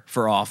character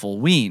for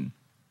AWFULWEEN?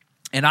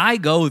 And I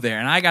go there,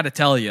 and I got to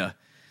tell you,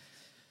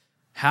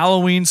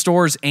 Halloween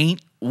stores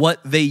ain't what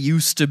they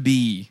used to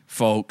be,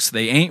 folks.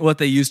 They ain't what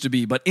they used to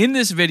be. But in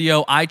this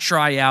video, I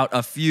try out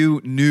a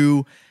few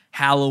new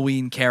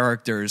Halloween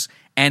characters,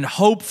 and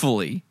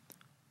hopefully,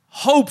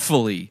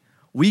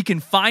 we can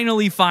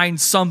finally find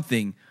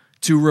something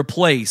to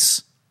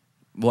replace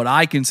what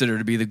I consider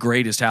to be the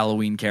greatest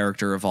Halloween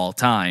character of all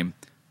time,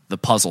 the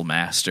Puzzle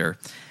Master.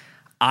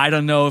 I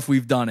don't know if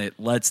we've done it.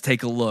 Let's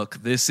take a look.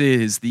 This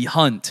is the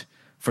hunt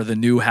for the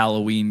new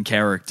Halloween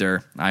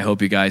character. I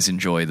hope you guys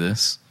enjoy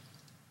this.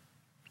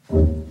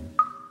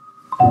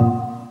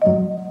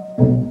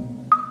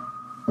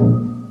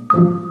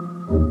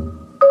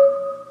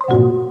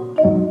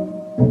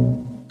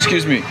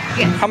 Excuse me.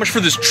 Yes. How much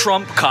for this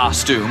Trump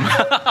costume?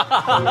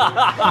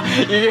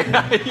 you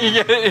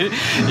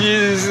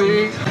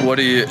see? What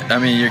do you, I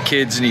mean, your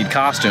kids need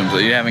costumes.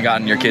 You haven't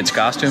gotten your kids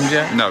costumes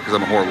yet? No, because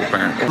I'm a horrible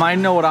parent. I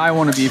know what I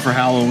want to be for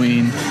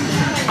Halloween.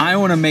 I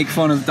want to make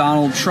fun of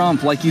Donald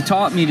Trump like you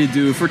taught me to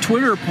do for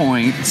Twitter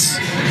points.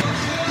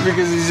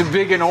 Because he's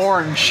big and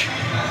orange.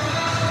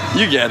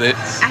 You get it.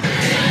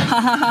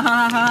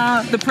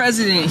 The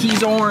president,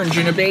 he's orange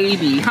and a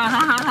baby.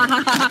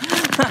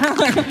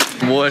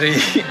 What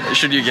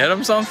should you get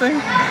them something?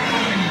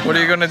 What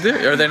are you gonna do?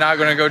 Are they not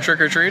gonna go trick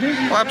or treating?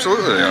 Well,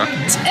 absolutely they are.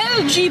 It's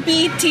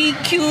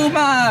LGBTQ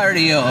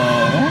Mario.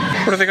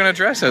 What are they gonna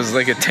dress as?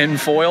 Like a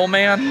tinfoil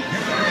man?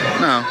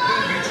 No.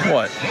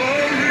 What?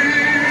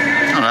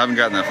 I haven't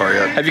gotten that far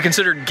yet. Have you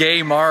considered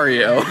gay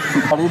Mario?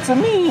 It's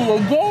me, a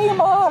gay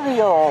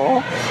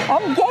Mario.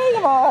 I'm gay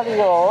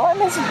Mario. I'm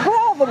his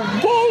brother,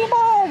 gay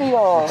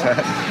Mario.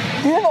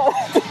 You know,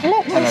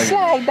 let me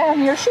slide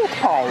down your shit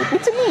pipe.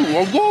 It's me,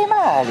 a gay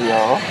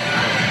Mario.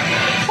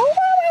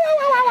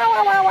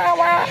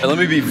 Let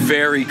me be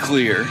very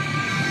clear.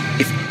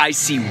 If I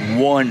see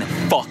one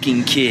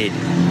fucking kid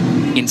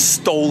in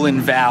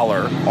stolen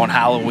valor on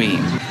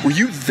Halloween, were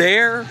you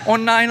there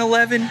on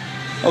 9/11?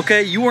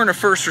 Okay, you weren't a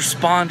first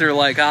responder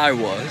like I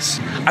was.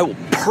 I will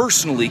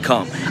personally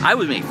come. I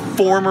was a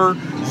former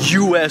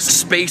U.S.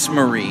 Space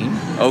Marine,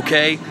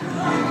 okay?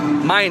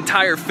 My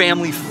entire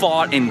family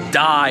fought and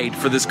died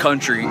for this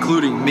country,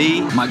 including me.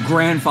 My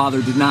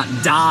grandfather did not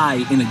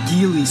die in a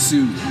ghillie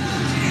suit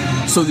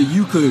so that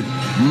you could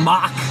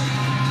mock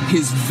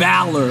his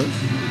valor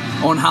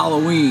on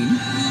Halloween.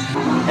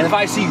 And if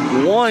I see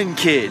one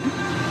kid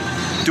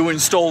doing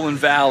stolen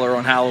valor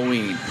on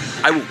Halloween,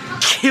 I will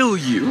kill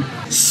you.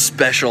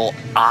 Special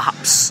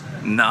ops.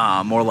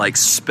 Nah, more like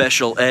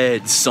special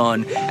ed,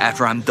 son,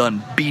 after I'm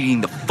done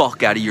beating the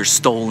fuck out of your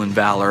stolen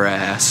valor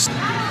ass.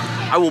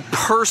 I will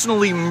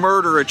personally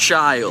murder a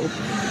child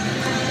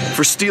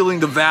for stealing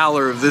the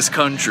valor of this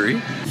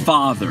country.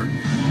 Father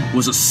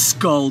was a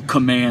skull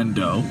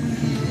commando,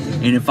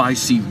 and if I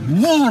see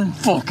one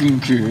fucking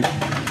kid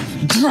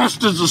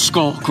dressed as a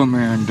skull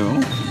commando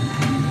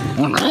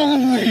on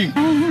Halloween,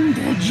 I'm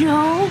the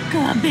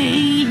Joker,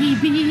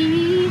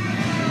 baby.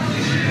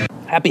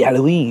 Happy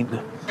Halloween.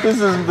 This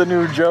is the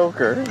new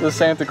Joker, the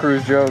Santa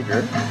Cruz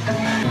Joker.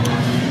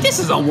 this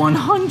is a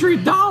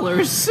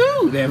 $100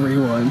 suit,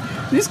 everyone.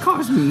 This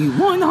cost me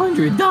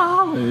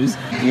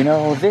 $100. You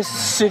know, this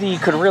city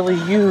could really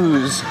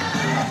use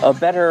a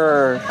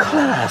better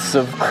class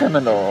of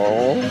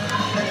criminal.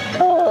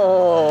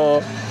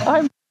 Oh,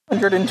 I'm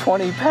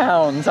 120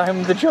 pounds.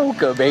 I'm the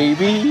Joker,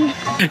 baby.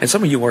 And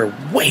some of you are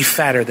way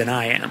fatter than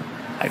I am.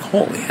 Like,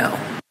 holy hell.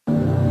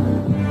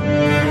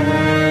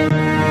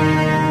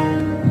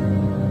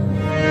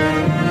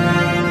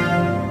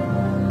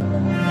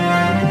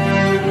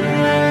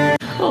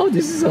 Oh,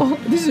 this is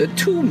a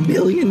 $2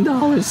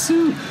 million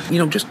suit. You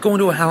know, just going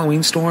to a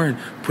Halloween store and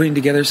putting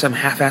together some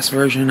half-ass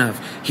version of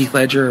Heath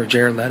Ledger or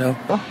Jared Leto.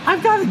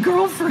 I've got a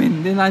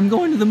girlfriend and I'm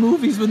going to the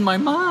movies with my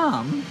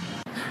mom.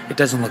 It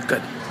doesn't look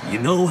good. You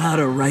know how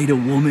to write a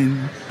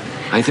woman?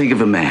 I think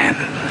of a man,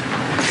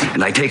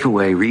 and I take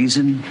away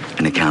reason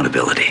and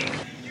accountability.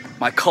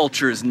 My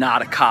culture is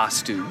not a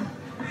costume,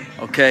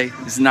 okay?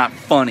 It's not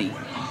funny.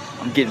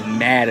 I'm getting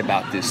mad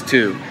about this,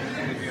 too.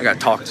 I gotta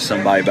talk to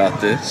somebody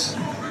about this.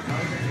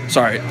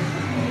 Sorry,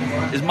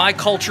 is my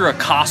culture a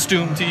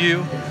costume to you?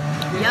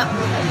 Yep.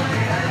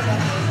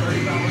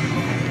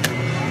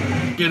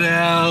 Get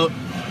out.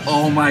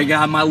 Oh my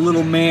God, my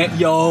little man,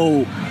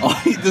 yo.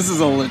 Oh, this is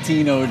a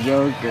Latino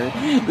Joker.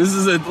 This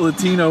is a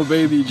Latino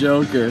baby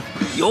Joker.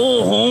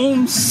 Yo,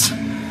 Holmes,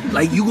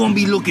 like you gonna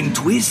be looking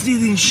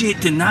twisted and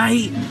shit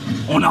tonight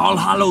on All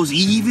Hallows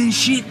Eve and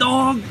shit,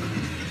 dog?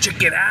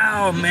 Check it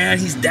out, man,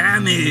 he's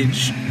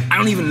damaged. I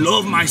don't even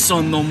love my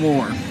son no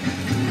more.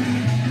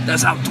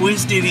 That's how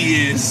twisted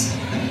he is.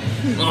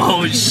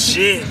 Oh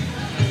shit.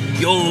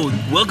 Yo,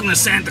 welcome to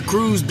Santa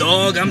Cruz,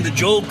 dog. I'm the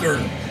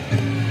Joker.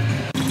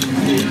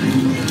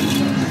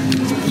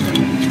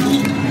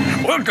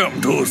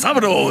 Welcome to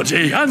Sábado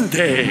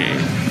Gigante.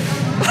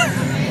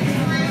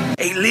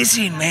 Hey,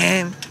 listen,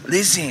 man.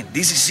 Listen,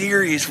 this is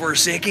serious for a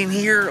second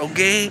here,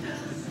 okay?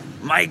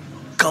 My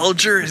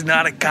culture is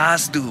not a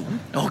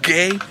costume,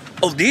 okay?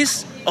 Oh,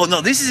 this? Oh,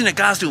 no, this isn't a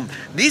costume.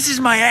 This is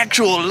my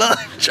actual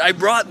lunch. I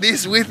brought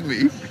this with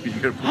me.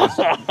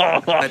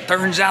 It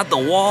turns out the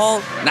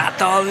wall, not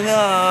tall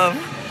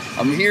enough.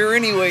 I'm here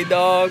anyway,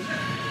 dog.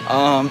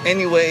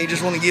 Anyway,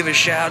 just want to give a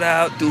shout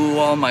out to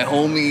all my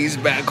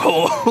homies back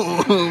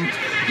home.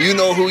 You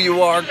know who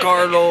you are,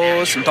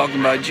 Carlos. I'm talking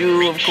about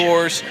you, of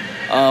course.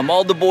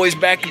 All the boys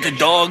back at the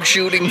dog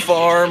shooting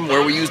farm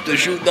where we used to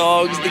shoot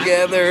dogs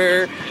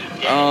together.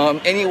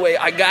 Anyway,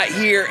 I got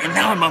here and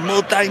now I'm a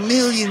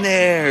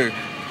multi-millionaire.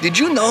 Did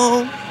you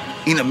know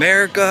in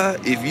America,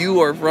 if you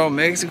are from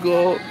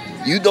Mexico,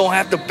 you don't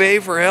have to pay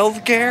for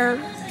health care?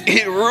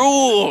 It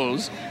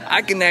rules.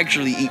 I can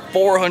actually eat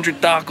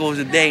 400 tacos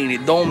a day and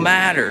it don't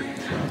matter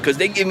because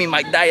they give me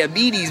my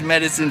diabetes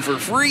medicine for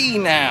free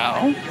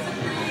now.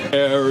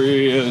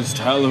 Scariest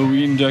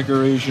Halloween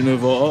decoration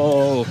of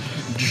all,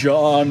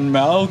 John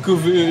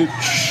Malkovich.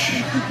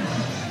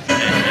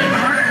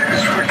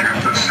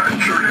 Forget the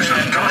centuries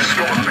of dust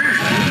on me.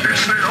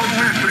 It's the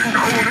only thing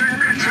holding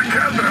me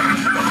together.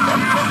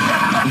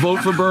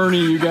 Vote for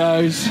Bernie, you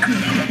guys.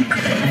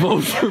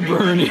 Vote for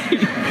Bernie.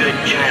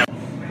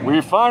 We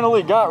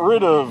finally got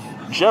rid of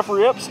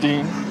Jeffrey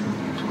Epstein.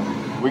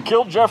 We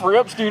killed Jeffrey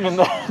Epstein in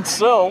that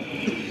cell.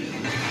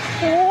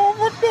 All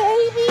the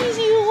babies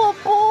you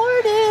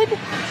aborted.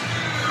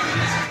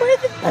 Where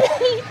the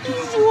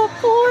babies you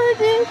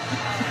aborted?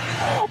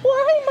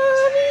 Why,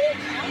 Mommy?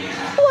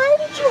 Why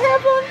did you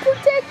have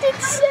unprotected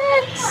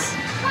sex?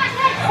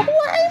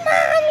 Why,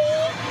 Mommy?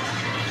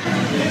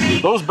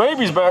 Those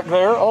babies back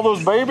there, all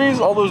those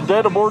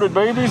dead aborted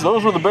babies,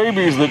 those were the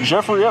babies that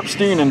Jeffrey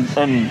Epstein and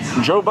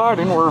Joe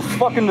Biden were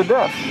fucking to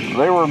death.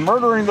 They were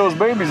murdering those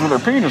babies with their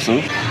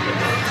penises.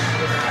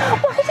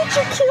 Why did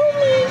you kill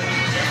me?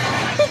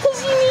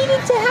 Because you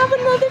needed to have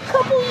another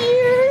couple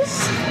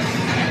years.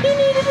 You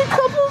needed a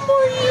couple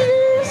more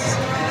years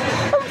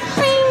of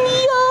being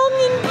young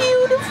and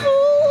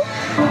beautiful.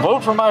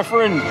 Vote for my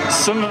friend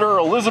Senator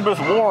Elizabeth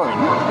Warren.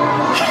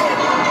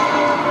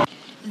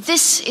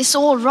 This is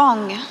all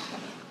wrong.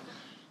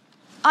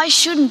 I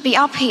shouldn't be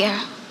up here.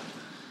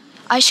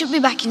 I should be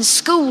back in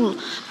school.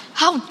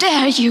 How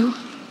dare you?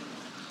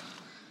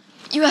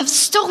 You have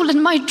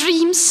stolen my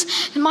dreams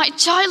and my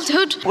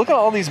childhood. Look at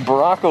all these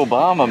Barack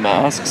Obama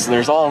masks.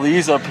 There's all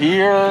these up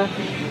here,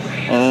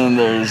 and then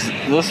there's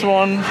this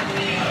one.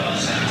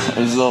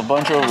 There's a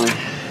bunch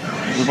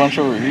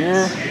over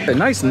here. A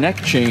nice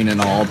neck chain and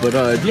all, but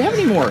do you have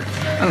any more,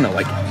 I don't know,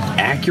 like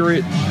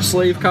accurate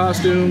slave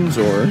costumes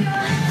or...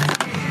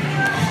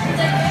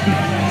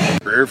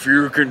 If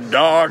you can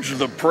dodge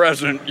the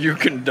present, you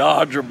can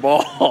dodge a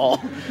ball.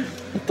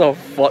 What the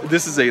fuck?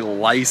 This is a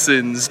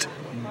licensed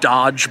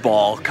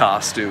dodgeball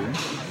costume.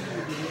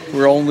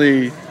 We're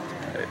only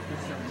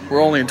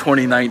in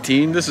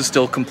 2019. This is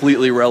still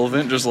completely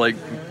relevant, just like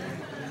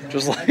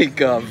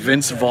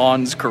Vince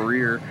Vaughn's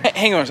career.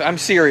 Hang on, I'm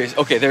serious.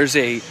 Okay, there's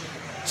a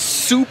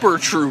Super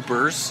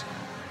Troopers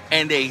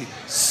and a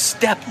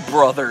Step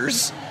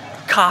Brothers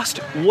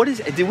costume. What is?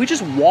 Did we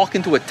just walk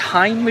into a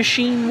time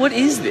machine? What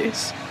is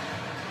this?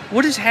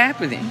 What is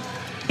happening?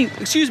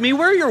 Excuse me,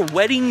 where are your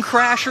Wedding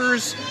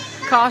Crashers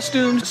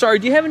costumes? Sorry,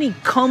 do you have any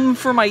Come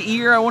for My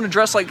Ear? I want to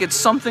dress like it's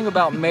something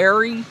about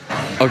Mary.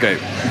 Okay,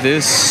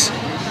 this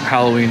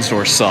Halloween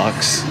store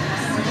sucks.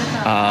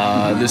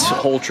 This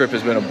whole trip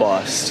has been a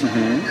bust.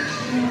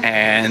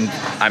 And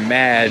I'm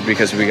mad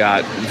because we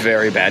got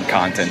very bad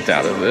content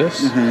out of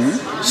this.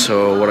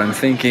 So what I'm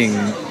thinking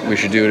we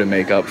should do to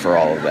make up for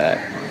all of that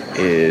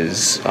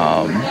is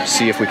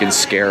see if we can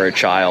scare a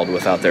child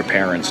without their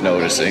parents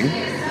noticing.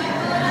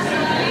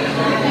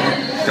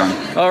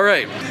 Done. All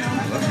right.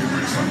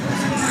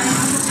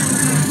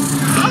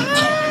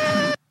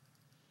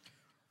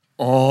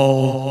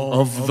 All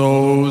of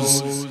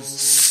those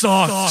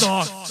sucked.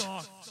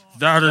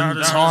 That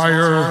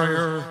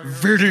entire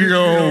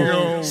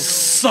video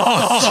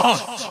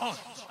sucked.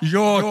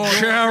 Your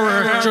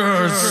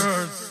characters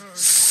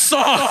suck.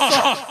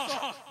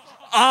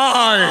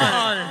 I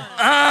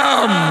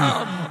am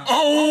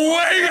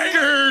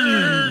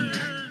awakened.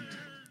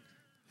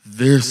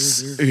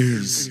 This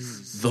is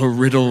the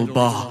riddle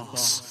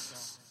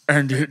box,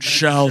 and it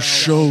shall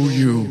show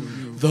you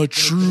the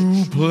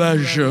true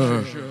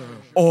pleasure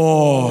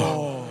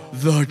or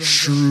the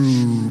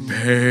true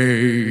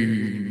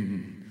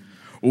pain.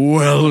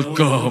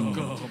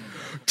 Welcome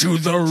to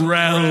the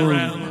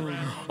realm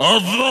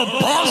of the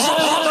puzzle.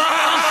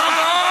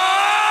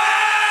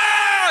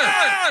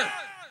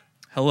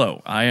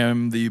 Hello, I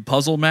am the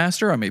puzzle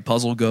master. I'm a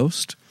puzzle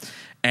ghost.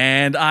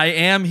 And I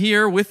am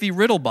here with the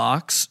riddle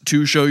box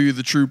to show you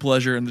the true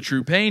pleasure and the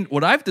true pain.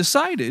 What I've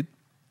decided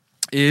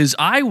is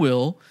I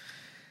will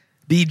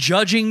be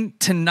judging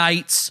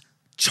tonight's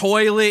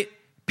toilet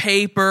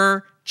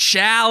paper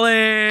challenge.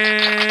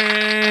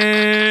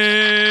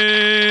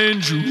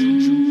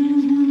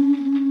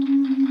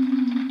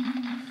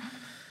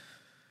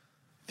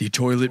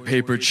 toilet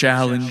paper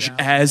challenge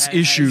as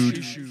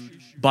issued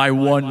by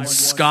one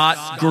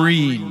Scott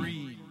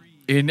Green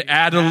in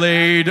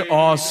Adelaide,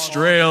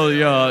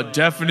 Australia.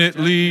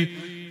 Definitely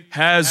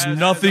has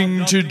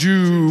nothing to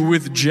do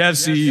with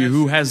Jesse,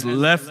 who has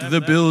left the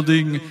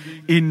building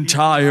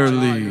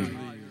entirely.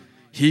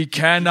 He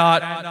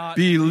cannot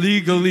be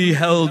legally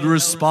held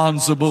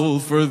responsible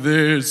for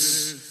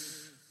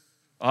this.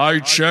 I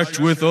checked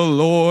with a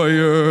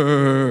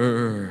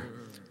lawyer.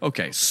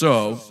 Okay,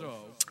 so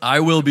I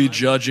will be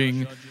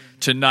judging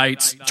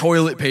tonight's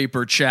toilet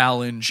paper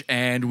challenge,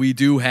 and we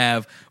do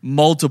have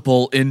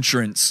multiple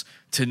entrants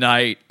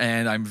tonight,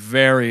 and I'm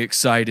very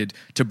excited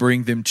to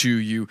bring them to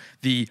you.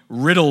 The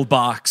Riddle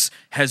Box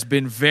has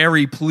been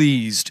very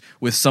pleased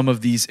with some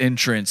of these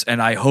entrants,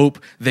 and I hope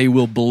they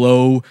will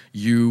blow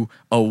you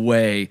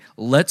away.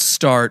 Let's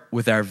start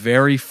with our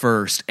very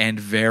first and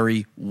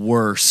very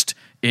worst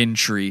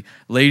entry.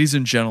 Ladies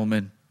and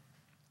gentlemen,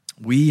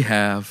 we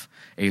have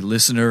a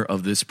listener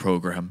of this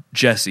program.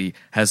 Jesse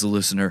has a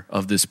listener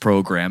of this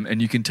program,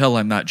 and you can tell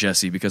I'm not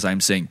Jesse because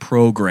I'm saying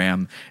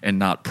program and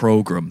not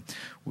program.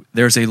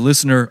 There's a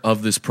listener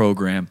of this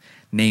program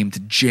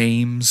named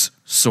James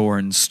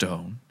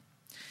Sorenstone.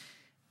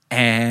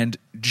 And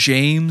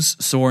James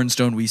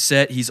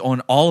Sorenstone, he's on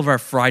all of our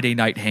Friday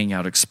night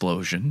hangout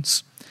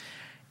explosions.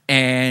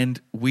 And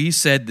we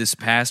said this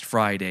past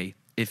Friday,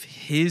 if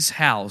his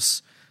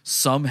house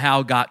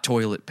somehow got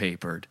toilet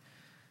papered,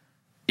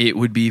 it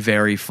would be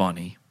very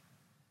funny.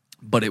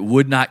 But it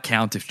would not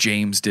count if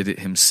James did it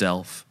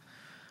himself.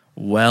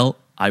 Well,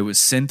 I was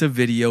sent a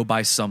video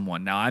by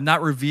someone. Now, I'm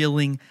not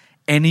revealing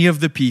any of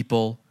the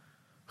people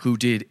who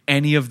did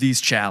any of these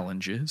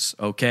challenges,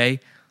 okay?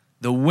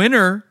 The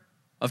winner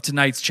of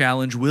tonight's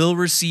challenge will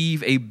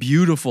receive a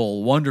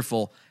beautiful,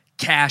 wonderful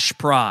cash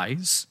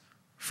prize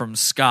from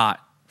Scott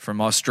from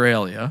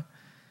Australia.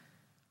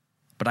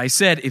 But I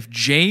said if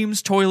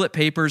James toilet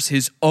papers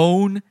his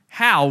own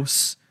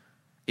house,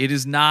 it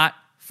is not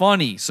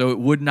funny, so it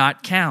would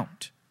not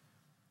count.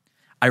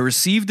 I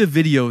received a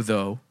video,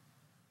 though,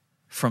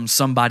 from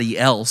somebody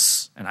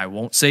else, and I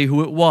won't say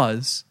who it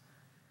was,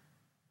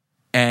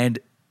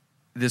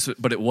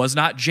 but it was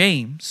not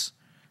James,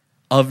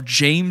 of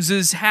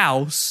James's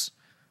house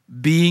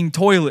being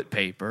toilet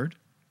papered.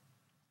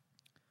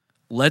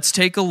 Let's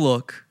take a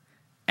look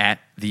at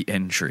the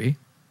entry.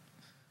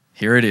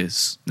 Here it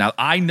is. Now,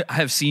 I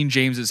have seen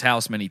James's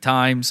house many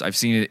times. I've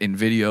seen it in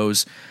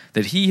videos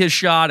that he has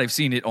shot. I've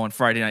seen it on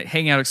Friday Night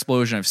Hangout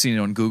Explosion. I've seen it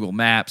on Google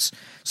Maps.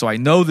 So I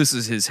know this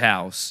is his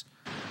house.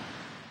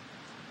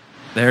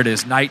 There it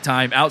is,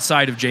 nighttime,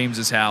 outside of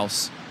James's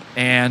house.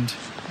 And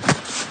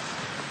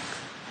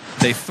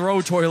they throw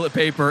toilet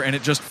paper, and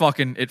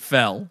it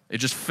fell. It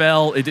just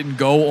fell. It didn't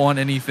go on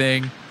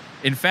anything.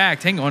 In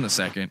fact, hang on a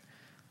second.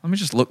 Let me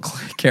just look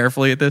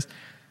carefully at this.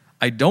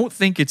 I don't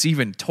think it's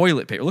even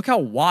toilet paper. Look how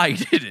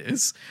wide it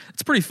is.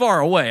 It's pretty far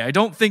away. I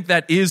don't think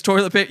that is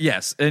toilet paper.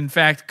 Yes, in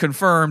fact,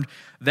 confirmed.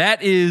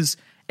 That is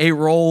a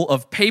roll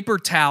of paper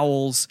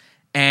towels,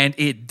 and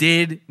it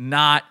did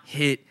not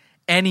hit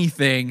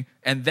anything.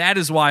 And that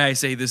is why I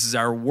say this is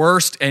our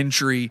worst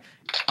entry.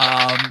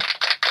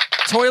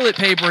 Toilet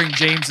papering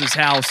James's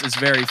house is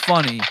very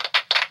funny,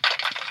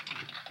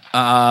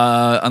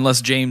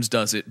 unless James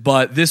does it.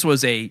 But this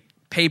was a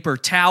paper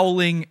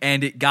toweling,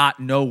 and it got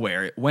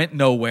nowhere. It went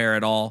nowhere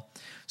at all.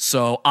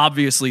 So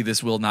obviously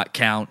this will not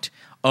count.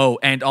 Oh,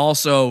 and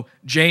also,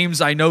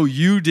 James, I know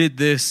you did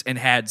this and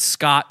had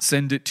Scott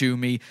send it to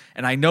me.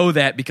 And I know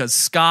that because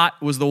Scott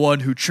was the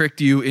one who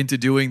tricked you into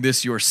doing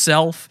this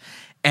yourself.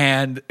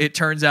 And it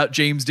turns out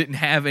James didn't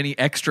have any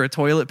extra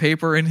toilet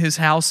paper in his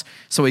house,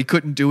 so he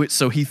couldn't do it.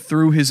 So he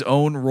threw his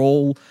own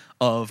roll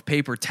of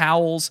paper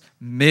towels,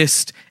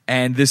 missed,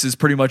 and this is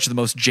pretty much the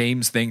most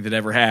James thing that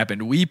ever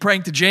happened. We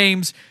pranked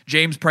James.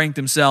 James pranked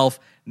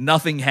himself.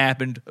 Nothing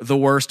happened. The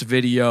worst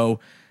video.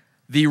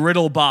 The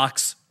Riddle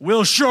Box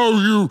will show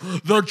you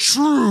the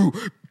true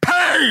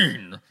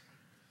pain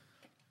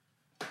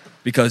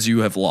because you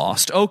have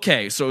lost.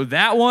 Okay, so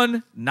that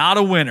one, not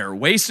a winner.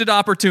 Wasted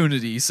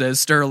opportunity, says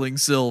Sterling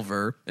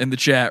Silver in the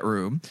chat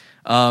room.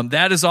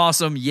 That is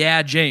awesome.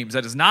 Yeah, James,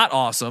 that is not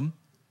awesome.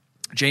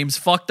 James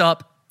fucked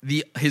up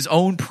his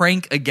own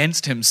prank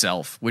against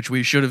himself, which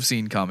we should have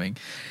seen coming.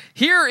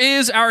 Here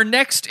is our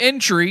next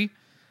entry.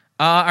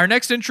 Our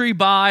next entry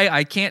by,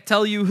 I can't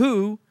tell you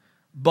who,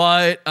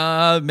 but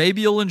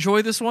maybe you'll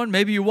enjoy this one.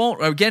 Maybe you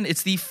won't. Again,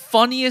 it's the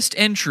funniest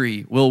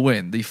entry will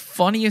win. The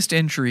funniest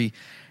entry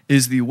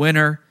is the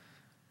winner.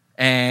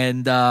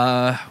 And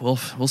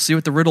we'll see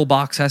what the Riddle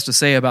Box has to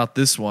say about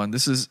this one.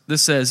 This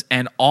says,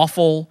 an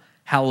awful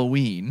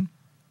Halloween.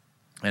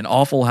 An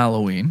awful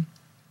Halloween.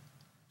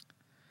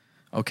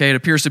 Okay, it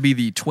appears to be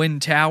the Twin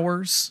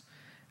Towers,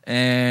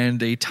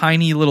 and a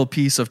tiny little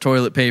piece of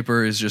toilet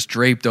paper is just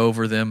draped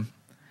over them.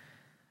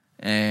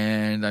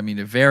 And I mean,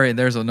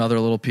 there's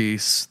another little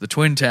piece. The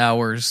Twin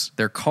Towers,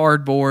 they're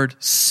cardboard.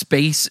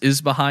 Space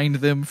is behind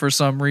them for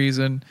some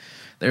reason.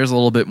 There's a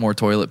little bit more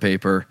toilet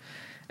paper.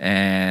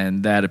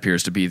 And that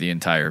appears to be the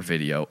entire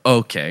video.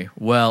 Okay,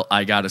 well,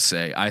 I gotta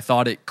say, I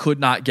thought it could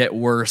not get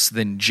worse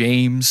than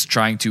James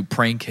trying to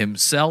prank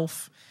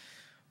himself.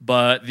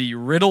 But the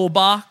riddle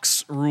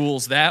box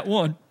rules that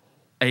one.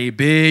 A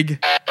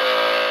big...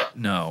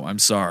 No, I'm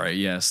sorry.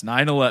 Yes,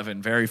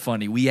 9/11, very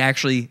funny. We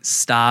actually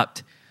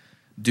stopped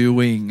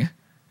doing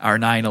our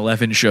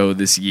 9/11 show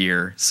this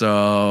year.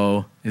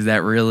 So is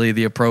that really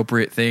the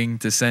appropriate thing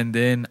to send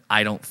in?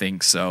 I don't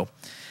think so.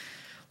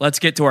 Let's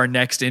get to our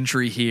next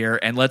entry here,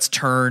 and let's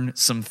turn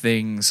some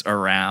things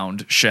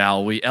around,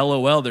 shall we?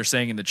 LOL, they're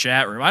saying in the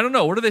chat room. I don't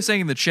know. What are they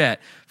saying in the chat?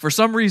 For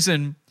some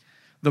reason,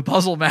 the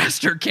Puzzle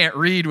Master can't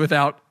read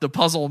without the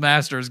Puzzle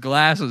Master's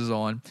glasses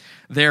on.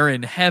 They're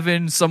in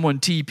heaven. Someone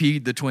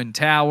TP'd the Twin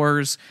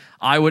Towers.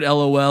 I would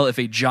LOL if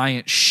a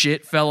giant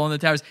shit fell on the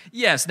towers.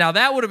 Yes, now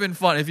that would have been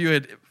fun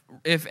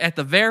if at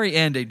the very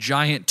end a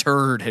giant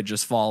turd had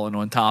just fallen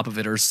on top of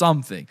it or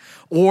something.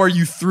 Or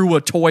you threw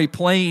a toy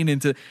plane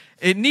into...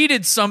 It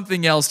needed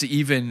something else to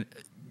even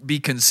be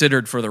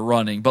considered for the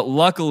running. But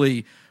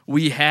luckily,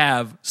 we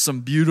have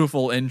some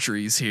beautiful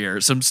entries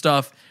here. Some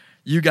stuff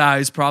you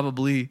guys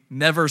probably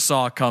never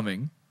saw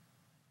coming.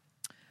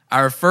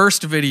 Our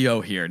first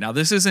video here. Now,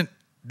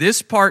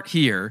 this part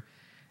here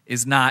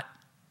is not...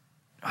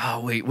 Oh,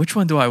 wait, which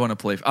one do I want to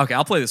play? Okay,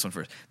 I'll play this one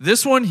first.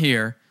 This one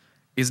here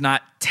is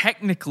not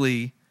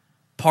technically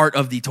part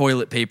of the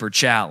toilet paper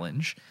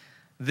challenge.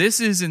 This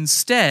is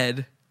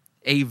instead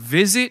a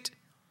visit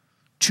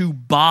to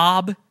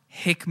Bob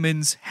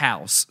Hickman's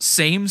house.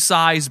 Same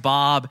size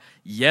Bob.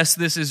 Yes,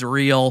 this is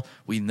real.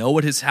 We know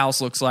what his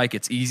house looks like.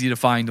 It's easy to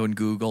find on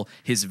Google.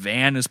 His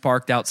van is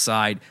parked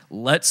outside.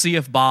 Let's see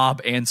if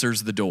Bob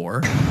answers the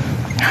door.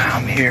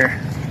 I'm here.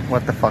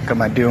 What the fuck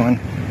am I doing?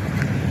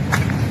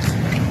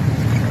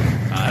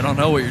 I don't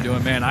know what you're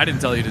doing, man. I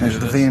didn't tell you to There's do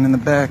the this. van in the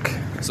back.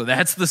 So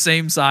that's the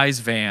same size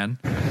van.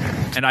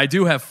 And I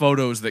do have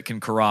photos that can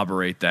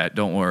corroborate that.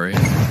 Don't worry.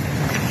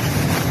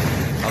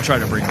 I'll try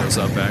to bring those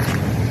up,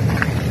 actually.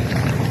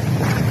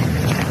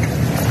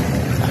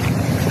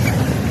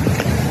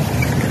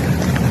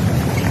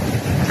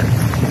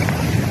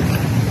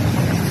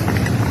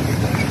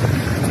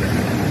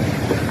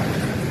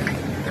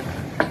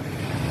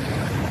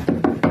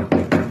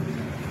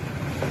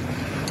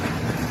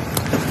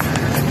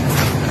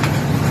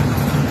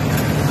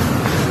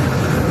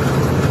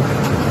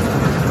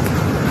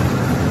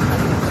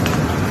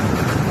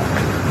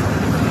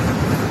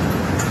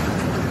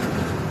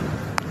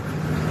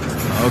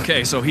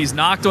 Okay, so he's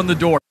knocked on the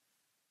door.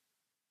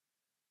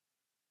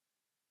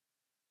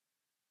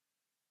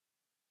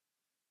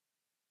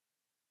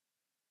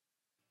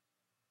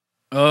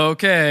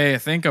 Okay, I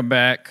think I'm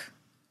back.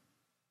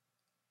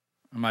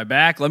 Am I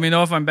back? Let me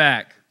know if I'm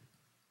back.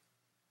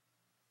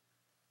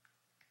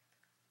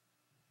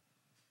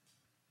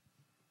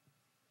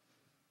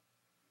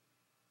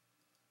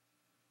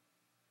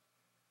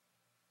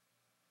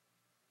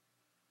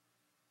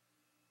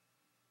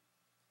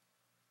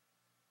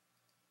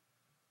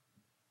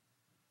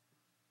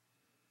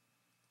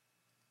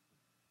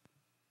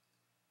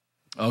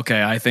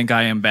 Okay, I think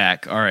I am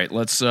back. All right,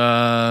 let's...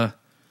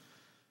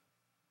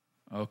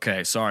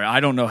 Okay, sorry. I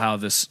don't know how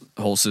this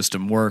whole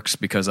system works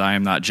because I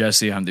am not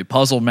Jesse. I'm the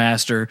puzzle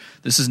master.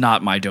 This is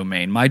not my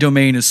domain. My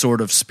domain is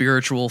sort of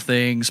spiritual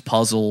things,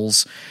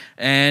 puzzles,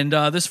 and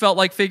this felt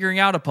like figuring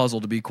out a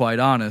puzzle, to be quite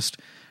honest.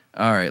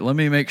 All right, let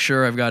me make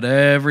sure I've got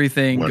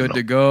everything good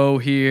to go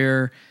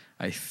here.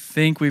 I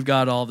think we've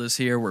got all this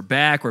here. We're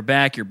back.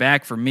 You're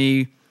back for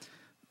me.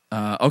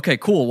 Okay,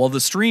 cool. Well,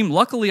 the stream,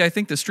 luckily, I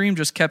think the stream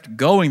just kept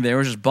going there. It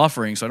was just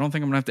buffering, so I don't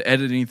think I'm going to have to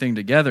edit anything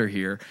together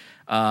here.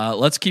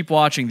 Let's keep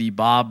watching the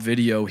Bob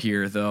video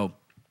here, though.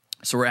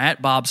 So we're at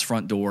Bob's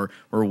front door.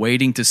 We're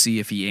waiting to see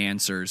if he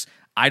answers.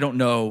 I don't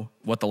know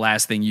what the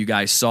last thing you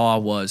guys saw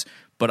was,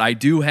 but I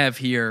do have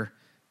here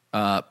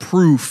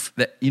proof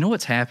that... You know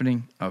what's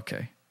happening?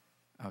 Okay,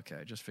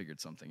 I just figured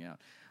something out.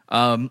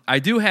 I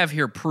do have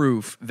here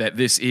proof that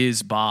this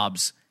is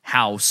Bob's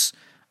house,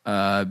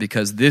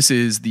 because this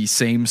is the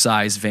same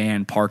size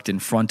van parked in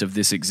front of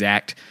this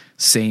exact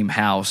same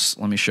house.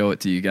 Let me show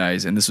it to you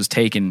guys. And this was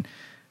taken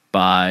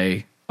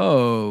by...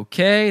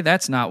 Okay,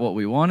 that's not what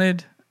we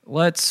wanted.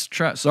 Let's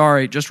try...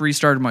 Sorry, just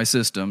restarted my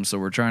system, so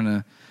we're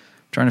trying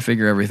to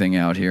figure everything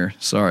out here.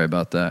 Sorry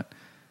about that.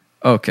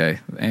 Okay,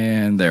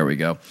 and there we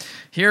go.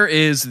 Here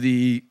is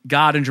the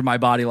God Enter My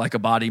Body Like a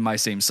Body My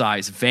Same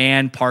Size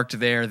van parked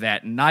there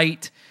that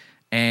night,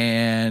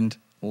 and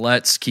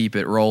let's keep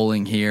it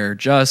rolling here.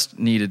 Just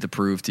needed to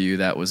prove to you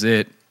that was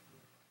it.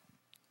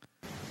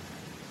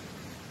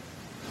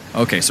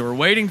 Okay, so we're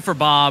waiting for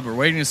Bob. We're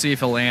waiting to see if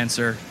he'll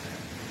answer.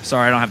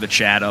 Sorry, I don't have the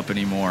chat up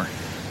anymore.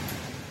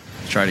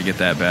 Let's try to get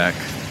that back.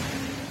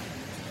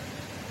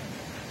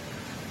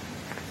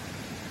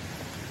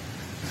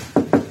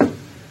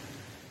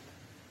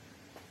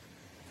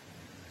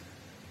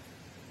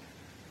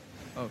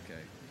 Okay.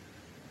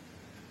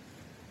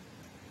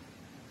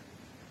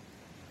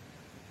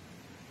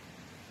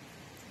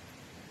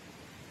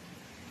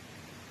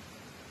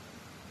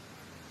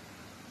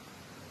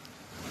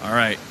 All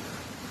right.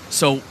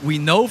 So we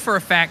know for a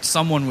fact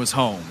someone was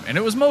home, and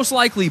it was most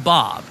likely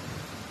Bob,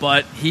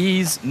 but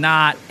he's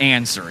not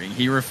answering.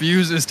 He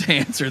refuses to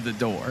answer the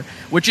door,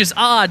 which is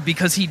odd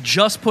because he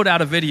just put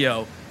out a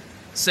video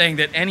saying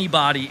that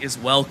anybody is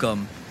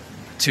welcome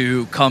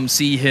to come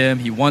see him.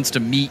 He wants to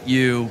meet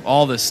you,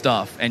 all this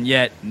stuff, and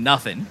yet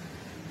nothing.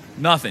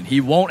 Nothing.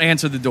 He won't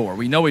answer the door.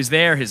 We know he's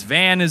there. His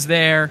van is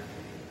there.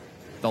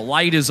 The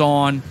light is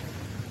on.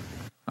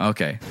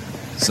 Okay,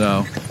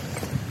 so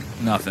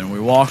nothing. We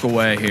walk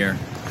away here.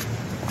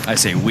 I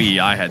say we.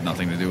 I had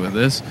nothing to do with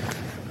this.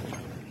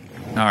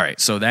 All right,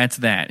 so that's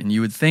that. And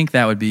you would think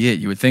that would be it.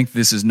 You would think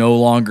this is no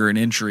longer an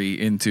entry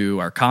into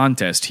our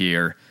contest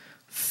here.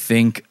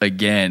 Think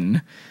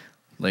again.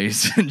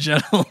 Ladies and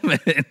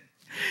gentlemen,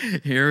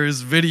 here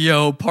is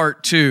video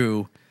part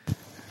 2.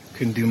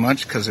 Couldn't do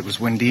much because it was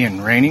windy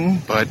and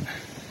raining, but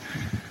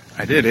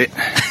I did it.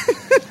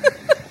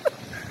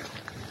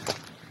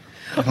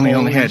 I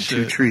only had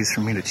 2 trees for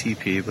me to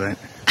TP, but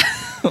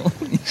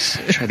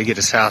I tried to get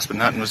his house, but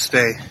nothing would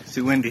stay. It's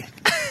too windy.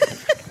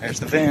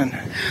 There's the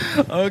van.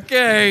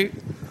 Okay.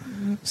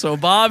 So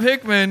Bob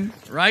Hickman,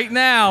 right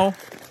now,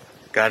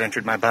 God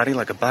entered my body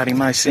like a body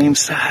my same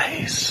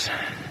size.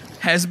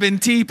 Has been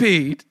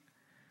TP'd.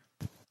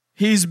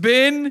 He's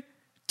been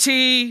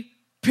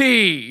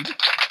TP'd.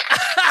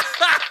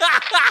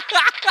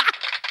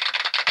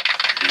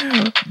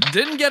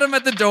 Didn't get him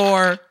at the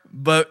door,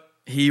 but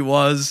he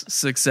was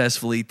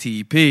successfully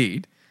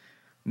TP'd.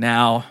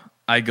 Now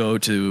I go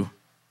to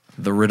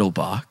the riddle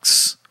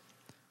box.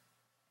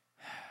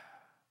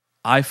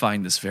 I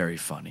find this very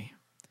funny,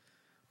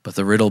 but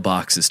the riddle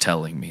box is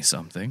telling me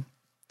something.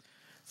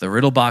 The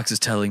riddle box is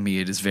telling me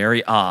it is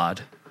very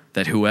odd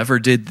that whoever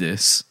did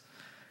this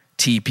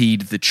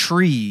TP'd the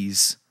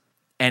trees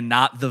and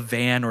not the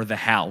van or the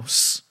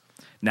house.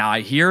 Now,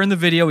 I hear in the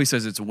video he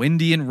says it's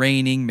windy and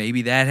raining.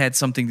 Maybe that had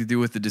something to do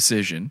with the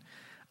decision.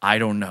 I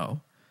don't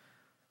know.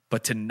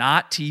 But to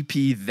not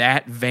TP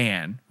that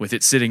van with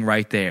it sitting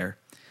right there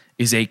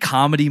is a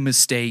comedy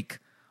mistake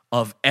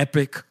of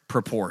epic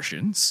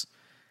proportions.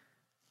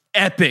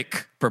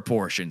 Epic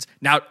proportions.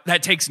 Now,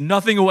 that takes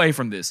nothing away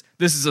from this.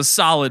 This is a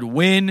solid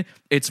win.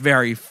 It's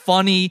very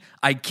funny.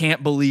 I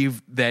can't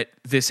believe that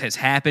this has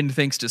happened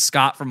thanks to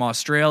Scott from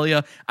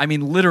Australia. I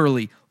mean,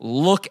 literally,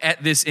 look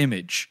at this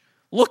image.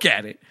 Look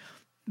at it.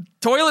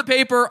 Toilet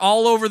paper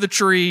all over the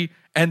tree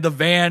and the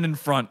van in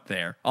front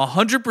there.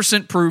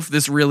 100% proof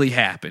this really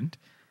happened.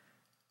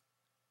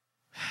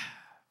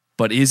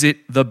 But is it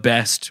the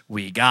best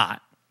we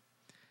got?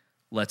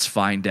 Let's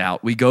find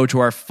out. We go to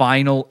our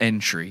final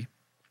entry.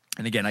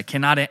 And again, I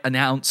cannot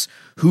announce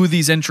who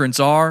these entrants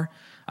are.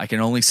 I can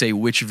only say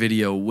which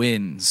video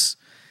wins.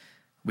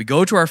 We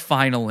go to our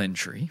final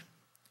entry.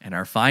 And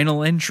our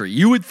final entry,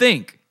 you would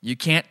think you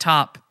can't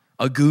top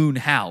a goon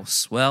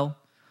house. Well,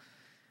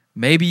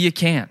 maybe you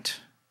can't.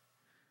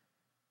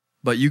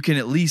 But you can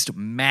at least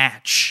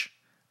match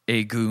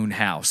a goon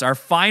house. Our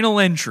final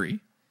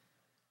entry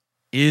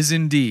is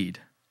indeed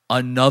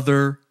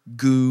another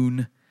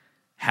goon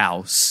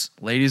house.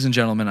 Ladies and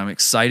gentlemen, I'm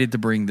excited to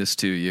bring this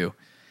to you.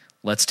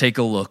 Let's take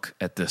a look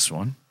at this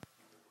one.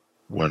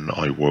 When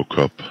I woke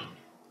up,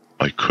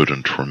 I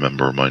couldn't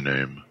remember my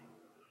name.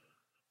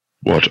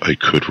 What I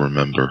could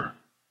remember,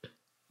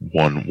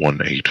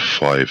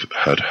 1185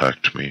 had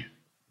hacked me.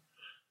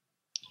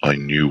 I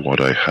knew what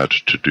I had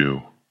to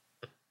do.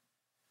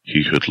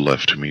 He had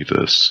left me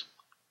this.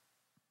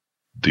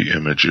 The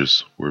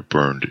images were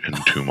burned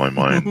into my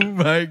mind. Oh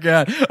my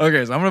God.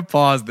 Okay, so I'm going to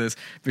pause this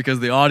because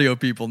the audio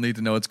people need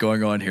to know what's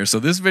going on here. So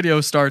this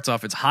video starts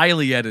off, it's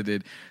highly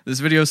edited.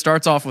 This video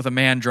starts off with a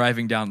man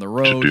driving down the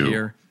road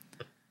here.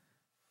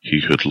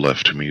 He had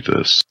left me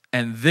this.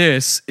 And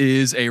this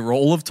is a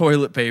roll of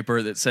toilet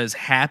paper that says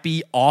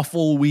Happy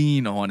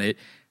AWFULWEEN on it,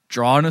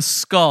 drawn a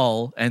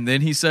skull, and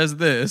then he says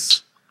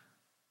this.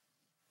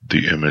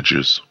 The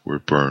images were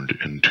burned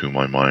into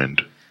my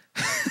mind.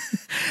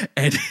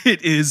 And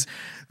it is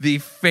the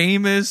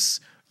famous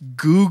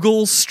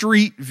Google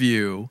Street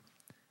View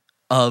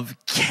of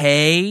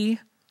Kay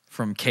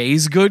from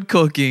Kay's Good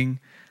Cooking,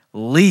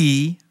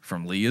 Lee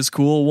from Lee is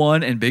Cool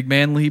 1 and Big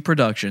Man Lee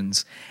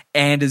Productions,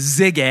 and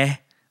Ziggy,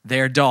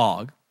 their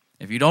dog.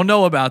 If you don't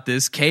know about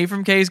this, Kay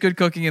from Kay's Good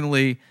Cooking and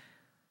Lee,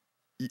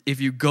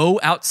 if you go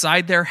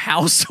outside their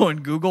house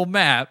on Google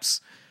Maps,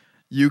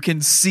 you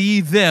can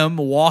see them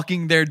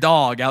walking their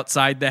dog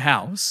outside the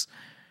house.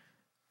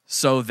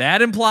 So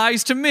that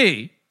implies to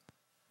me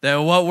that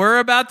what we're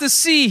about to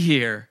see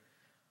here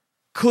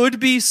could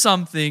be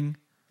something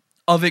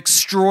of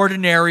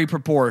extraordinary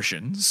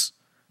proportions.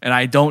 And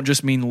I don't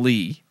just mean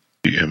Lee.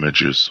 The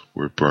images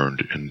were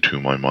burned into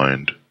my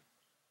mind.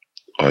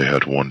 I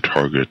had one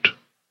target,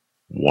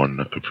 one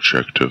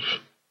objective.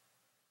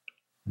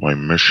 My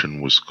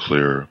mission was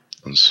clear,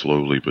 and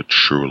slowly but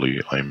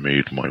surely I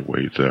made my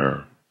way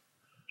there.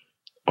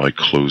 I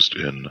closed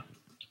in,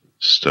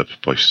 step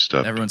by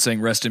step. Everyone's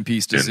saying rest in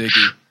peace to inch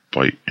Ziggy.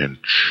 By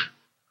inch.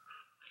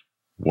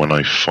 When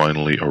I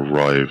finally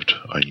arrived,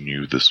 I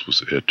knew this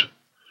was it.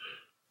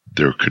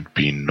 There could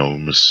be no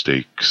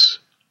mistakes.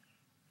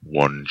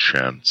 One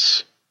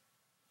chance.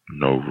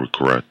 No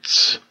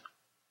regrets.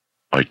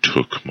 I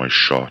took my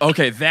shot.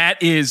 Okay,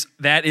 that is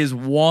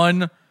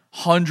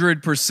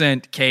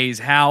 100% Kay's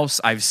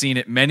house. I've seen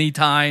it many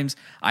times.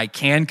 I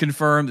can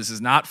confirm this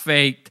is not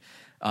faked.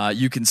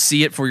 You can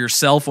see it for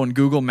yourself on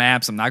Google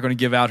Maps. I'm not going to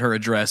give out her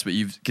address, but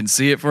you can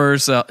see it for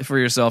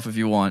yourself if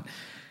you want.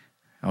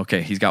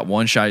 Okay, he's got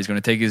one shot. He's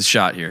going to take his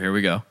shot here. Here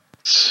we go.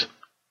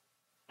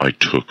 I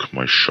took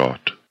my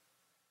shot.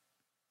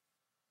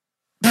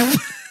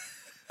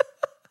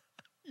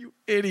 You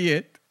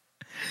idiot.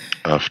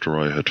 After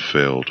I had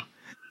failed,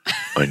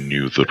 I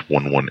knew that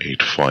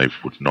 1185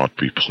 would not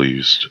be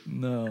pleased.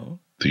 No.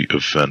 The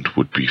event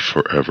would be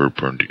forever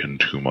burned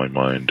into my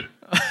mind.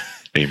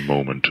 A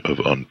moment of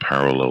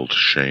unparalleled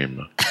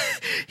shame.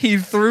 He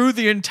threw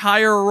the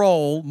entire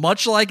roll,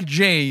 much like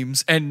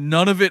James, and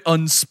none of it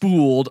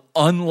unspooled,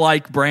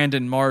 unlike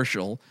Brandon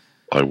Marshall.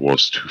 I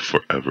was to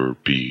forever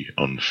be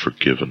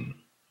unforgiven.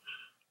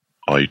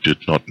 I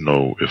did not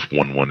know if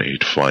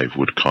 1185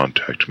 would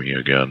contact me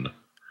again,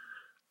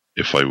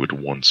 if I would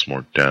once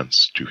more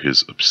dance to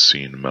his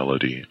obscene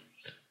melody,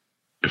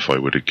 if I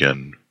would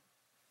again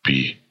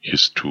be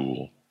his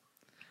tool,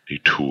 a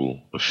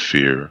tool of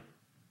fear,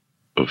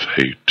 of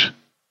hate.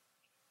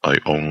 I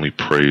only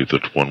pray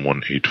that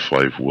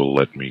 1185 will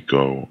let me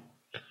go.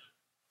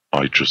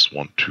 I just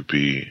want to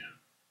be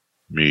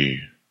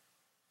me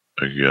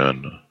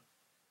again.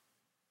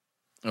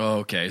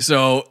 Okay,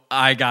 so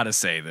I gotta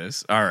say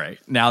this. All right.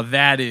 Now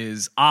that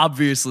is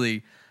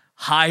obviously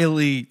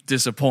highly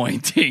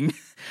disappointing.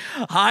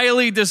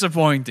 Highly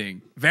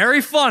disappointing.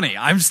 Very funny.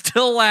 I'm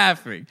still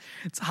laughing.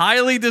 It's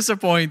highly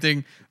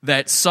disappointing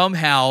that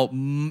somehow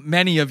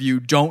many of you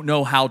don't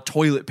know how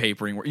toilet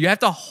papering works. You have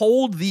to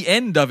hold the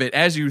end of it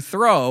as you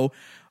throw,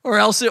 or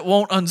else it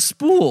won't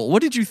unspool.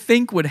 What did you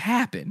think would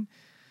happen?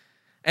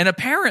 And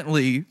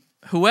apparently,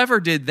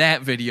 whoever did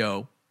that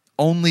video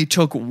only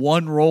took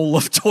one roll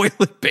of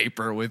toilet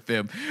paper with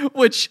him.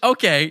 Which,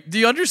 okay, do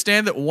you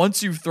understand that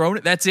once you've thrown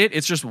it, that's it?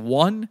 It's just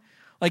one?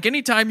 Like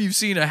anytime you've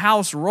seen a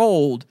house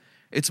rolled,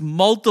 it's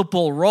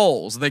multiple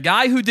rolls. The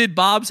guy who did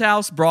Bob's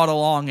house brought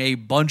along a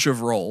bunch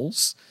of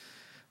rolls.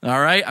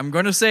 All right, I'm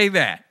going to say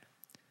that.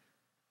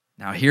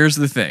 Now, here's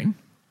the thing.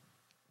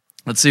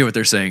 Let's see what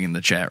they're saying in the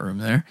chat room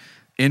there.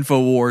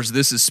 InfoWars,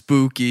 this is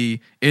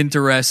spooky,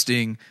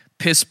 interesting,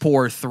 piss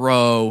poor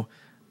throw.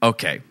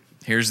 Okay,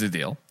 here's the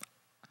deal.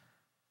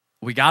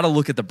 We got to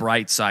look at the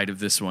bright side of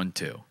this one,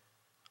 too.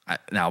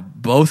 Now,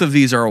 both of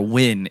these are a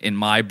win in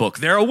my book.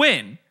 They're a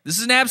win. This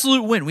is an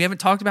absolute win. We haven't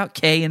talked about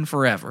Kay in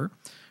forever,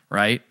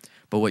 right?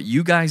 But what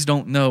you guys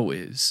don't know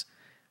is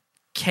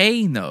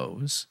Kay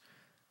knows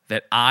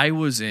that I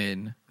was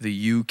in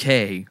the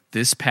UK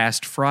this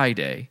past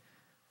Friday,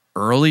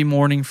 early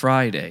morning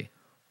Friday,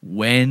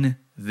 when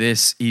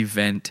this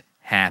event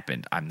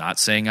happened. I'm not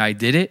saying I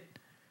did it.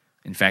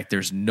 In fact,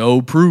 there's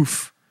no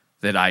proof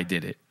that I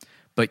did it.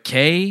 But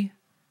Kay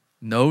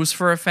knows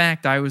for a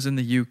fact I was in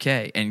the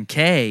UK. And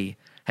Kay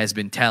has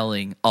been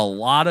telling a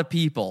lot of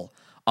people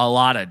a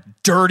lot of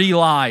dirty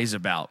lies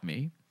about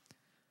me.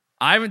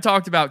 I haven't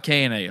talked about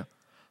Kay in a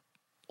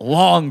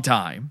long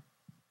time.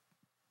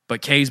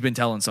 But Kay's been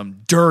telling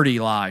some dirty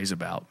lies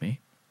about me.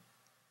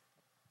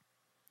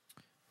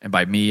 And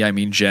by me, I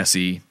mean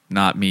Jesse,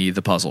 not me,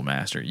 the puzzle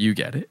master. You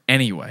get it.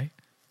 Anyway.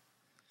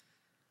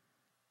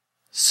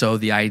 So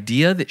the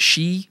idea that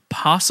she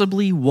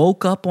possibly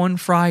woke up on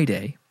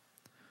Friday,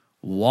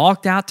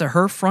 walked out to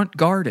her front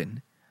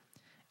garden,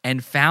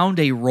 and found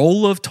a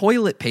roll of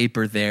toilet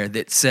paper there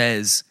that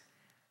says,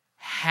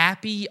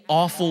 Happy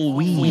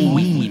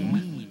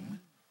AWFULWEEN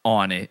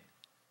on it.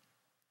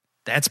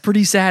 That's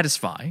pretty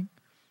satisfying.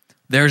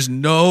 There's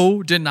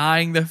no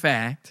denying the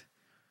fact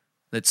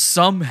that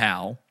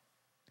somehow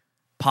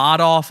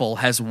Pod Awful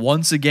has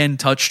once again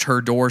touched her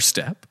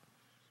doorstep.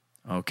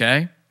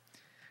 Okay?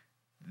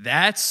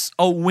 That's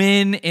a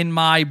win in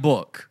my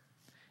book.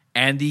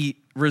 And the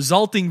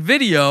resulting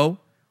video,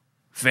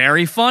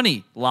 very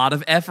funny. A lot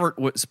of effort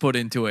was put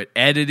into it.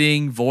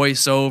 Editing,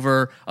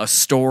 voiceover, a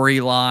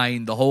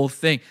storyline, the whole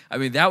thing. I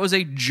mean, that was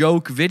a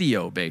joke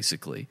video,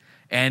 basically.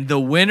 And the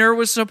winner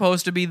was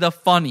supposed to be the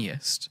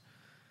funniest.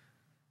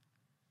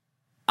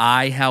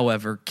 I,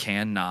 however,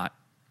 cannot,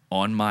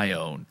 on my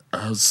own,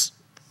 as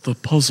the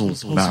puzzle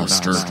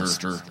master,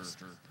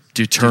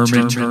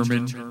 determine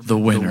the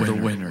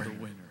winner.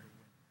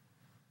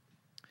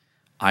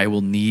 I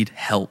will need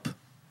help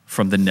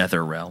from the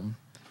nether realm.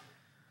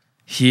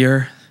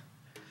 Here,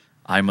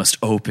 I must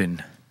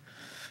open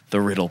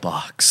the riddle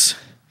box.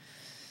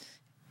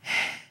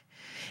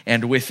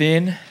 And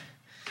within,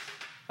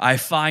 I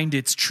find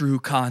its true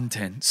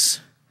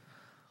contents.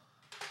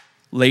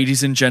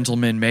 Ladies and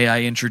gentlemen, may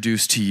I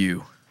introduce to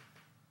you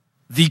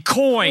the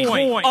coin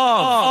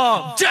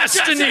of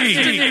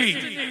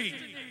destiny.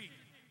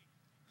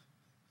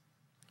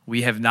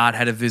 We have not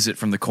had a visit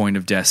from the coin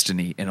of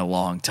destiny in a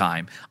long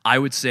time. I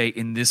would say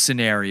in this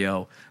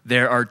scenario,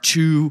 there are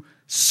two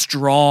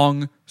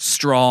strong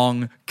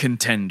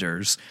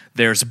contenders.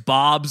 There's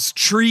Bob's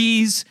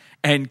trees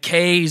and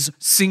Kay's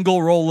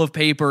single roll of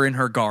paper in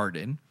her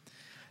garden.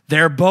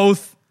 They're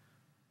both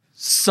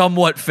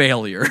somewhat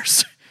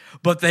failures,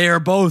 but they are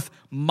both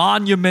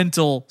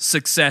monumental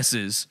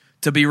successes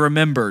to be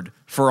remembered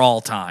for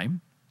all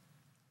time.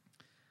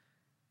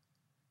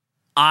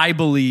 I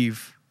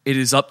believe it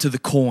is up to the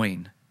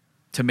coin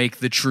to make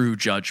the true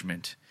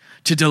judgment,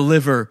 to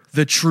deliver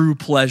the true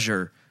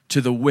pleasure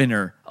to the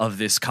winner of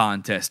this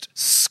contest,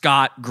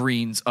 Scott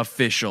Green's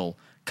official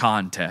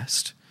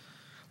contest.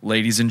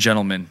 Ladies and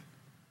gentlemen,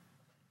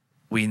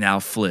 we now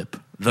flip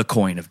the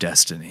coin of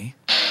destiny.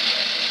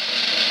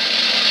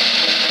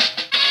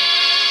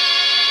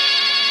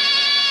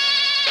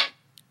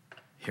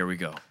 Here we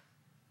go.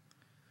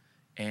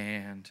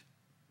 And...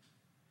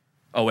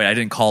 oh, wait, I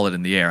didn't call it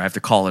in the air. I have to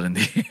call it in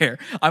the air.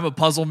 I'm a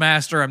puzzle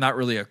master. I'm not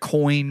really a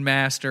coin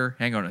master.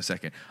 Hang on a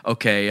second.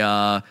 Okay,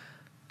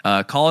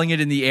 calling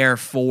it in the air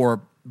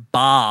for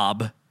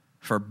Bob.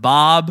 For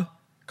Bob,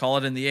 call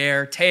it in the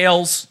air.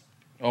 Tails.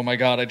 Oh, my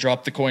God, I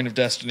dropped the coin of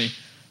destiny.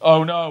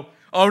 Oh, no.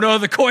 Oh, no,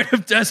 the coin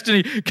of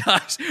destiny.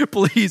 Guys,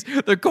 please,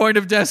 the coin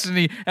of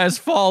destiny has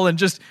fallen.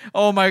 Just,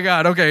 oh, my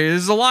God. Okay,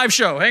 this is a live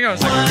show. Hang on a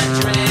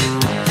second.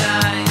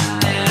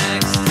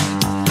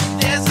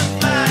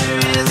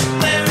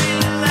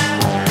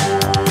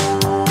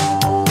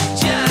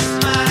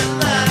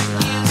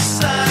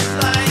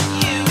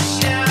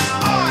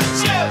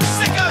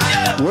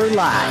 We're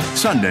live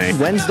Sunday,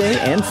 Wednesday,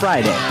 and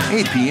Friday,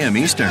 8 p.m.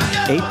 Eastern.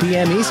 8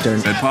 p.m. Eastern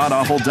At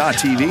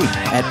podawful.tv.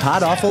 At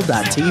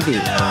podawful.tv.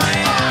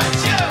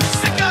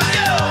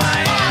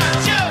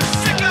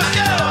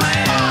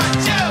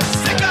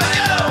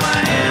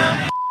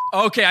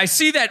 Okay, I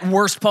see that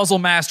worst puzzle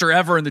master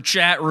ever in the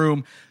chat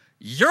room.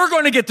 You're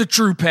going to get the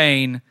true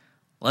pain.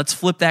 Let's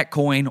flip that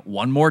coin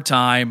one more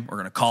time. We're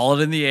going to call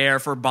it in the air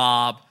for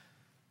Bob.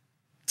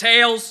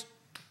 Tails.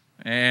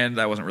 And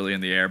that wasn't really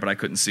in the air, but I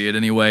couldn't see it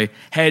anyway.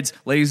 Heads,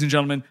 ladies and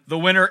gentlemen, the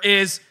winner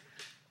is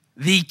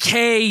the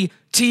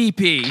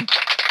KTP.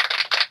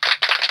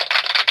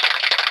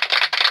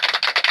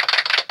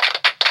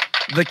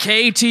 The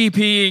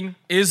KTP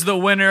is the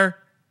winner.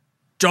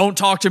 Don't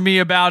talk to me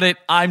about it.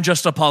 I'm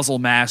just a puzzle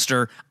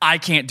master. I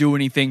can't do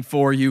anything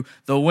for you.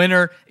 The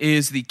winner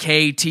is the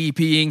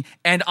KTP.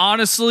 And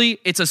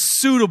honestly, it's a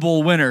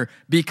suitable winner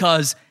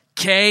because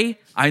K,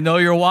 I know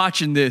you're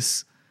watching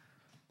this.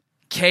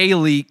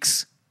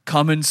 K-Leaks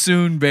coming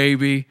soon,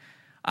 baby.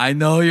 I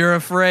know you're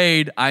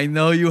afraid. I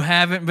know you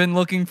haven't been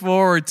looking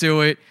forward to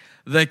it.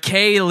 The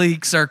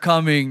K-Leaks are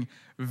coming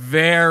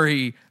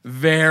very,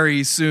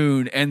 very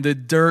soon. And the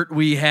dirt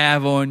we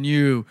have on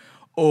you,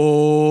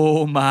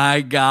 oh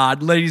my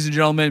God. Ladies and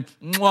gentlemen,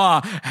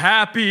 mwah,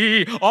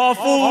 happy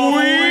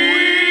AWFULWEEN!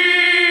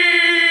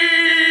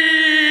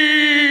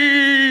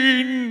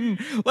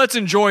 Let's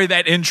enjoy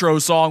that intro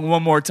song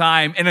one more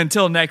time. And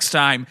until next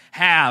time,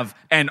 have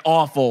an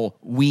awful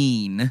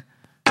ween.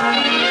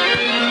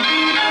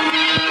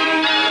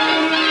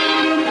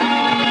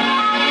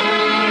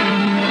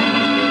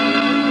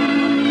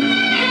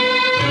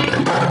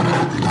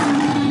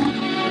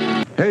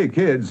 Hey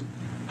kids,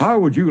 how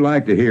would you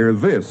like to hear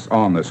this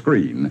on the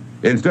screen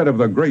instead of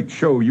the great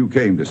show you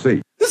came to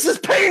see? This is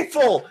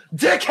painful,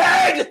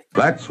 dickhead!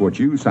 That's what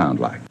you sound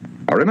like.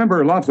 Now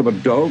remember, lots of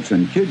adults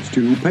and kids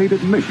too paid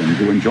admission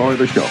to enjoy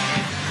the show.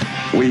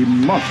 We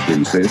must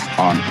insist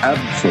on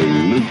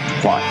absolute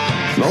quiet.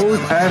 Those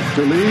asked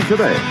to leave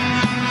today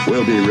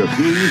will be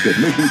refused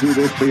admission to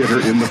this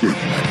theater in the future.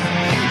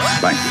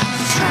 Thank you.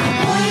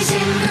 Boys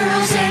and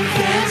girls and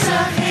fans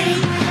of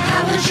hate,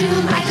 how would you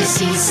like to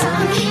see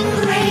something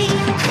great?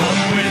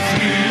 Come with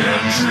me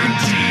and drink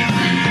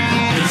deeply.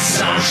 This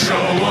is our show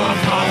of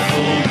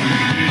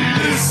AWFULWEEN.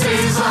 This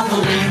is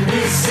AWFULWEEN.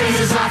 This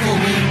is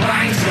AWFULWEEN.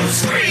 Bind those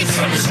screams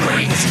from his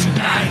brain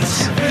tonight.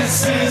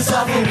 This is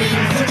AWFULWEEN.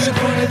 Put your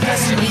point of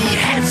destiny.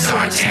 Heads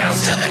or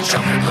tails till the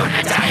Joker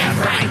gonna die of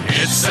fright.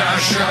 It's our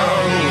show.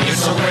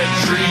 It's a wet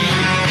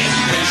dream. In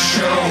this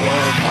show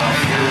of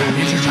AWFULWEEN.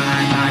 Picture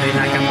my body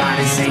like a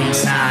body same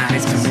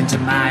size. Come into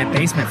my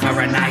basement for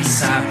a nice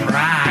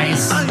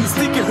surprise. I'm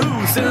sticky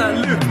hoos and I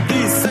look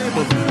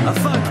disabled. I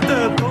fucked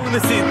the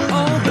bonus in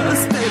all the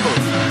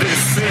stables.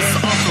 This is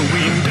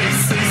AWFULWEEN.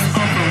 This is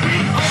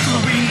AWFULWEEN.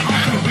 AWFULWEEN.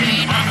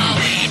 AWFULWEEN.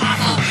 AWFULWEEN.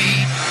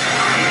 AWFULWEEN.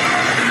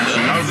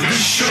 Love this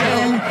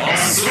show.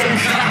 Awesome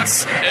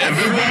cuts.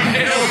 Everyone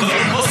hail the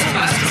most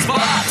fastest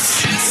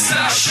box. It's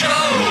our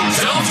show.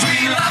 Don't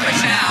we love it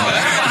now?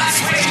 Everybody's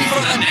waiting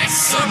for the next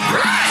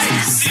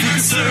surprise.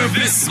 Secret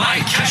Service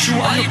might catch you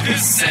while you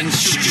piss and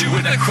shoot you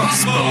with a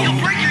crossbow.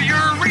 Bring your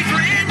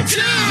urethra in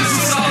too. This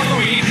is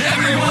AWFULWEEN.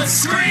 Everyone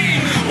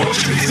scream. Won't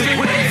you please make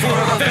way for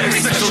a very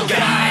special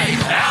guy?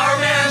 Our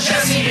man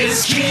Jesse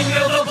is king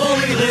of the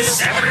bully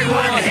list.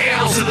 Everyone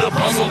hail to the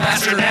puzzle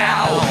master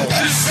now.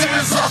 This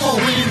is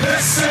AWFULWEEN.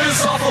 This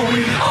is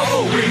AWFULWEEN.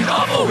 AWFULWEEN.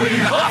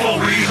 AWFULWEEN.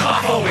 AWFULWEEN.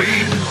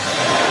 AWFULWEEN.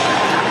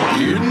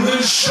 In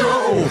this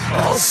show,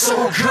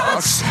 also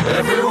cuts.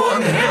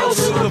 Everyone hail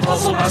to the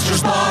puzzle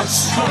master's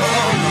box.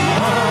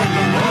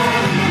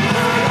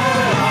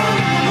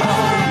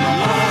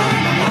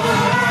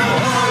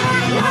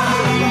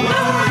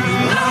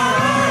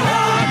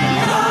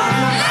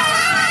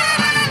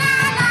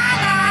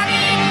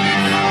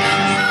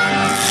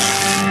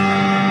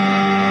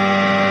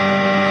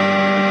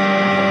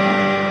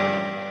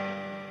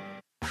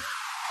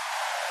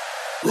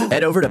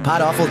 Head over to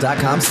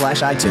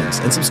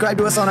podawful.com/iTunes and subscribe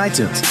to us on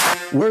iTunes.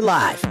 We're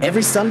live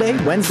every Sunday,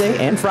 Wednesday,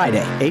 and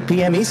Friday, 8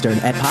 p.m. Eastern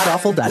at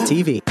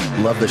podawful.tv.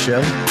 Love the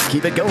show?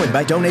 Keep it going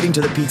by donating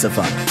to the Pizza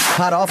Fund.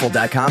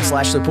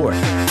 podawful.com/support.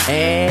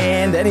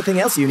 And anything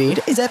else you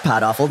need is at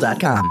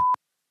podawful.com.